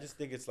agree. I just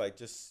think it's like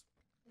just.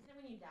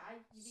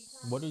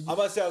 What did you? I'm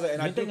about to say, I was like,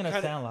 and I You're do thinking of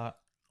kind of, Sandlot.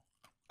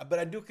 but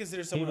I do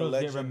consider someone a Heroes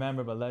get legend.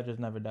 remembered, but legends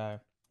never die.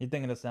 You're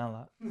thinking of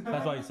Sandlot.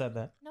 That's why you said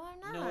that. No, I'm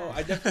not. No,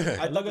 I definitely.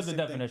 I Look thought at the same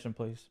thing. definition,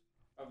 please.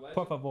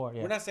 Por favor.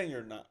 Yeah. We're not saying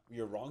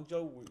you're wrong,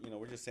 Joe.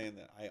 We're just saying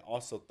that I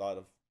also thought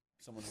of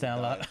someone. Who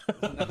Sandlot.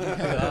 died.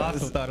 I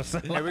also thought of hey,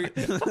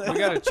 Sandlot. we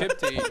got a chip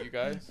to eat, you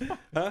guys.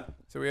 Huh?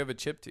 So we have a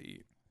chip to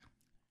eat.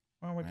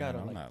 Well, we Man, got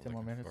I'm like not 10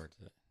 more looking minutes. forward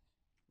to it.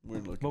 We're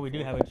looking. But we do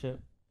for have it. a chip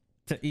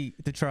to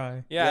eat, to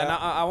try. Yeah, Yeah. and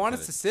I want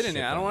Put us a to sit in it.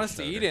 chip I don't on want the us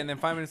to eat shoulder. it and then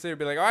 5 minutes later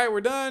be like, all right,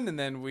 we're done. And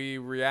then we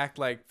react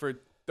like for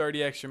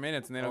 30 extra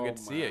minutes and they don't Oh get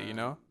to see it, you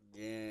know?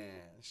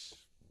 Yes.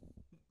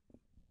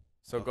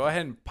 So go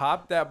ahead and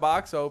pop that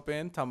box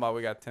open. Talking about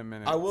we got 10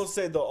 minutes. I will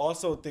say though,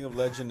 also thing of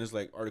legend is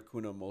like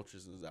Articuno,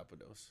 Moltres, and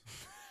Zapdos.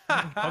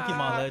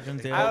 Pokemon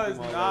legends. Yeah. I was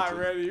Pokemon not legend.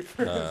 ready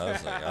for I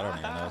was like, I don't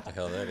even know what the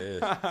hell that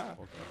is. Pokemon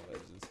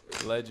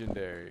legends.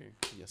 legendary.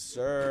 Yes,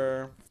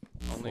 sir.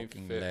 Only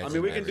Fucking fit. legend. I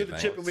mean, we can do the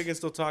Legendary chip and we mouse. can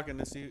still talk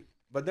and see.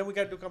 But then we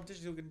gotta do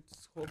competition. So we can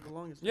hold the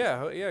longest.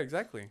 Yeah, yeah,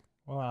 exactly.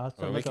 Well, I'll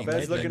Well, we look can up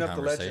Ben's keep legends. looking the up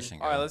the legend. conversation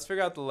All right, going. let's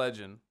figure out the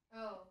legend.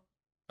 Oh.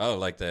 Oh,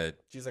 like the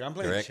She's like, I'm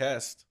playing Direct.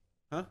 chess.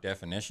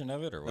 definition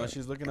of it, or No, what?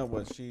 she's looking up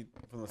what she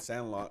from the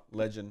Sandlot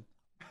legend.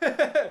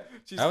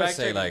 She's I would fact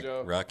say checking like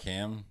Joe.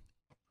 Rakim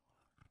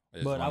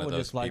is But one I of would those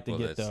just like to people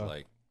get that's the-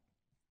 like,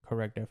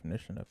 Correct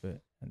definition of it.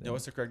 And Yeah, then-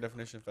 what's the correct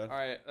definition, Fed? All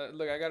right,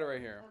 look, I got it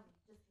right here.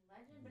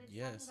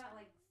 Yes.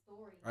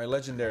 All right,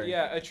 legendary.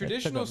 Yeah, a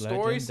traditional up story,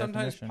 legend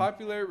sometimes definition.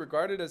 popular,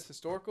 regarded as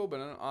historical but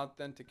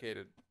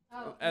unauthenticated.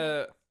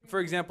 For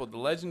example, the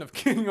legend of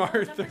King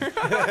Arthur.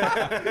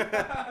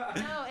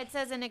 No, it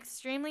says an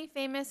extremely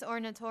famous or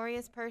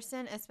notorious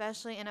person,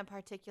 especially in a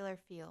particular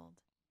field.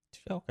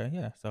 Okay,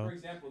 yeah. So For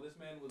example, this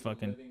man was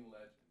Fucking- a living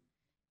legend.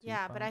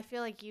 Yeah, but Tupac. I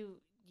feel like you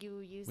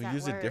use We that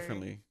use word it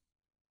differently.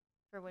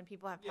 for when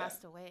people have Yeah,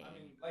 passed away. I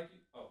mean, like,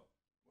 oh,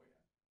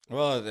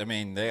 well, I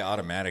mean, they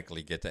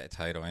automatically get that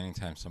title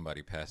anytime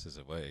somebody passes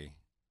away.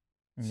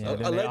 yeah, A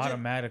then they legend-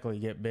 automatically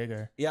get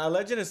bigger. Yeah, a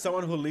legend is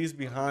someone who leaves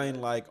behind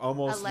like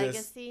almost A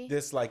legacy?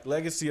 this like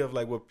legacy of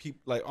like what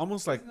people like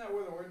almost like isn't that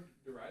where the word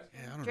derives from?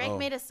 yeah, I don't Drake know.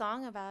 made a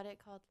song about it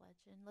called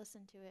Legend.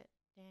 Listen to it,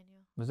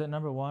 Daniel. Was it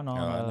number one on?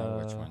 Oh, I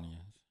know which one he is.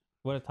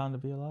 What a time to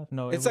be alive?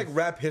 No, It's it like was-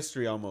 rap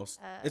history almost.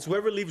 It's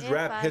whoever leaves If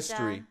rap I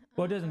history. die-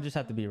 Well, it doesn't just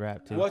have to be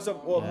rap too. What's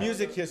up? Well, Yeah.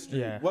 music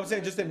history. Yeah. Well, I'm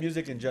saying just in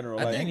music in general.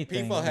 I Like, think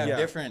anything, people have yeah.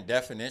 different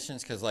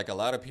definitions because, like, a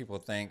lot of people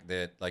think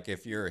that, like,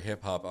 if you're a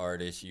hip hop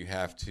artist, you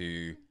have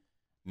to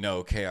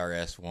know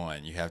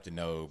KRS-One, you have to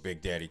know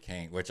Big Daddy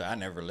Kane, which I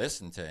never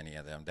listened to any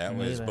of them. That Me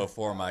was neither.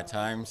 before my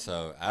time.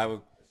 So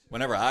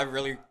whenever I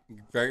really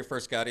very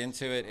first got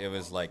into it, it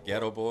was like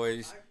Ghetto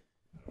Boys,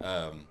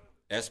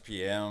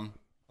 SPM.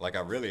 Like,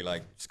 I really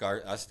like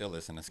I still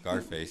listen to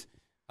Scarface,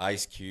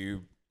 Ice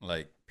Cube,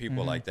 like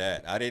people like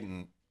that. I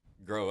didn't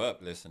grow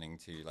up listening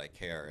to like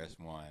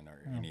KRS-One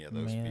or any of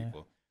those man.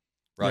 people.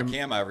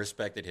 Rakim, I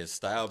respected his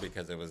style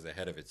because it was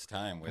ahead of its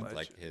time with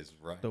like his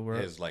The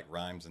word- his like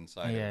rhymes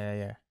inside Yeah, of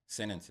yeah.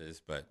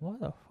 sentences. But What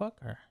the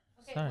fucker?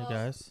 Okay, Sorry, well,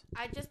 guys.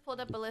 I just pulled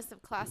up a list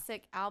of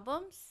classic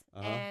albums,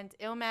 and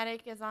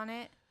Illmatic is on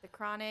it. The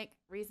Chronic,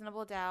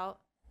 Reasonable Doubt,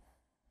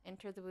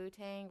 Enter the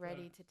Wu-Tang,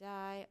 Ready to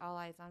Die, All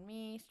Eyes on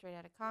Me, Straight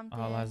Outta Compton.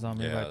 All Eyes on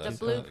Me. Yeah, by The that's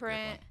Tupac. another good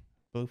Blueprint.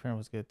 Blueprint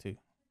was good too.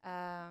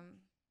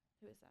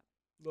 Who is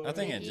that? I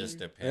think it Biggie. just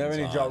do you depends.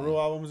 have any Ja on Rule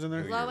albums in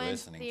there? who you're Low End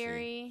listening to.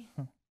 Theory,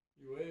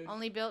 You wish.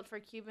 Only Built for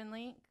Cuban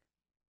Link,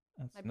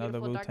 That's My another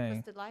Beautiful Wu Dark Tang.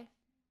 Twisted Life,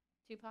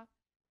 Tupac,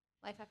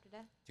 Life After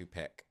Death.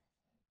 Tupac.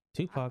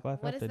 Tupac, Life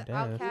What is After the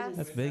Death. Outkast?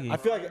 That's Biggie. I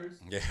feel like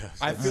Yeah,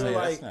 I feel say,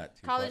 like- that's not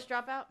Tupac. College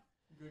Dropout,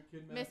 Good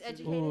Kid,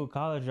 Miseducated. Ooh,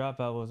 College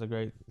Dropout was a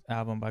great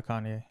album by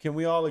Kanye. can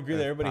we all agree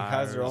that everybody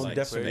has their own like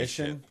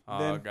definition? All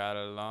Then? got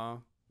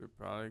along. We're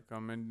probably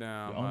coming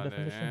down. Your own by the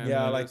definition? end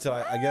Yeah, of like this- to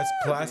I guess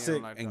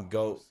classic like and the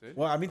goat. whole city.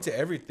 Well, I mean to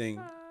everything.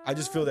 I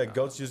just feel that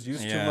goats just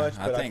used too much.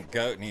 But I think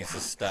goat needs to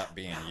stop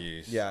being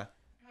used. yeah.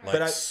 like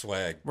but I-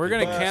 swag. We're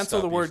gonna People cancel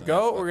stop the word using that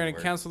goat. We're fucking gonna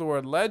word. cancel the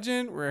word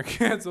legend. We're gonna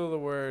cancel the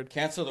word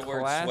Cancel the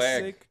word swag.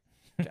 classic.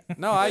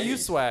 No, I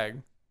use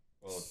swag.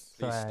 Well, please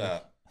Swag.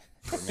 stop.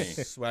 For me.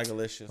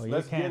 Swagalicious. Well, you're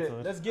Let's get it.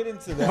 canceled. Let's get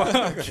into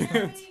that.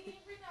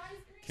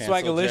 Cancel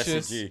Swagalicious.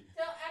 Jesse G.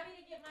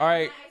 All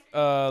right,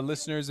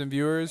 listeners and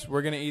viewers.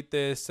 We're gonna eat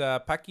this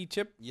Paki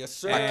chip. Yes,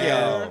 sir.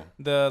 And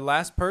the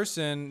last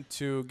person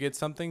to get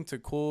something to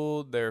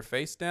cool their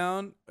face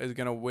down is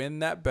gonna win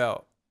that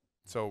belt.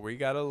 So we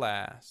gotta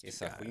last.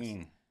 It's a guys.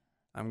 queen.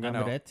 I'm I'm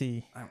gonna.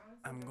 ready.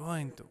 I'm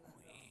going to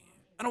win.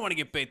 I don't want to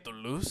get paid to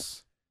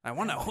lose. I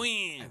want to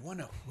win.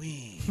 wanna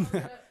win.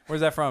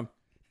 Where's that from?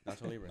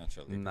 Nacho Libre. Nacho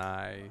Libre.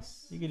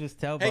 Nice. You can just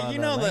tell by Hey, you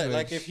the know that, language.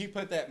 like, if he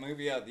put that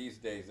movie out these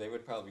days, they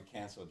would probably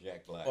cancel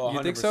Jack Black. Oh,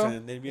 You think so?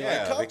 100%. They'd be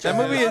Yeah, like, because That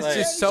movie it's is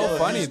just so yeah,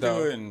 funny, he's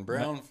though. doing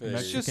brown fish.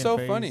 That's just Mexican so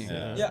face, funny.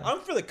 yeah, I'm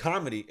for the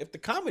comedy. If the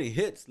comedy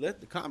hits, let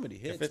the comedy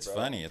hit. If it's bro.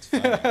 funny, it's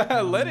funny.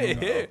 Let it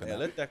hit. Yeah,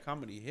 let that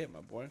comedy hit,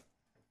 my boy.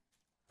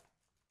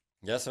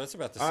 Yeah, so it's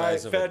about the All right,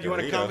 size of Fed, a you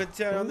want to Dorito.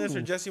 comment on this, or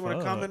Ooh, Jesse, want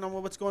to fuck. comment on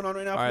what's going on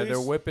right now, All right, please? they're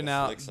whipping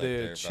out looks like the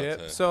they're about chip.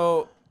 to-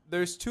 So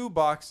there's 2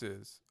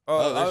 boxes.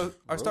 Oh, there's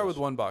I'll start with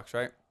rules. 1 box,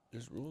 right?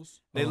 There's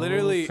rules. They Oh,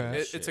 literally, okay.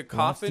 it's a Wants to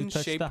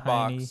coffin-shaped touch the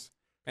box, hiney.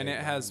 and Hey, it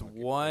man, has I'm gonna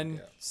get one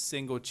that out.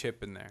 single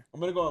chip in there. I'm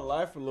gonna go on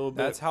live for a little bit.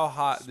 That's how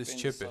hot this Spin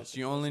the chip sausage is.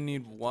 You only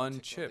need sausage, one take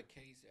all chip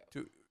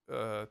the K's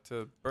out.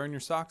 to burn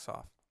your socks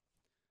off.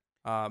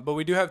 But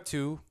we do have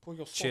 2 Pull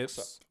your socks chips.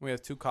 up. We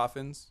have 2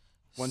 coffins,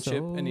 1 chip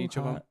in each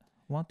of them. hot.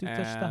 Want to touch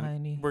the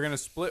And hiney. we're gonna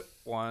split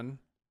one.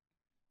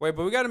 Wait,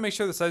 but we got to make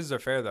sure the sizes are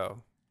fair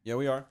though. Yeah,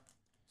 we are.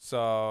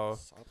 So,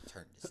 So I'll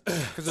turn this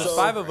because there's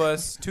 5 of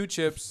us, 2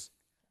 chips.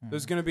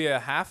 There's gonna be a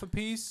half a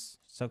piece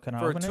So can I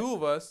for open 2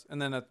 of us, and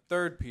then a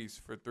third piece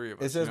for 3 of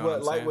us. It says you know what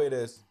I'm saying? lightweight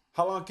is.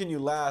 How long can you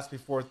last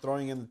before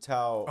throwing in the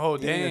towel? Oh,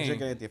 eating or dang.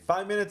 drinking anything?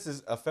 5 minutes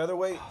is a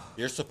featherweight.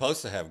 You're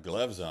supposed to have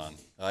gloves on.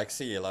 I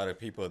see a lot of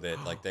people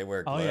that like they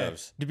wear Oh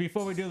gloves. yeah.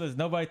 Before we do this,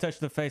 nobody touched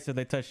the face or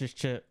they touched this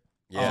chip.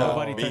 Yeah,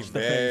 Nobody be touched the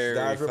face. very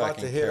Guys, we're about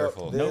fucking to hit up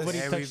careful. this. Nobody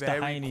Very, touched the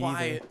very hiney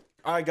quiet. either.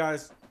 All right,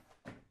 guys.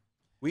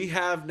 We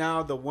have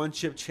now the 1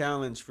 chip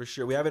challenge for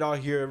sure. We have it all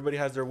here. Everybody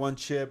has their 1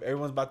 chip.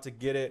 Everyone's about to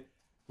get it.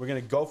 We're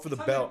gonna go for the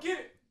belt.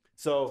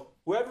 So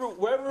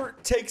whoever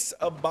takes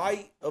a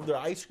bite of their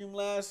ice cream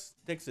last,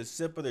 takes a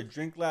sip of their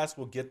drink last,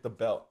 will get the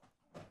belt.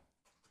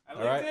 I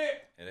All right.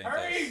 it. It ain't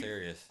that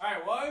serious. All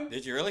right, 1,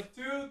 Did you really?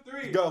 2,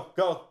 3.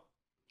 Go.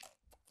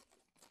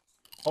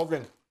 Hold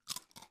in.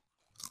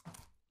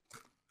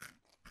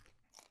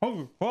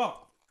 Holy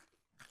fuck.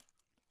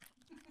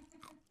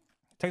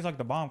 Tastes like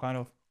the bomb, kind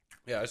of.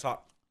 Yeah, it's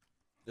hot.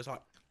 It's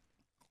hot.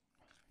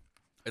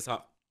 It's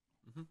hot.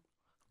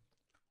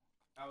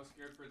 I was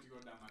scared for it to go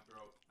down my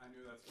throat. I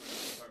knew that's when it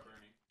would start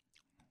burning.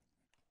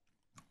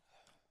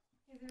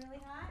 Is it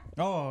really hot?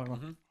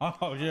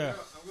 Oh yeah. I'm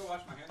gonna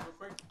wash my hands real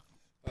quick.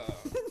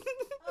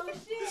 Oh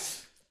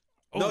shit!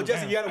 No, Oh,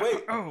 Jesse, damn. you gotta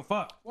wait. Oh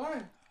fuck.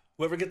 Why?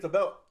 Whoever gets the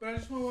belt. But I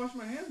just want to wash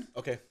my hands.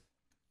 Okay.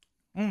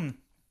 Mm.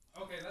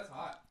 Okay, that's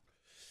hot.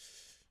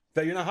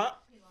 That you're not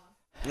hot?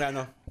 Yeah, I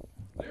know.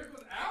 There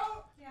goes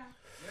out. Yeah.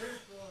 There's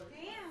the.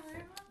 Damn, where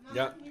am I?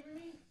 Yeah. Can you hear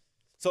me?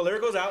 So Larry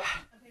goes out. A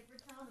paper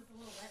towel that's a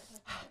little wet. So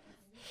I can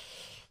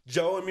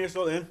Joe and me are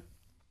still in.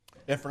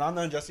 And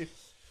Fernanda and Jesse.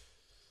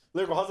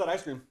 Lyrical, how's that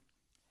ice cream?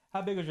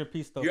 How big was your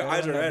piece though? Your It eyes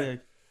wasn't are that red.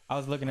 big. I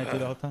was looking at you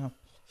the whole time.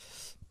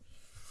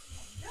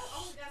 Joe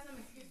always got some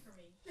excuse for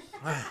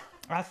me.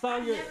 I saw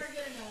your. never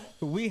good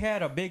enough. We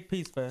had a big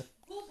piece, but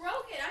Who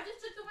broke it? I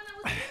just took the one that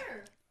was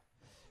there.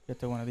 get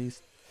to one of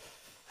these.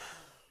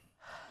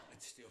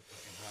 It's still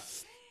fucking hot.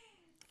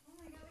 Oh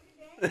my god,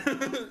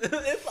 look at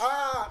that. It's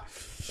hot.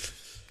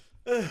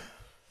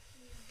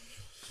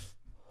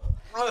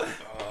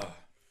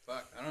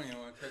 Fuck, I don't even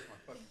want to touch my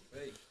fucking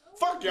face.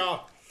 Fuck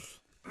y'all.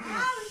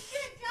 Oh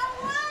shit,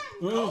 Joe won.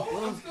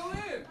 Oh, I'm still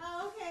in.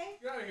 Oh, okay.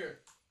 Get out of here.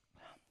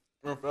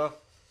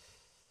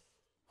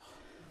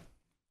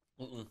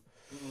 The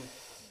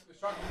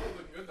chocolate will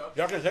look good though.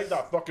 Y'all can take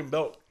that fucking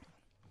belt.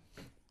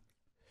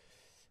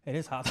 It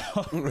is hot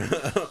though.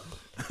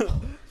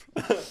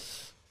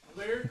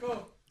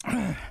 Lyrical.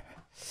 Fuck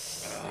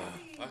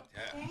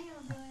that.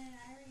 Daniel doing it. I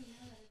already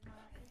know that it's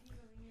not. He's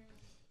over here.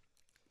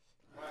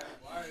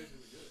 Why is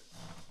it good?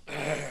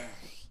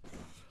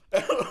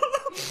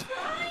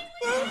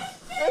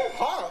 It's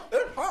hot.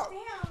 It's hot.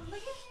 Damn, look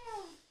at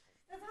him.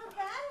 That's how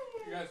bad it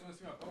You is. guys want to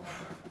see my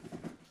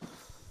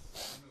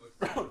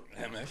phone?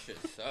 Damn, that shit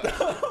sucks.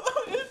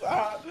 It's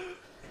hot.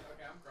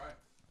 Okay, I'm crying.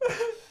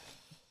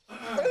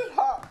 It's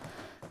hot.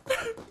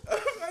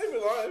 I'm not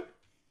even lying.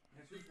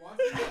 Jesus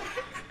watching,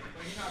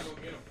 but he's not gonna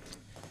get him.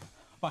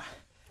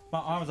 My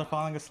arms are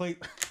falling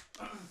asleep.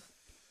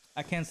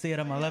 I can't see it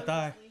on my left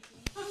eye.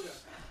 Only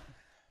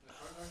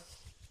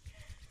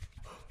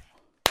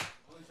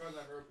charge I've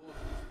ever pulled is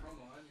from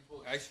the line. You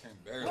pull it. Ice cream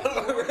barely.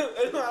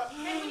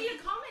 Hey, we need a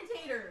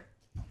commentator.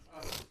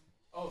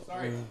 Oh,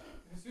 sorry.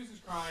 Jesus is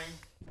crying.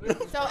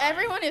 So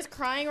everyone is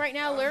crying right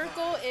now.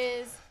 Lyrical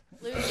is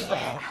losing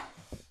it.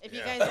 If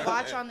you guys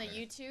watch on the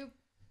YouTube,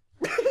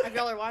 if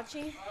y'all are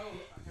watching,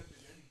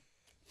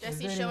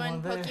 Jesse's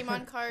showing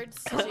Pokemon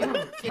cards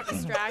to get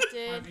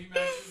distracted.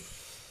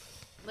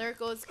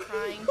 Lyrical is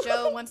crying.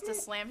 Joe wants to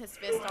slam his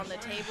fist on the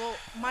table.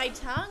 My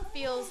tongue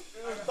feels.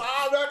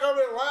 Stop, that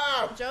coming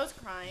loud. Joe's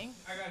crying.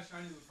 I got a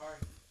shiny Lucario.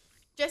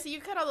 Jesse,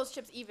 you cut all those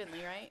chips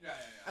evenly, right?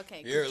 Yeah.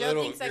 Okay. 'cause You're a Joe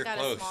little- thinks I you're got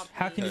close. a small piece.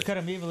 How can you cut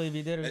them evenly if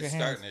you did it with your It's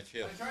hands? starting to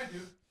chip. I tried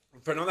to.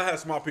 Fernanda had a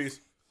small piece.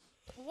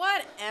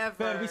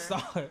 Whatever. Man, we saw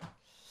it.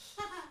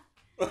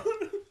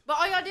 But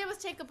all y'all did was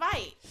take a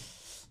bite.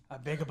 A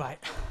bigger bite.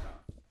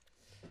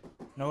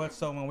 Know what?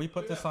 So when we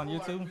put this on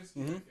YouTube,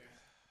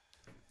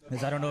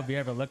 because I don't know if you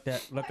ever look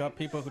up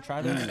people who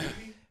try this.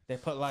 They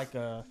put like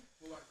a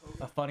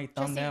funny Jesse,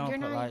 thumbnail, you're put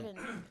not like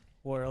even.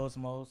 where it was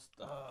most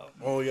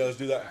Oh yeah, let's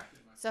do that.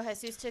 So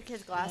Jesus took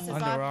his glasses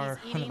under off.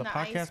 He's under eating the the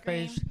ice podcast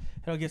cream. page.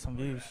 It'll get some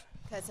views.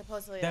 Because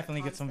supposedly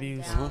Definitely that get some calms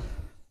them views. down.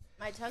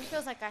 My tongue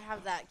feels like I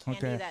have that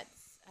candy Okay.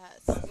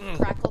 that's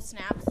crackle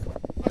snaps.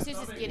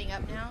 Jesus is getting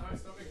up now. My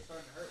stomach's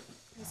starting to hurt.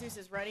 Jesus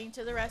is running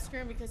to the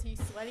restroom because he's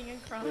sweating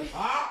and crying.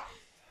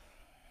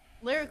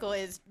 Lyrical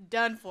is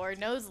done for.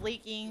 Nose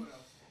leaking.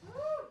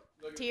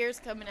 Tears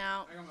coming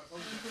out. I got my phone.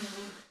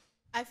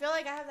 I feel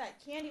like I have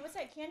that candy. What's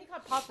that candy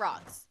called? Pop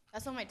Rocks.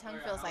 That's what my tongue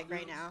feels like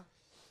right now.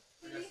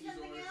 You need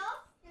something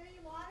else? Any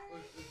water?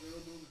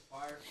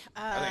 Fire.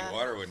 I think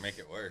water would make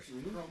it worse.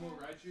 Promo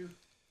Raichu.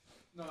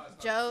 No, it's not.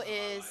 Joe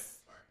is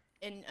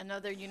in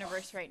another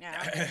universe right now.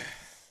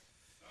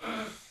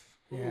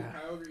 Yeah.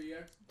 Kyogre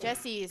EX.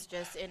 Jesse is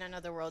just in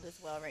another world as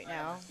well right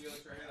now.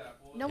 Steelix right here,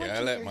 that pull. No one Yeah, I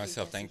can let hear you,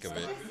 myself Jesse. think of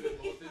it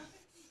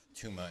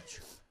too much.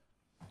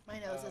 My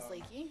nose is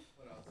leaky.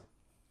 What else?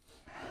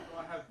 Oh,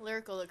 I have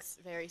Lyrical looks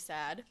very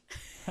sad.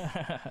 stuff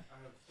right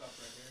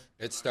here.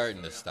 It's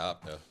starting to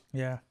stop though.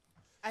 Yeah.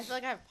 I feel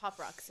like I have Pop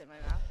Rocks in my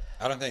mouth.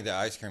 I don't think the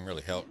ice cream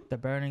really helped. The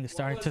burning is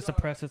starting to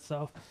suppress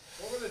itself.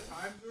 What were the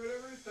times or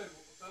whatever? It said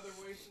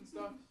featherweights and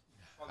stuff.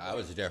 I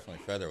was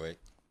definitely featherweight.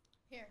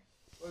 Here.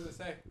 What does it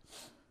say?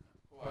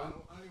 Well,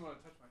 I don't even want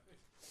to touch my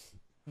face.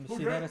 Let me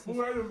see that.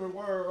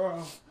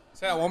 It's-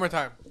 Say that one more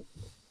time.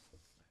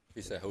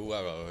 He said, "Who?"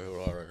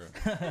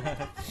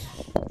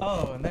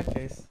 Oh, in that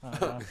case. I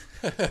know,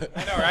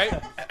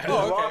 right?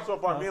 Oh, okay. So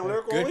far, me and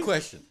Lyrical. Good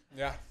question.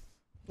 Yeah.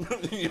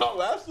 Y'all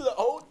lasted the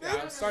whole thing.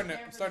 Yeah, I'm starting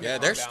to. Yeah,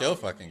 they're still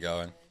fucking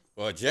going.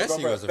 Well,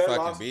 Jesse was a Fed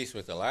fucking lost. beast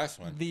with the last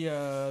one. The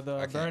I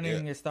can't do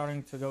burning it. is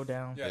starting to go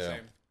down Yeah, Yeah.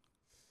 same.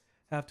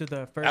 after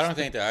the first. I don't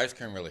think the ice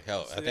cream really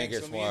helped. I So think then-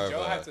 it's so me more and of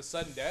Joe have a to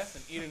sudden death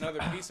and eat another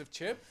piece of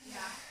chip.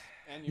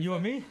 And You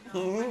and me?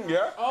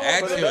 Yeah. Oh,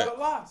 Add but to the it. belt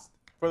lost.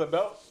 For the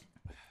belt.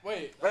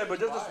 Wait. Hey, but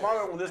just a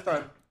smaller one this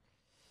time.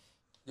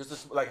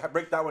 Just to, like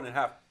break that one in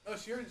half. Oh,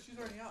 she's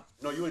already out.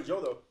 No, you and Joe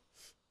though.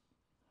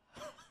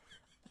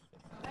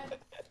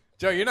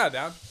 Joe, you're not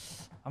down.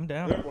 I'm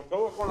down. Lyrical,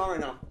 tell what's going on right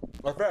now.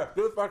 Like that.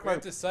 Do it back We're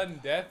like. to sudden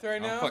death right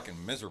I'm now.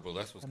 fucking miserable.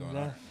 That's what's going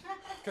down. on.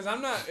 Because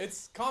I'm not.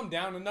 It's calmed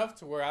down enough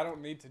to where I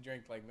don't need to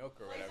drink like milk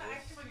or whatever.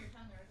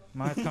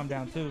 Mine's come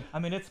down too. I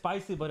mean, it's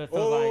spicy, but it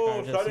feels Oh,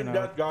 like I just, sudden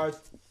death, guys.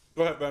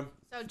 Go ahead, Ben.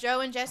 So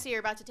Joe and Jesse are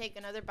about to take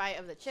another bite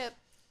of the chip.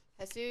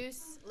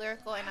 Jesus,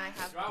 Lyrical, and I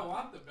have. Do I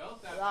want the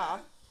belt that Blah.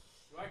 bad?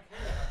 Do I care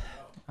about the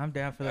belt? I'm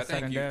down for the I think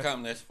sudden you've death.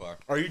 come this far.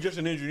 Are you just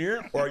an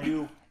engineer or are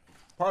you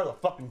part of the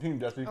fucking team,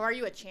 Jesse? Or are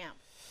you a champ?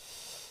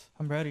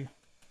 I'm ready.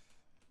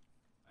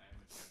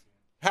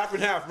 Half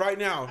and half right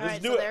now. All Let's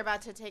right, do so they're it.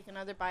 about to take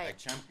another Like bite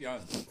champion.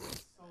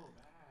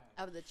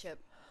 of the chip.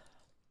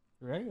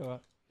 You ready or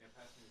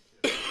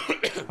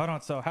what? Hold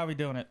on. So how we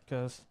doing it?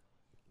 Cause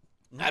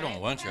I don't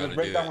want y'all Let's to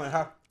break do that one it. in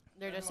half.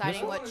 They're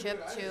deciding what chip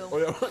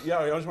Oh to. yeah,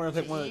 I just want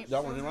to take one.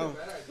 That one.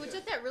 Who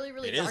took that really,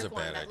 really It is dark a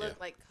one bad that idea.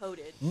 looked like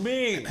coated?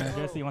 Me.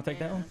 Jesse, you want to take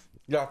that one?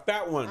 Yeah,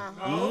 fat one.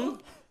 Uh-huh.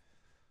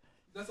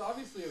 That's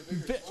obviously a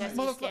bigger. Jesse's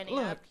Motherfucker, standing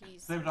look. up.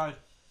 He's Same size.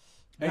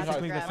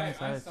 Basically the grab same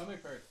it. My size.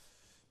 stomach hurts.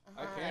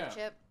 I that can't.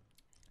 chip.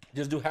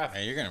 Just do half.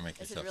 Man, you're gonna make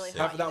This is yourself really sick.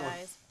 hot, Half you of that one.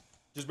 guys.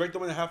 Just break the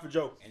one in half for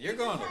Joe. And you're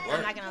going to I'm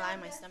work. not gonna lie,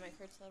 my stomach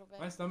hurts a little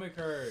My bit. stomach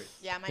hurts.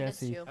 Yeah, mine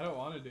Jesse. does I too. don't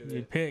want to do You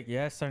it. pick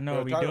yes or no. Yeah,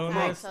 Are we Tyler, doing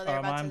come on. this So or they're am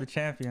about I to the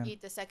champion?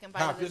 Eat the second bite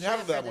Half. of the Just half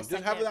chip of that for the one.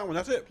 Just half of that one.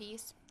 That's it.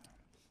 piece.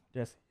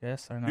 Jesse,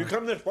 yes or no? You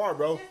come this far,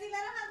 bro. Jesse, let him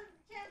have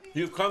the champion.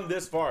 You've come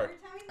this far. Your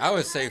tummy's I would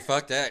not say hurt.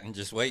 fuck that and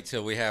just wait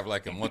till we have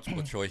like a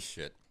multiple choice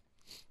shit,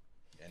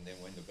 and then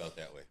win the belt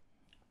that way.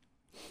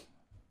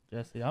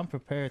 Jesse, I'm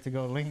prepared to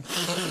go links,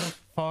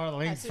 far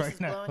links Jesus right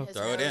is now. blowing his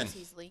Throw it nose. in.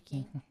 He's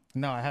leaking.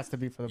 No, it has to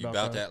be for the You belt.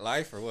 about though. that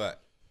life or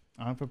what?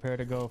 I'm prepared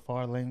to go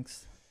far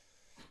links.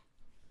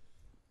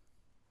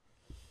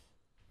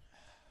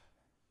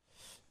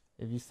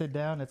 If you sit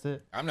down, that's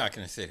it. I'm not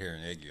gonna sit here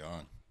and egg you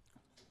on.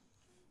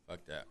 Fuck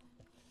that.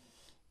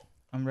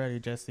 I'm ready,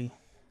 Jesse.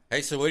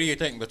 Hey, so what do you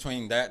think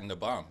between that and the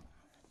bomb?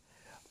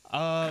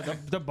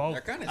 They're both.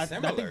 They're kinda I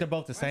similar. think they're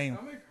both the My same.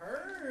 stomach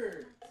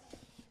hurts.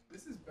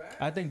 This is bad.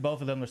 I think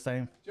both of them are the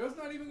same. Joe's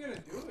not even gonna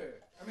do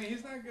it. I mean,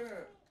 he's not gonna.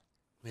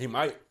 He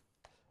might.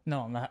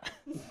 No, I'm not.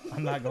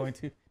 I'm not going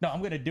to. No,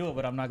 I'm gonna do it,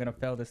 but I'm not gonna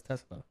fail this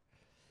test though.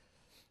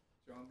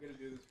 Joe, I'm gonna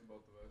do this for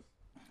both of us.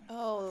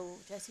 Oh,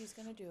 Jesse's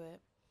gonna do it.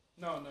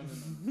 No.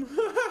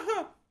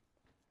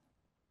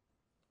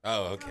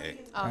 Oh, okay.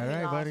 Oh, All he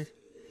right, lost. buddy.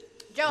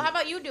 Joe, how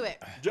about you do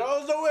it?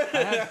 Joe's the winner.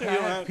 I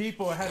had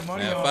people. I had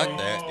money Man, on fuck it.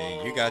 that,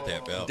 dude. You got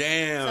that belt.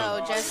 Damn.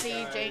 So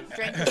Jesse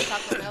drank his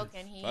chocolate milk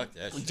and he. Fuck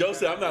that shit. Joe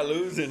said, "I'm not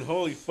losing."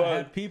 Holy I fuck.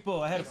 had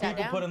people. I had You sat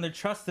people down? putting their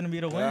trust in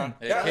me to win. Yeah,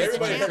 Hey, yeah kids,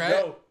 everybody when said you try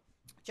Joe. it,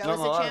 Joe Not is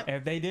the gonna lie. champ.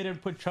 If they didn't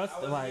put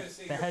trust, like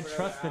they had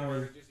trust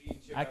in me,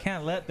 I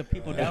can't let the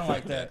people down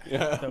like that.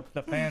 Yeah.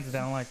 The fans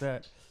down like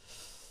that.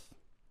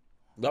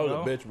 That was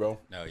No. a bitch, bro.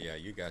 No, yeah,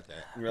 you got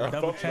that. Yeah,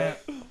 Double fuck champ.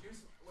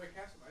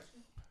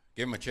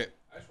 Give him a chip.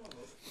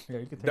 Yeah,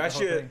 you can take That the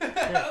whole shit- thing.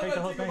 Yeah, take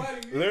the whole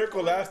thing.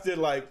 Lyrical lasted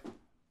like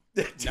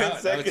 10 No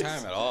seconds.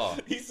 time at all.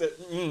 He said,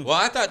 Well,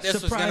 I thought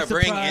this was gonna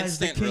bring Surprise,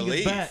 the instant king is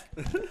relief, back.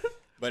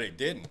 but it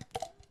didn't.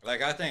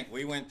 Like I think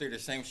we went through the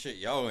same shit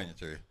y'all went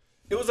through.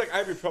 It was like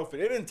ibuprofen.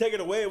 It didn't take it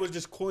away. It was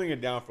just cooling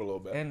it down for a little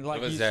bit. And like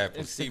was you, that,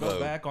 it's to placebo? go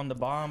back on the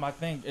bomb, I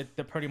think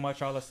they're pretty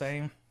much all the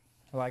same.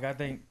 Like I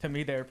think to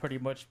me they're pretty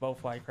much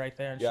both like right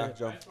there and Yeah, shit.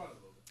 Joe.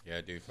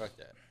 Yeah, dude, fuck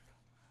that.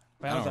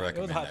 Man, I don't it was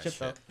recommend a hot that chip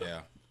shit.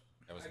 Yeah,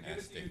 that was I give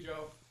it to you, nasty.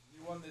 Joe.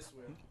 You won this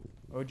win.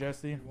 though. Oh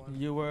Jesse,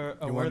 you were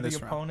a You won worthy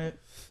this round. opponent.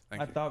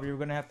 Thank I you. thought we were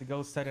gonna have to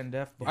go sudden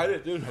death, but I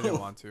did, dude. I didn't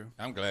want to.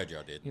 I'm glad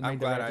y'all did. you I'm made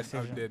the glad right I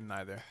decision. didn't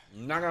either.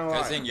 Not gonna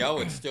Because then lie. y'all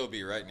would still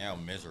be right now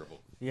miserable.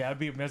 Yeah, I'd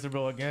be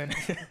miserable again.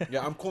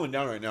 Yeah, I'm cooling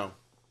down right now.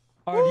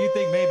 Or do you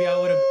think maybe I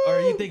would have?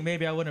 Or you think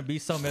maybe I wouldn't be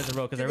so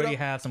miserable because I Give it already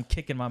up. have some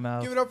kick in my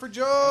mouth? Give it up for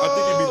Joe. I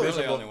think you'd be There's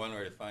miserable. only one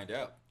way to find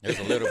out. There's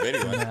a little bitty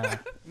one. Nah.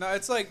 No,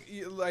 it's like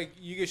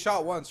you get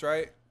shot once,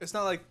 right? It's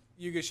not like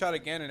you get shot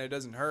again and it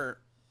doesn't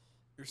hurt.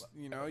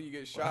 You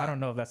get shot. I don't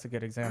know if that's a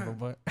good example,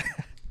 but I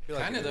feel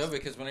like Kind of it is. though,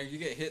 because whenever you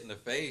get hit in the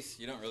face,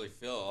 you don't really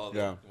feel all the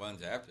Yeah.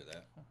 ones after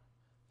that.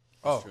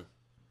 Oh, true.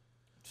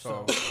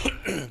 so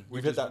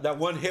We hit that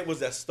one hit was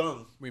that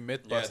stung. we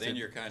myth Yeah, busted. then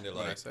you're kind of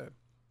what I like said.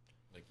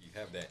 you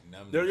have that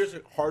numbness. They're just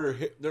a harder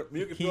hit.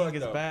 You can feel King like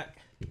is the, back.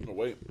 Oh,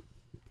 wait,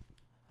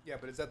 Yeah,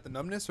 but is that the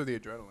numbness or the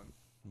adrenaline?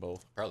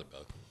 both. Probably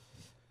both.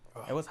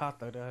 It was hot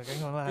though, dog.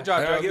 Ain't gonna lie. Good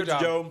job, Yeah, Joe. give Good it to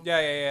job. Joe.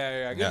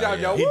 Yeah. Good Yeah, job,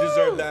 yeah. Joe. He Woo!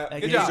 deserved that.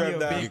 Like, He give me deserved a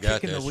that. big You got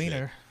kick in that the shit.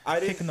 wiener, I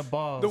kick in didn't. the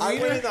balls. The I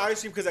wiener? went in the ice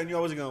cream because I knew I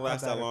wasn't gonna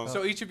last that long.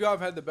 So each of y'all have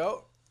had the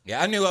belt.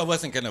 Yeah, I knew I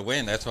wasn't gonna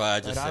win. That's why I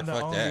just But said I'm the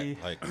fuck only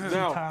that. Like,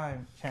 Now,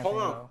 two-time champion.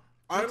 hold on. though.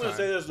 I'm gonna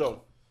say this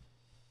though,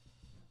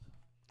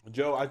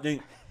 Joe. I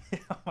think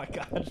Oh my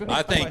gosh.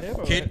 I think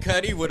Kid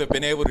Cudi would have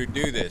been able to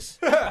do this.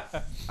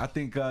 I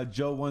think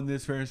Joe won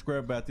this fair and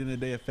square, but at the end of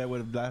the day, if Fed would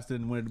have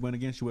lasted and went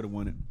again, she would have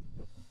won it.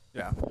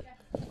 Yeah.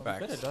 Could have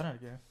Facts. done it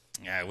again.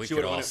 Yeah, we She could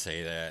would've all won it.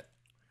 say that.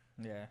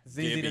 Yeah, it's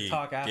easy to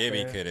talk after.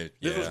 Gibby could have.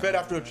 this was fed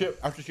after a chip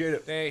after she ate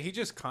it. Hey, he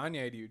just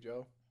Kanye'd you,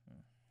 Joe.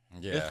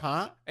 Yeah.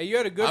 Huh? Hey, you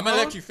had a good. I'm gonna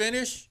run? let you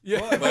finish.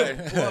 Yeah. But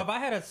Well, if I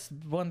had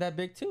one that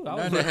big too, I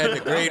None would had the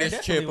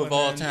greatest chip of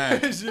all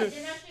time. she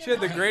had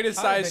the greatest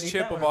I would've size eat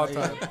chip that of one all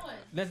right time. there.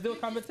 Let's do a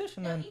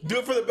competition then. Do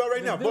it for the belt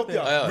right now, Let's do both it.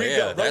 y'all. Oh, Read yeah,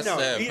 belt right that's,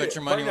 now. Eat put it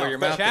your money right where now, your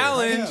Fed.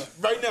 mouth is. Challenge.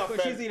 Right now,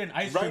 But Fed. she's eating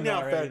ice Right cream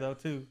now, already Fed. though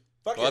too.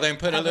 Fuck Well, it. then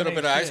put a Haven't little ate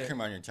bit of ice shit.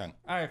 cream on your tongue.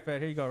 All right,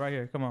 Fed. Here you go, right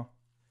here. Come on.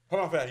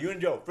 Hold on, Fed. You and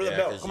Joe for the Yeah,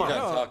 belt. 'cause Come you on.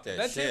 gotta talk that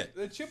That shit. chip,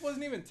 the chip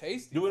wasn't even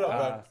tasty. Do it up,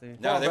 Ah, Fed.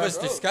 see. No, on, that was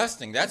bro.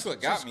 disgusting. That's what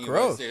got just me.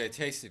 gross. Was that it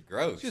tasted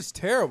gross. It's just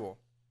terrible.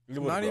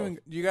 Do it, Not bro. even.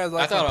 You guys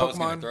like thought my I was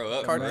gonna Pokemon throw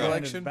up, card bro. Man is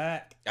collection?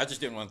 back. I just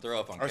didn't want to throw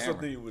up on Or camera.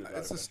 something you would.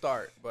 That's a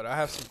start, but I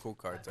have some cool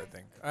cards. I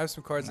think I have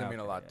some cards that mean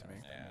a lot to me.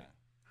 Yeah.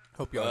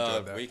 Hope y'all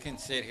enjoyed that. We can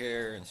sit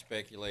here and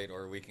speculate,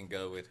 or we can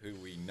go with who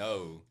we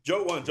know.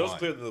 Joe won. Joe's Won.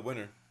 clearly the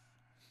winner.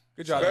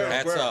 Good job. Fair. Joe.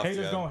 Hats off,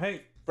 Haters Joe. gonna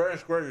hate. Fair and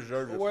square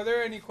deserved it. Were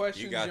there any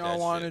questions got y'all that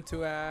wanted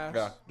to ask?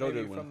 Yeah, Joe Maybe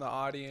did win. from the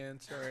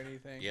audience or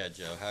anything. Yeah,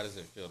 Joe. How does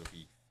it feel to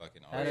be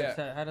fucking How awesome?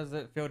 does, how does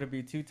it feel to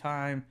be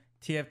two-time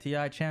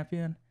TFTI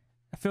champion?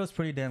 It feels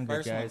pretty damn good,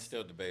 First one's guys.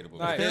 still debatable.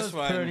 Nice. But It this feels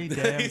one, pretty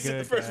damn He said good,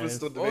 the first one's guys.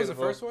 still What was the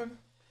debatable. first one?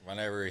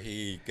 whenever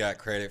he got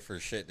credit for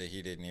shit that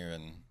he didn't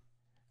even.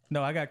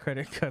 No, I got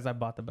credit because I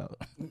bought the belt.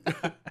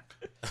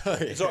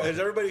 So is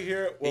everybody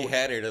here? He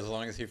had it as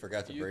long as he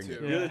forgot to You bring too.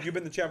 it. Yeah. You've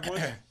been the champ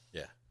once.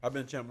 Yeah. I've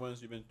been champ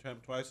once. You've been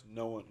champ twice.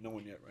 No one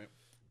yet, right?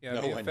 Yeah,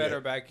 No me one and Fed yet.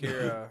 are back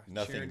here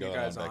Nothing cheering you going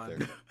guys on back on.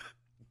 there.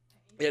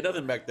 Yeah,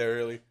 nothing back there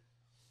really.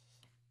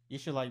 You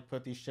should like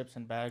put these chips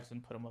in bags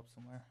and put them up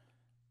somewhere.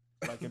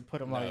 Like and put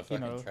them No, like you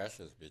fucking know. trash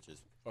those bitches.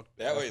 Fuck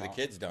That way the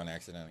kids don't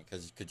accidentally.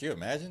 Because could you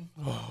imagine?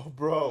 Oh,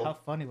 bro. How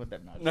funny would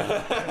that not be? no,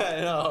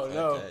 Fuck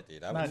no. that,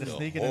 dude. I Not would just feel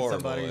sneaking in horrible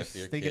somebody's if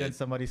your sneaking in kid-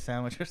 somebody's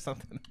sandwich or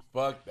something.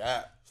 Fuck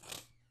that.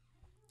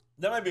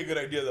 That might be a good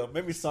idea though.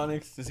 Maybe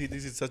Sonic, since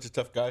he's such a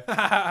tough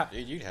guy.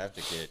 Dude, you'd have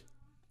to get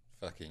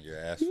fucking your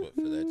ass whooped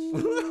for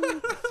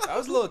that shit. That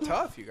was a little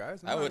tough, you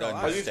guys. I'm I not would gonna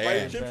lie. Are these fighting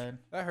understand. chips? Bad.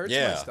 That hurts my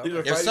Yeah. stomach. These are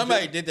If fighting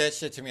somebody chips? did that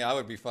shit to me, I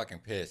would be fucking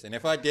pissed. And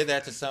if I did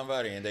that to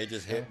somebody and they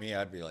just hit me,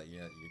 I'd be like,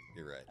 yeah,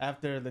 you're right.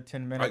 After the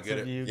 10 minutes get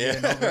of it. you Yeah.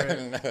 getting over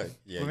it. No,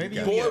 yeah, Well, maybe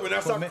you you got would it. Boy, when I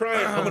stop ma-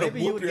 crying, I'm gonna maybe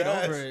you whoop would your get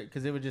ass. over it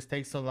because it would just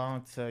take so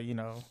long to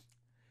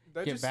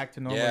That get just- back to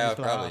normal. Yeah, Just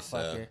like, probably "Oh,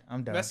 fuck so. it,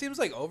 I'm done. That seems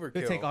like overkill.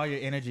 It'll take all your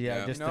energy Yeah.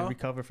 out just You to know?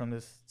 recover from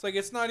this. It's like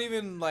it's not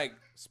even like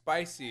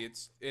spicy.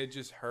 It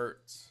just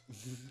hurts.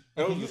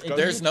 That was You- disgusting.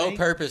 There's you no think-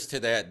 purpose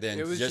to that than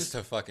It was just just-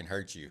 to fucking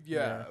hurt you.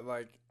 Yeah,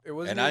 like it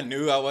wasn't. And I even-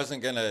 knew I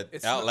wasn't gonna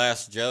It's not-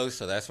 outlast Joe,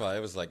 so that's why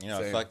it was like,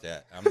 Same. fuck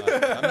that. I'm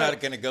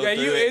not gonna go Yeah,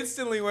 through you it.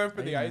 instantly went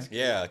for the ice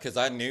cream. Yeah, because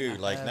I knew,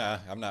 like, nah,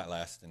 I'm not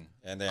lasting.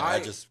 And then I I-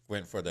 just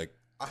went for the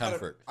I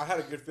comfort. had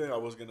a good feeling I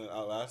was gonna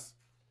outlast.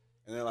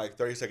 And then like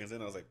 30 seconds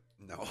in, I was like,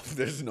 no,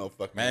 there's no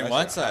fucking. Man, that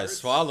once shit I hurts.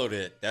 swallowed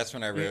it, that's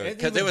when I realized it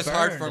because it even was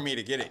hard burned. for me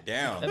to get it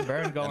down. It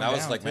burned going And I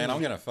was down, like, man, too.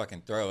 I'm gonna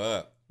fucking throw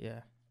up.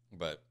 Yeah.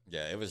 But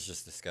yeah, it was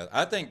just disgusting.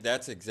 I think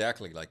that's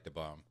exactly like the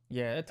bomb.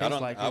 Yeah, it I tastes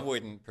don't. like I it.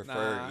 wouldn't prefer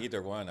Nah.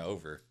 either one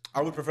over.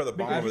 I would prefer the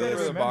bomb Because over you gotta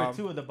this. remember bomb.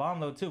 too of the bomb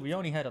though too. We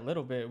only had a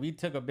little bit. We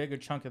took a bigger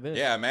chunk of this.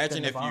 Yeah,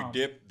 imagine than the if you bomb.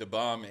 dip the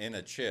bomb in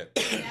a chip,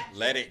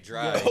 let it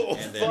dry, Yo, and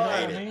You know then what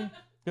I ate it. mean?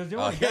 Because you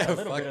Oh only yeah, got a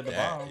little fuck bit of the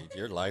that. bomb,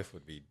 Your life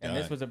would be done. and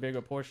this was a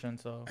bigger portion.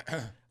 So,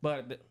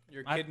 but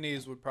Your I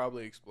kidneys would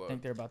probably think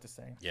explode. they're about the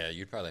same. yeah,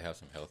 you'd probably have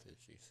some health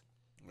issues.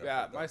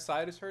 Yeah, my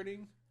side is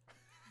hurting.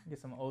 Get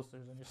some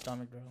ulcers in your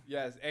stomach, bro.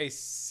 Yes. Hey,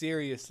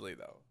 seriously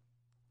though.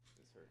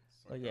 This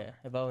hurts. But yeah,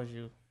 if I was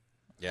you,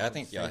 Yeah, I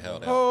think y'all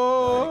held out.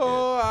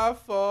 Oh, I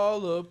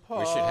fall apart.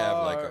 We should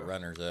have like a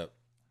runners up.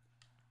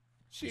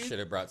 You She- should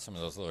have brought some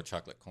of those little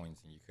chocolate coins,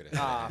 and you could have.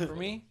 Ah, for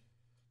me.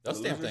 Those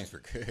damn things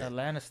were good. a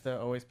Lannister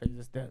always pays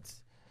his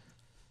debts.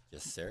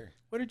 Yes, sir.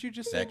 What did you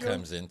just say? That Joe?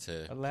 comes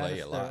into A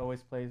play a Lannister lot.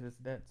 always pays his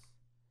debts.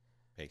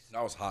 Peace.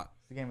 That was hot.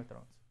 It's the Game of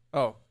Thrones.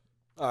 Oh,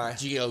 All right.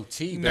 GOT,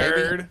 baby.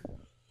 nerd.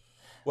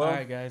 Well, All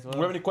right, guys. Well,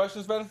 we have any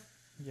questions, Ben?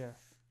 yeah.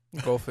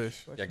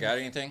 Goldfish. Y'all got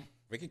anything?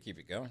 We could keep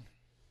it going.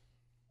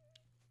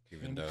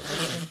 Even though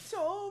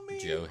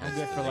Joe I'm has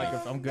good for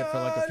like I'm good for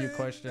like a few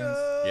questions.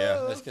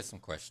 Yeah, let's get some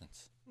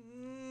questions.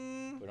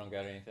 We don't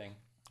got anything.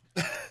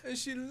 And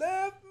she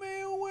left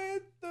me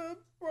with a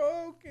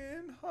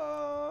broken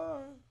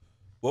heart.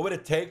 What would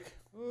it take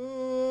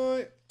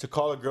Ooh, to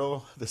call a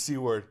girl the C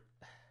word?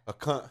 A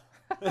cunt.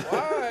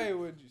 why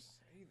would you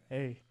say that?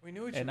 Hey, We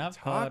knew what and you were I've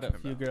called a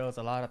talking few about. girls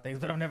a lot of things,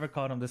 but I've never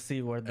called them the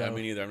C word though. Yeah,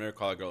 me neither. I've never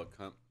called a girl a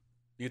cunt.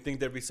 You think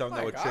there'd be something My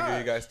that would trigger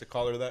you gosh. guys to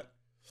call her that?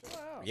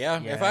 Wow. Yeah,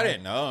 if Yeah. I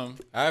didn't know him,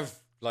 I've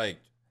like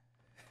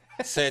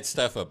said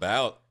stuff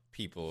about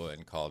people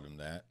and called them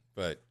that,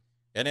 but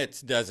and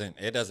it doesn't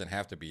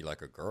have to be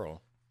like a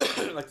girl.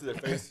 Like to their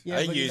face. Yeah,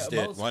 I but you used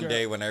know, it most one girl-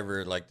 day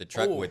whenever like the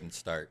truck Oh. wouldn't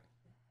start.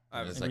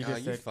 I was And like, we oh,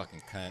 just you said-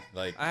 fucking cunt.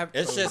 Like, I have-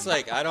 it's just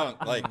like I don't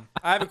like.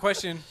 I have a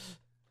question.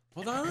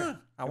 Hold on.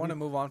 I want to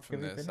move on from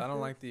can we this. finish I don't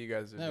this? like that you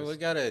guys are No, just... we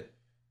gotta.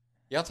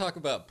 Y'all talk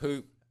about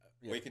poop.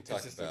 Yeah, We can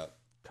talk consistent. about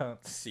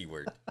Cunts. C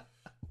word.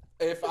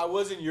 If I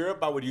was in Europe,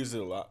 I would use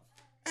it a lot.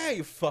 Hey,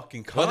 you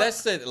fucking cunt. Well,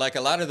 that's the like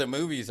a lot of the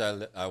movies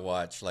I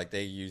watch, like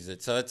they use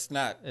it, so it's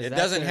not. Is It that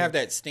doesn't their- have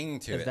that sting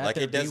to is it. that Like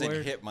their it doesn't B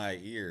word? hit my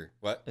ear.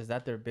 What? Is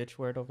that their bitch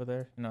word over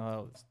there?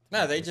 No.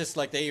 No, they just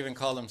like they even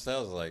call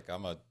themselves like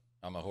I'm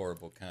a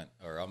horrible cunt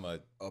or I'm a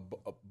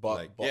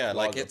like yeah,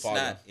 like it's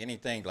not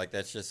anything like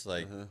that's just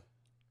like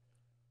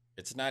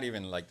it's not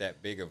even like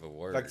that big of a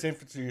word. Like saying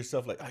to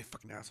yourself, like, "Oh, you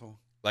fucking asshole."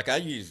 Like I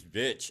use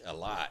bitch a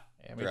lot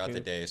Yeah, me throughout the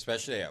too. day,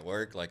 especially at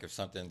work. Like if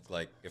something's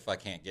like if I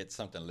can't get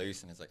something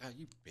loose and it's like, oh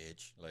you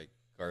bitch, like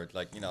or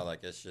like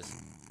like it's just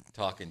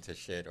talking to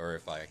shit. Or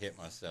if I hit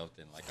myself,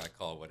 then like I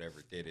call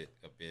whatever did it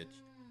a bitch.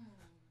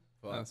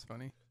 That's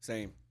funny.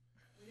 Same.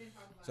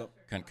 So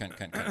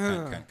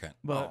Cunt.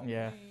 But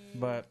yeah,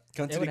 but Cunt it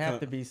would city have cunt.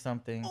 to be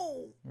something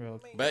real.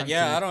 But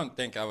yeah, I don't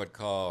think I would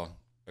call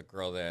a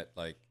girl that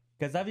like.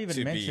 Because I've even to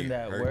be mentioned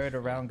that hurtful. word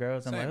around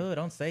girls. I'm like, Same. oh,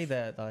 don't say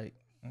that. Like,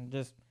 I'm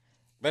just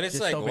But it's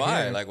Just like over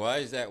why? here. Like why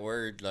is that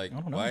word like? I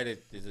don't know. Why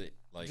is it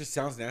like? It just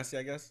sounds nasty,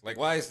 I guess. Like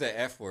why is the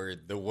F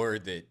word the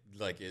word that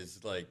like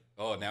is like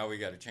oh now we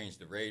got to change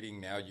the rating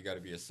now you got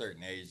to be a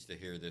certain age to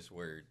hear this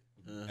word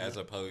as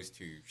opposed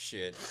to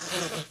shit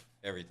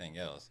everything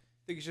else.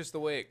 I think it's just the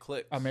way it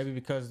clicks. or maybe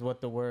because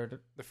what the word,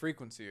 the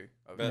frequency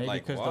of But it. maybe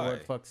like, because why? the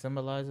word fuck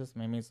symbolizes.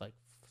 Maybe it's like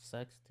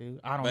sex too.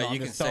 I don't know. But I'm you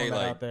can just throwing say that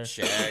out like there.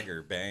 shag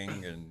or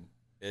bang and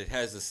it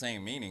has the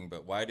same meaning.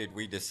 But why did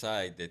we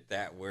decide that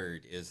that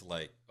word is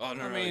like oh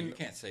no I no mean, you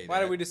can't say Why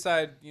that? did we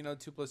decide, 2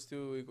 +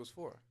 2 =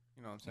 4?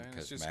 You know what I'm saying?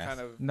 Because It's just math.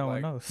 kind of No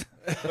like, one knows.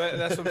 But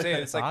that's what I'm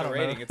saying. It's I like the don't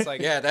know. rating. It's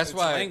like Yeah, that's it's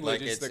why,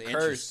 language. like, it's the it's curse,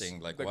 interesting,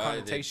 like, the why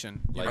did-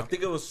 connotation. like- I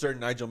think it was Sir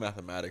Nigel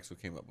Mathematics who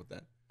came up with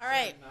that. All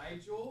right.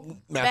 Nigel.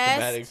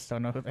 Mathematics.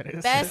 Don't know who that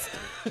is. Best,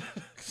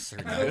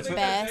 Certain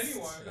best,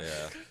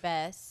 yeah.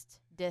 best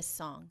diss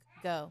song.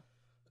 Go.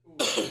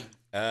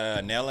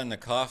 Nail in the I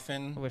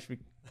coffin wish we.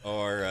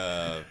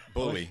 or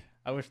bully.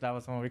 I wish that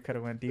was one we could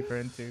have went deeper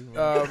into.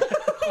 but-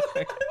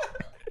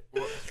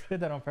 Did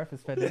that on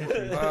purpose, Fed, didn't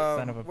you?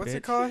 Son of a what's bitch.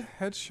 it called?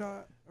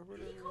 Headshot or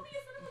whatever.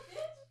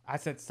 I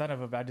said son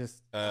of a. I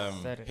just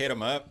said it. Hit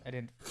him up. I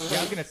didn't. Yeah,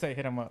 I was gonna say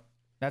hit him up.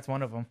 That's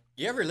one of them.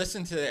 You ever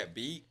listen to that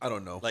beat? I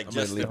don't know. Like, I'm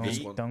gonna just leave the this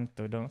beat? one.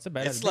 Don't. It's a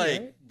bad. It's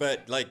like,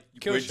 but like,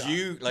 Kill would shot.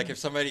 you like if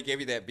somebody gave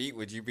you that beat?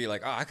 Would you be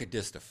like, oh, I could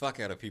diss the fuck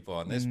out of people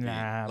on this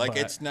Nah, beat? Like, but-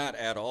 it's not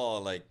at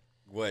all like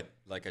what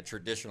like a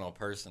traditional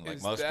person. Like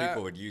Is most that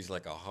people would use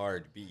like a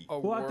hard beat. A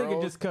Well, I think it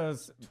world just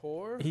because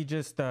tour he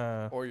just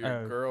or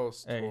your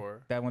girl's hey,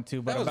 tour. that one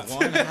too. But That was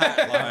about, one hot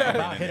line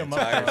about in hit an 'em up,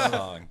 entire though.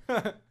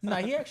 song. Nah,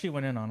 he actually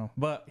went in on him.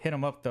 But hit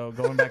him up though.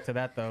 Going back to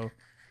that though,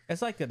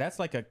 it's like that's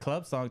like a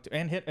club song too,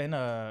 and hit and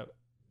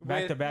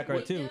back to back or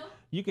with- two.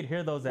 You could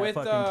hear those at with,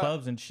 fucking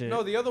clubs and shit.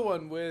 No, the other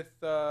one with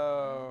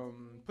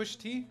Push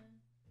T.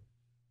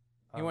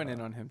 He went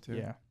in on him too.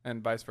 Yeah.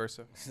 And vice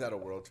versa. He's not a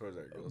world tour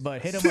that goes.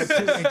 But hit him up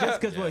too, and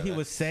just because what he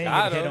was saying,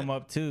 Got it hit him. him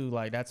up too.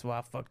 Like that's why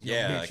I fucked you.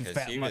 Yeah, bitch, you because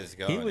fat he mu-" was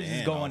going He was just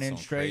in going on in some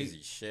straight,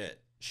 crazy shit.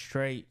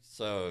 straight.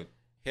 So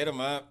hit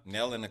 'em up,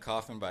 Nail in the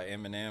Coffin by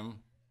Eminem.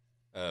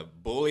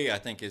 Bully, I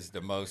think, is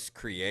the most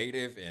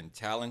creative and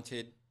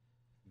talented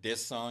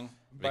diss song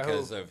By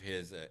because who? of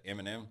his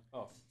Eminem.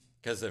 Oh.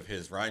 Because of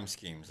his rhyme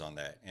schemes on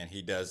that, and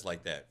he does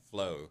like that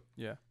flow.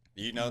 Yeah.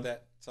 Do you know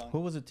that song? Who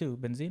was it too?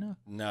 Benzino?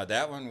 No,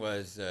 that one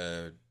was.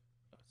 Was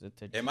it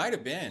to- It might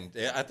have been.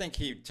 I think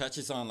he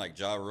touches on like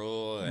Ja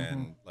Rule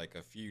and like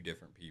a few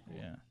different people.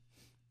 Yeah.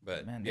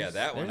 But Man, yeah, there's-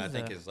 that one I there's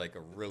think a- is like a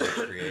really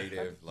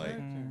creative, like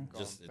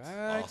just it's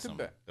back to awesome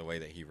back. the way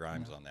that he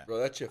rhymes on that. Bro,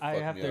 that shit I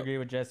fucked have me to up. agree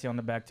with Jesse on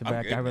the back to I'm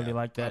back. good I really now.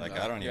 like that. Like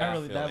I don't even I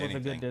really, feel that was anything.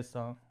 a good diss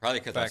song. Probably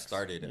because I Facts.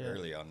 started Yeah.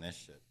 early on this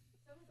shit.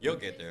 You'll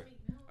get there.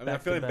 I mean, I'm Back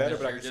to feeling back. better,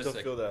 but I You're can just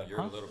still feel the You're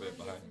a little bit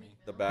behind me.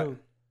 back. Who?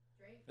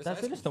 This That's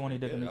ice it, it's the cream's one he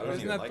did pretty in good. the I don't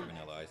Isn't even that like the-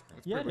 vanilla ice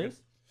cream. Yeah, it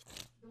is.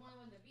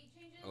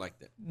 I like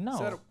that. No.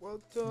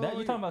 That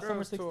you talking about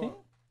Summer 16?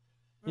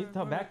 You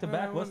talking back to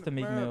back? What's the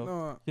Meek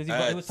Mill?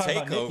 Because he was talking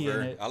about Nicki in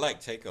Takeover. it. I like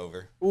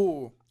Takeover.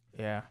 Ooh.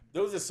 Yeah.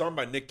 There was a song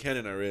by Nick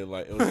Cannon I really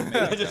like. It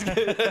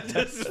was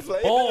just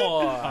play.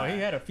 Oh, he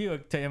had a few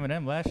to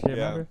Eminem last year,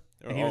 Yeah. remember?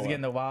 And he was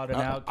getting the wild and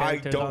out I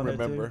characters don't on there,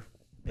 too. remember.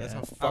 That's Yeah.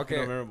 how fucking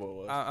Okay. memorable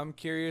it was. I'm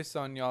curious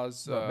on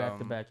y'all's But back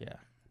to back, yeah.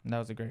 That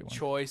was a great one.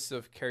 choice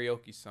of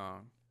karaoke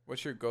song.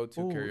 What's your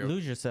go-to Ooh, karaoke?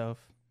 Lose Yourself.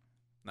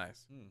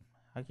 Nice.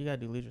 How you gotta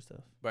do Lose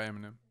Yourself? By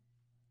Eminem.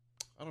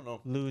 I don't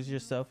know. Lose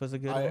Yourself is a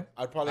good one.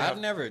 I'd probably I've have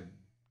never.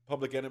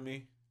 Public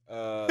Enemy.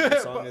 The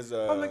song is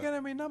Public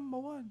Enemy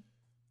 #1.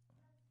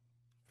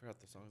 forgot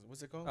the song.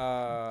 What's it called?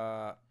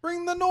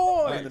 Bring the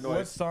noise. Bring the noise.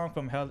 What song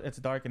from Hell? It's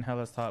Dark and Hell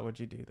is Hot. Would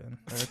you do then?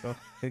 Lyrical.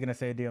 He's gonna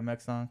say a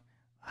DMX song.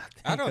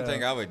 I don't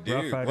think I would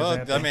Rough do. Riders Well,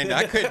 Anthem. I mean,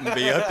 I couldn't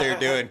be up there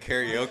doing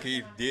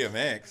karaoke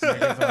DMX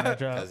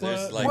because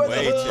there's like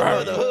way too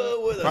many.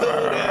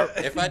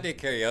 If I did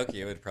karaoke,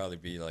 it would probably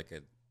be like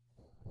a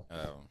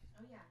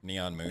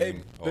Neon Moon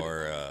Hey, but-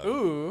 or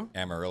Ooh.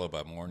 Amarillo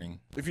by Morning.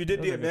 If you did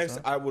Those are good DMX,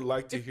 songs. I would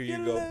like to hear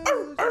you go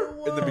 "Arr,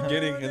 arr," in the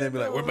beginning and then be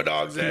like, "Where my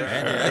dogs at?"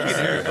 Man, dude, I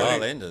can hear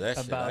all into that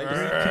shit. About I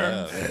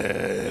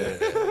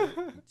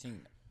used to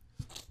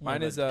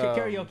Mine is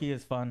karaoke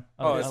is fun.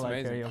 Oh, I it's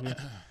like amazing.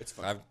 karaoke. It's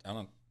fun. I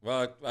don't.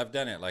 Well, I've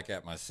done it like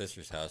at my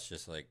sister's house,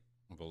 just like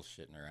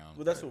bullshitting around.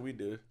 Well, that's but what we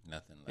did.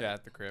 Nothing. Like Yeah,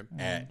 at the crib.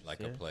 at like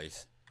a shit.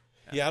 place.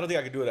 Yeah, I don't think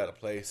I could do it at a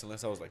place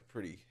unless I was like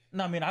pretty.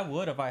 No, I mean I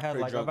would if I had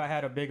Pretty like drunk. if I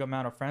had a big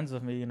amount of friends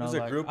with me. You It know, was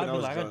like a group I'd and I be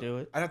was like drunk. I'd do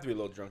it. I'd have to be a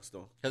little drunk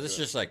still. Because it's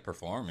just like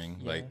performing.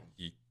 Like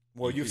you.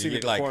 Well, you've seen you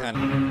me like perform.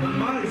 kind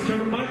Mics, turn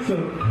the mics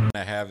up.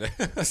 of have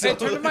that. Hey,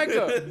 turn the mic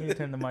up. You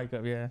turn the mic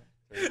up, yeah.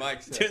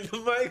 Mike's Turn the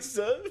mics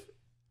up.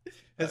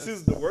 This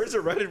is the words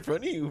are right in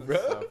front of you, bro.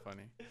 That's so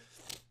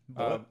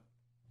funny.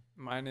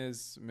 Mine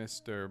is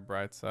Mr.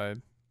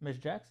 Brightside Miss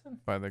Jackson.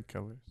 by the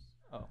Killers.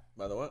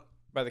 By the what?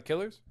 By the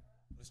Killers?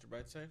 Mr.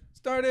 Brightside?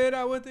 Started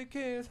out with a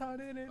kiss. How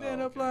did it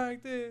end up okay.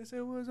 like this?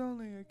 It was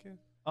only a kiss.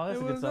 Oh, that's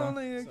it a good was song.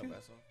 only a It's not a kiss.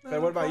 bad song. Now Hey,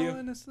 what I'm about you?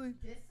 falling asleep,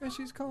 and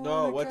she's calling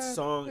No, the what cat.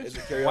 song is the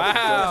karaoke?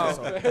 Wow.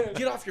 Song?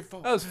 Get off your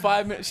phone. That was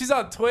 5 minutes. She's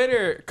on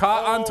Twitter.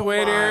 Caught on Oh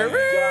Twitter.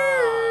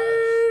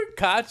 my gosh.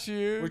 Caught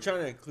you. We're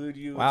trying to include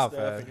you Wow, and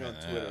stuff, Fad. and you're on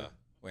Twitter.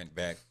 went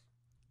back,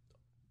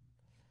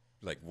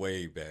 like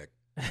way back.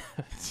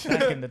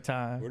 Back in the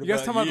time. What You guys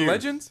talking about the you?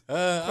 legends?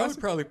 I would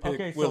probably pick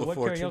Okay, so Wheel what of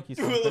Fortune. karaoke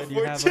song Wheel of do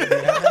you have? Fortune. Do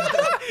you have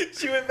one?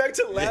 She went back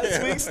to last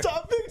Yeah. week's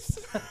topics.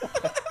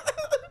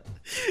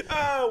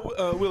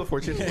 Wheel of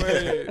Fortune.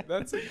 Wait,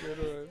 that's a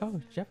good one.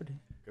 Oh, Jeopardy.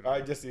 All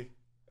right, Jesse.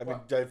 I mean,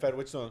 Fed,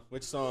 which song?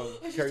 Which song?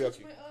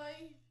 Karaoke.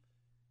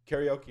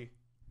 Karaoke.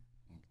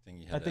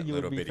 I think you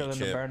would be feeling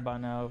the burn by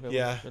now. If it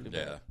Yeah. was really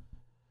bad. Yeah.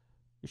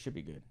 You should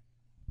be good.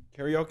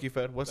 Karaoke,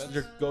 Fed. What's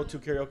your go-to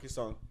karaoke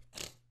song?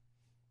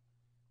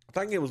 I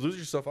think it was "Lose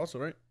Yourself" also,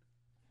 right?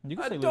 You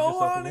can I say Lose don't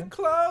Yourself want to again.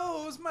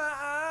 close my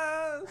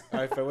eyes. All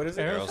right, Fed. What is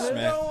it? Aerosmith?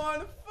 I don't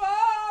want to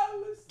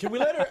fall asleep. Can we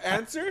let her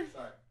answer?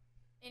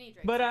 Any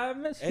Drake. But I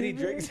miss Any you.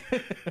 Drake?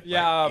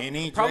 Yeah,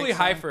 any probably Drake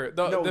song? Hyper.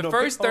 The, No, the no,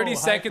 first 30 oh,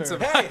 seconds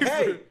of Hyper. Hey,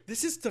 Hyper. hey!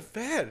 This is to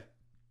Fed.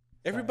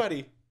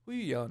 Everybody Who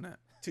you yelling at?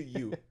 to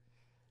you.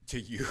 To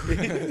you.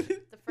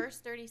 The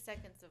first 30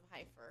 seconds of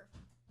Hyper.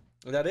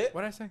 Is that it?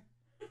 What'd I say?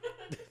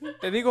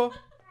 Te digo.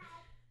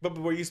 But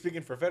were you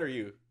speaking for Fed or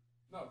you?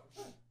 No.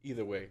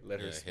 Either way, let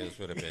her Yeah, speak. his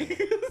would have been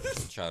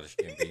Childish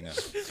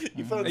Gambino.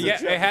 You felt Yeah,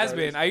 the trap it has artist.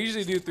 been. I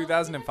usually do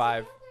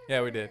 2005.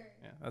 Yeah, we did.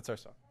 Yeah, that's our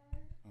song.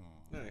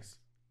 Nice.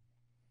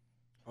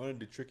 I want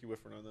to do Tricky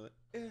with Fernando.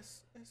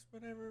 It's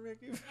whatever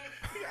make you.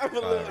 I'm a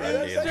little.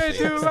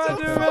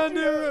 Run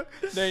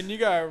DMC. Then you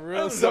got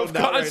real I'm zoned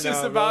out right self-conscious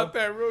now, about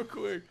bro. that real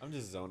quick. I'm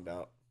just zoned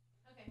out.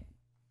 Okay.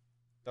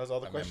 That was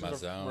all the I'm in my questions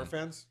zone. from our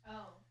fans. Oh.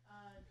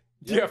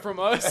 Yeah, from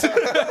us. Yeah,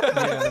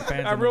 the fans I'm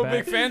in the real back.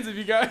 big fans of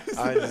you guys.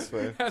 I just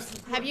went.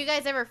 Have you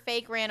guys ever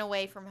fake ran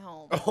away from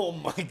home? Oh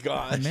my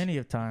gosh. Many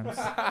of times.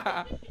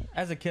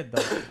 As a kid,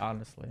 though,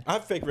 honestly.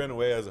 I've fake ran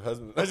away as a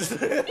husband.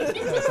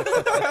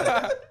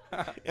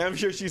 I'm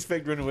sure she's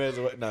fake run away as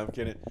a. No, I'm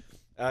kidding.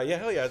 Yeah,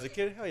 hell yeah. As a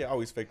kid, hell yeah, I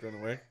always fake run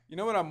away. You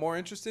know what I'm more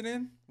interested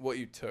in? What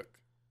you took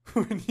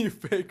when you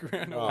fake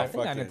ran Oh, away. I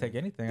think I fucking didn't take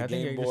anything. the I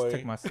think Game I Boy. just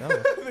took myself.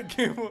 The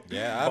Game Boy.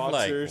 Yeah, I've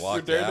Boxers, like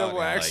walked your out Daredevil and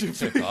like action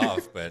took figure.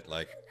 off, but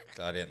like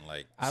I didn't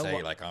like I say wa-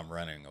 like I'm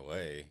running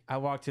away. I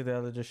walked to the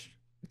other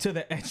to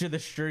the edge of the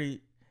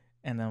street,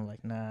 and then I'm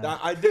like, nah.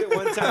 I did it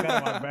one I time.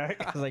 got my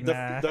back. I was like,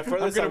 nah. The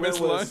furthest I gonna went miss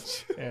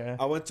was lunch. Yeah.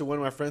 I went to one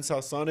of my friends'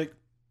 house, Sonic,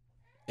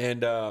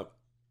 and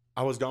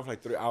I was gone for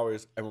like 3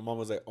 hours, and my mom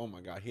was like, "Oh my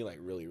god, he like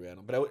really ran."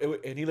 But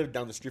and he lived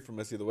down the street from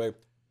us either way.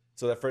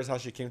 So that first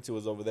house she came to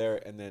was over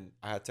there, and then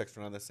I had text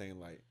Fernanda saying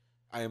like,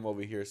 "I am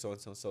over here, so and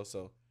so, so."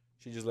 So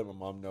she just let my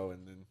mom know,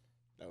 and then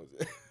that was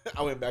it.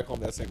 I went back home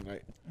that same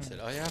night, I said,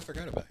 "Oh yeah, I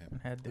forgot about him."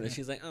 Had and to. then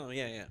she's like, "Oh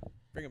yeah,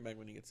 bring him back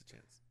when he gets a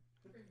chance."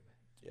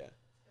 Yeah.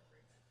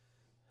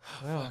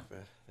 Well, Fuck, man,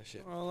 that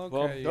shit. Well, okay,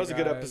 Well, that you was a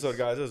good guys. episode,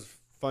 guys. It was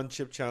a fun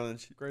chip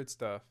challenge. Great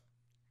stuff.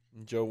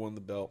 And Joe won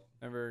the belt.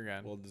 Never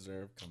again. Well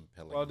deserved.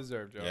 Compelling. Well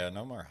deserved, Joe. Yeah,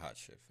 no more hot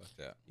shit. Fuck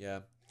that. Yeah.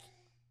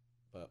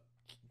 But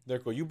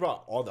Lyrical, you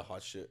brought all the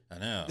hot shit. I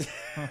know.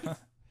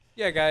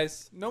 Yeah,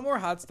 guys. No more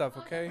hot stuff,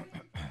 okay?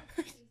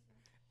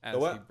 As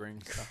what? he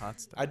brings the hot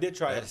stuff. I did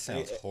try That it.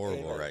 sounds Hey,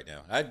 horrible hey, right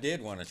now. I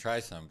did want to try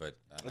some, but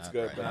That's not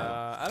good, right but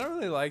now. I don't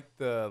really like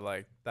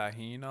the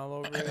tahini all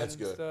over it That's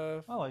and good.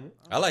 stuff. I like it.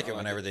 I like it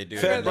whenever they do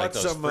Fed it, like brought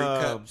those some, fruit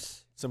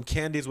cups. some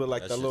candies with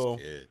like That's that just little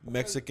good.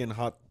 Mexican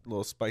hot,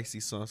 little spicy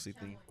saucy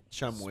thing.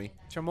 Chamoy.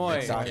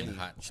 Chamoy. Mexican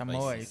hot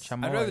Chamoy. spices.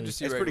 Chamoy. I'd rather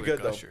just eat It's pretty regular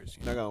good though. Gushers,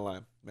 you Not know? gonna lie.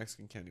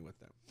 Mexican candy with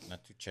that.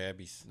 Not too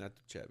chabbies. Not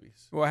the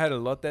chabbies. Well, I had a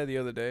elote the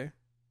other day.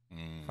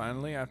 Mm,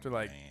 Finally, after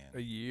like man. a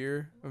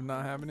year of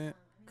not having it.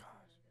 Gosh.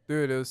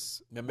 Dude, it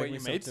was. Yeah, make Wait, me you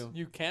some made? too.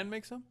 You can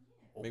make some?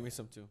 Make me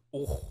some too.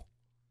 Oh.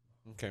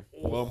 Okay.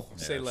 Well,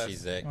 Yeah, Say if less.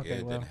 she's that Okay,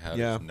 good, well. then how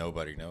Yeah. does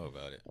nobody know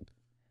about it?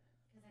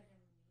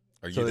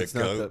 Are So you the it's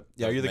not goat? the-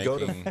 yeah, of you're the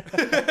goat of-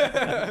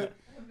 making-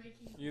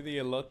 You the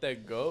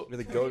elote goat? you're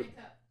the goat.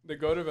 The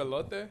goat of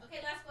elote?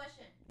 Okay, last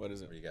question. What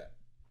is it? What do you got?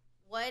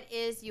 What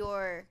is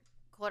your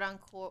quote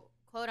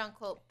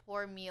unquote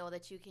poor meal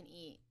that you can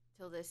eat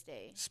till this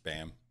day?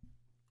 Spam.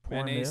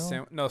 Poor Mayonnaise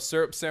meal? no,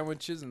 syrup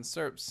sandwiches and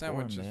syrup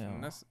sandwiches. meal.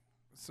 And that's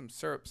some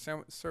syrup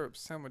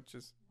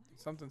sandwiches.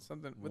 Something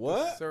with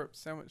What? the syrup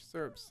sandwiches.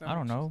 I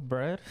don't know.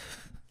 Bread.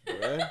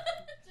 Bread?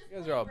 You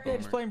guys are all Yeah, boomer.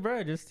 just plain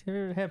bread. Just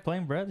here, had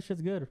plain bread. This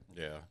shit's good.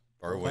 Yeah.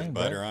 Or Plain with bread.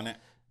 butter on it.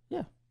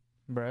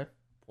 Bread.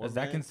 Poor Is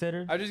that man.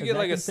 considered? I just is get that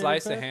like a considered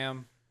slice of bread?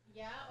 ham.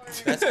 Yeah, or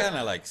That's kind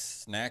of like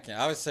snacking.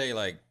 I would say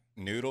like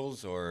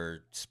noodles or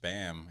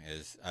spam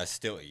is. I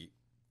still eat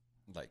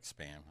like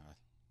spam,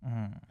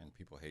 Mhm. and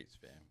people hate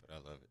spam, but I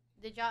love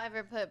it. did y'all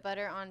ever put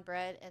butter on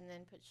bread and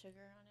then put sugar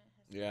on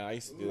it? Yeah, I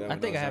used to do that. I when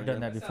think I was have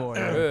done younger. that before.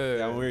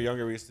 Yeah, when we were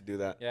younger, we used to do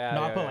that. Yeah.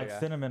 No, I yeah, put yeah, like yeah.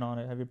 cinnamon on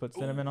it. Have you put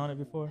cinnamon on it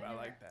before? I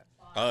like that.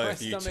 Oh, My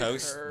if you stomach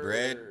toast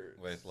bread hurts.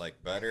 with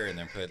like butter and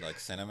then put like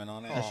cinnamon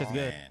on it, That shit's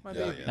good. man. My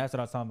Yeah, baby. yeah. That's what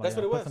I was talking about. That's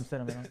yeah. what it Put was. some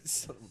cinnamon on it.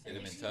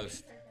 Cinnamon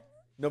toast.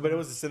 No, but it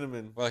was a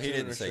cinnamon. Well, he cinnamon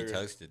didn't or say sugar.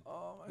 toasted.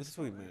 Oh, my That's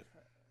what we meant.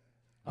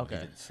 He Okay.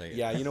 didn't say it.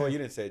 Yeah, you know what? You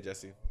didn't say it,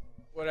 Jesse.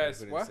 What We else?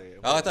 didn't What? say it.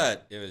 Oh, I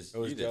thought it was, It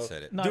was you Joe. that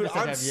said it. No, Dude, I just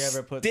said, I'm have you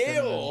ever put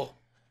still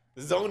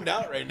zoned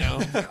out right now.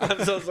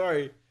 I'm so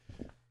sorry.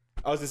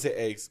 I was gonna say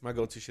eggs. My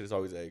go-to shit is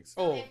always eggs.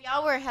 Oh, If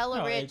y'all were hella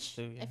No, rich, eggs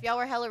too, yeah. if y'all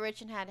were hella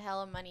rich and had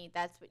hella money,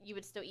 that's what you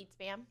would still eat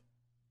spam.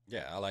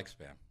 Yeah, I like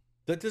spam.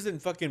 That doesn't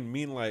fucking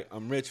mean like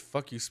I'm rich.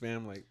 Fuck you,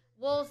 spam. Like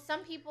Well,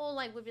 some people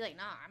like would be like,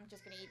 nah, I'm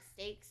just gonna eat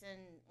steaks and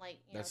like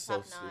That's so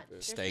top notch. stupid.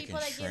 There's Steak people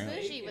and that shrimp.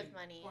 get bougie with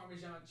money.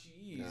 Parmesan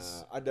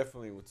cheese. I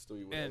definitely would still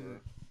eat whatever. And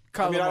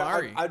I mean,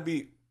 calamari. I'd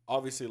be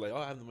obviously like, oh,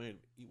 I have the money to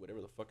eat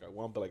whatever the fuck I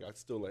want, but like I'd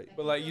still like.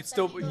 But like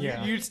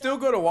Yeah. you'd still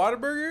go to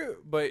Whataburger,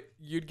 but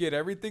you'd get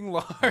everything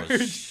large. Oh,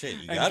 shit,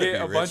 you and gotta get be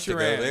a rich bunch to of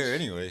go ranch, there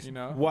anyways. You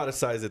know. What a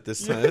size at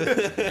this time.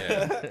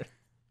 Yeah.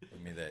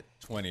 Give me that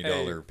 $20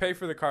 Hey, pay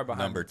for the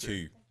carbohydrates. number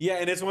 2. Yeah,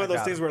 and it's one of I those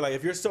got things it. where like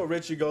if you're so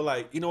rich, you go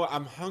like, you know what,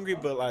 I'm hungry,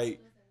 but like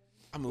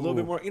I'm a little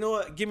bit more. You know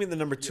what, give me the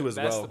number 2 as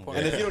that's well. the point.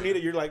 And if you don't need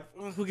it, you're like,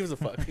 well, who gives a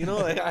fuck? You know,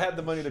 like I have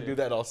the money to do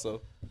that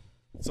also.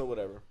 So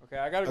whatever. Okay,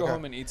 I gotta go Okay.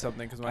 home and eat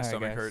something because my All right,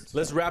 stomach guys. hurts.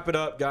 Let's wrap it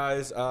up,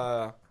 guys.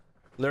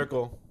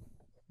 Lyrical,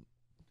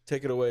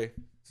 take it away.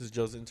 This is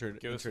Joe's intern.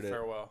 Give us a internet.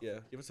 farewell. Yeah,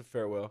 give us a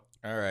farewell.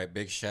 All right,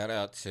 big shout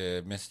out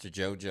to Mr.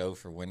 JoJo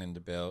for winning the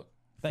belt.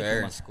 Thank Fair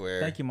you, and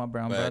square. Thank you, my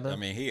brown but, brother. I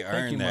mean, he Thank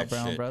earned you, my that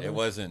brown shit. brother. It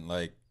wasn't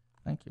like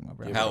Thank you, my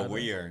brown how brother.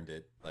 we earned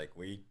it. Like,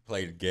 we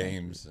played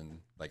games and,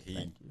 like, he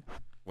Thank you.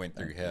 went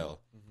through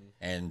hell.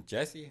 And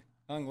Jesse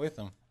hung with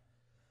him.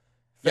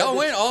 Fed Y'all did-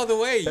 went all the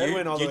way. Fed You,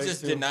 went all the you way,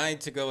 just too. denied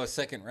to go a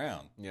second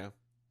round. Yeah.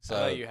 So,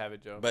 I'll let you have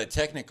it, Joe. but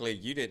technically,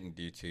 you didn't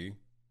do 2.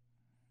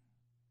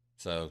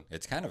 So,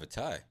 it's kind of a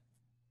tie.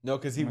 No,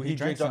 because he He drank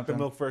drank chocolate something.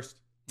 milk first.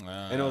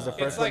 And it was the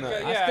first like one. a- I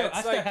yeah, still, it's I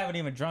still like- haven't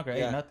even drunk or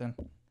Yeah. ate nothing.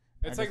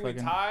 It's I like just we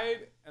fucking-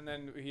 tied, and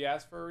then he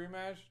asked for a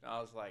rematch. And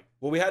I was like,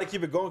 Well, we had to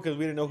keep it going because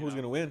we didn't know who was Yeah.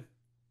 gonna win.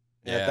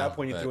 And Yeah, at that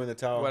point, you but- threw in the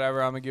towel.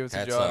 whatever. I'm gonna give it to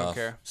Hats Joe. I don't off.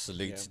 care.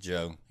 Salute Yeah. to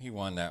Joe. He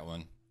won that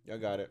one. Y'all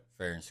got it.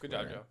 Fair and Good square.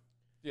 job, Joe.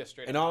 Yeah,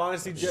 straight. In up. all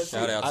honesty, Jesse,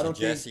 Shout out I to don't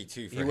Jesse think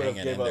too he for would've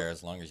hanging gave in up. there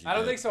as long as you I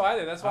don't did. think so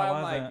either. That's why I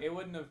I'm like, wasn't. it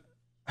wouldn't have.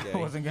 Yeah, I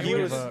wasn't gonna he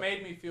give was up.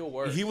 made me feel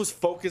worse. he was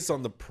focused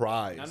on the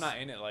prize. I'm not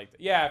in it like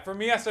that. Yeah, for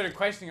me, I started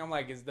questioning. I'm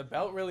like, is the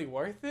belt really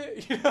worth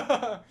it? You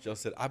know? Joe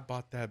said, "I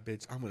bought that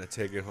bitch. I'm gonna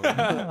take it home."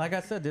 Like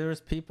I said, there was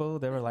people.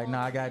 They were like,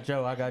 "Nah, I got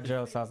Joe. I got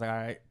Joe." So I was like, "All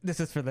right, this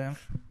is for them."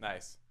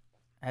 Nice.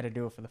 I had to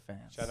do it for the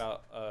fans. Shout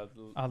out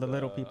all the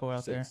little people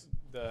out there.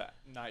 The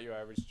not your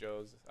average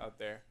Joes out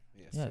there.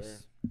 Yes, Yes,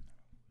 sir.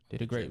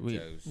 did a great. Joe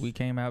Joes. We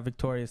came out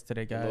victorious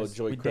today, The little guys.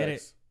 Joey We did it.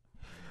 Cracks.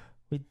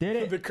 We did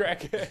it. The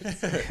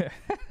crackheads.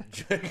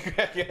 Joey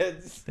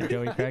Crackheads. The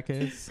Joey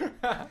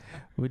Crackheads.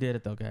 We did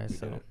it though, guys.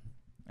 So,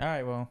 all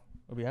right. Well,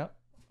 are we out?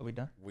 Are we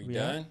done? We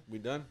out? done? We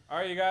done? All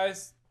right, you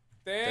guys.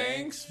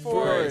 Thanks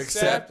for for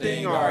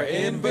accepting accepting our our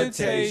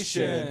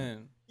invitation.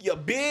 invitation. Ya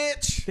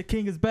bitch. The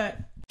king is back.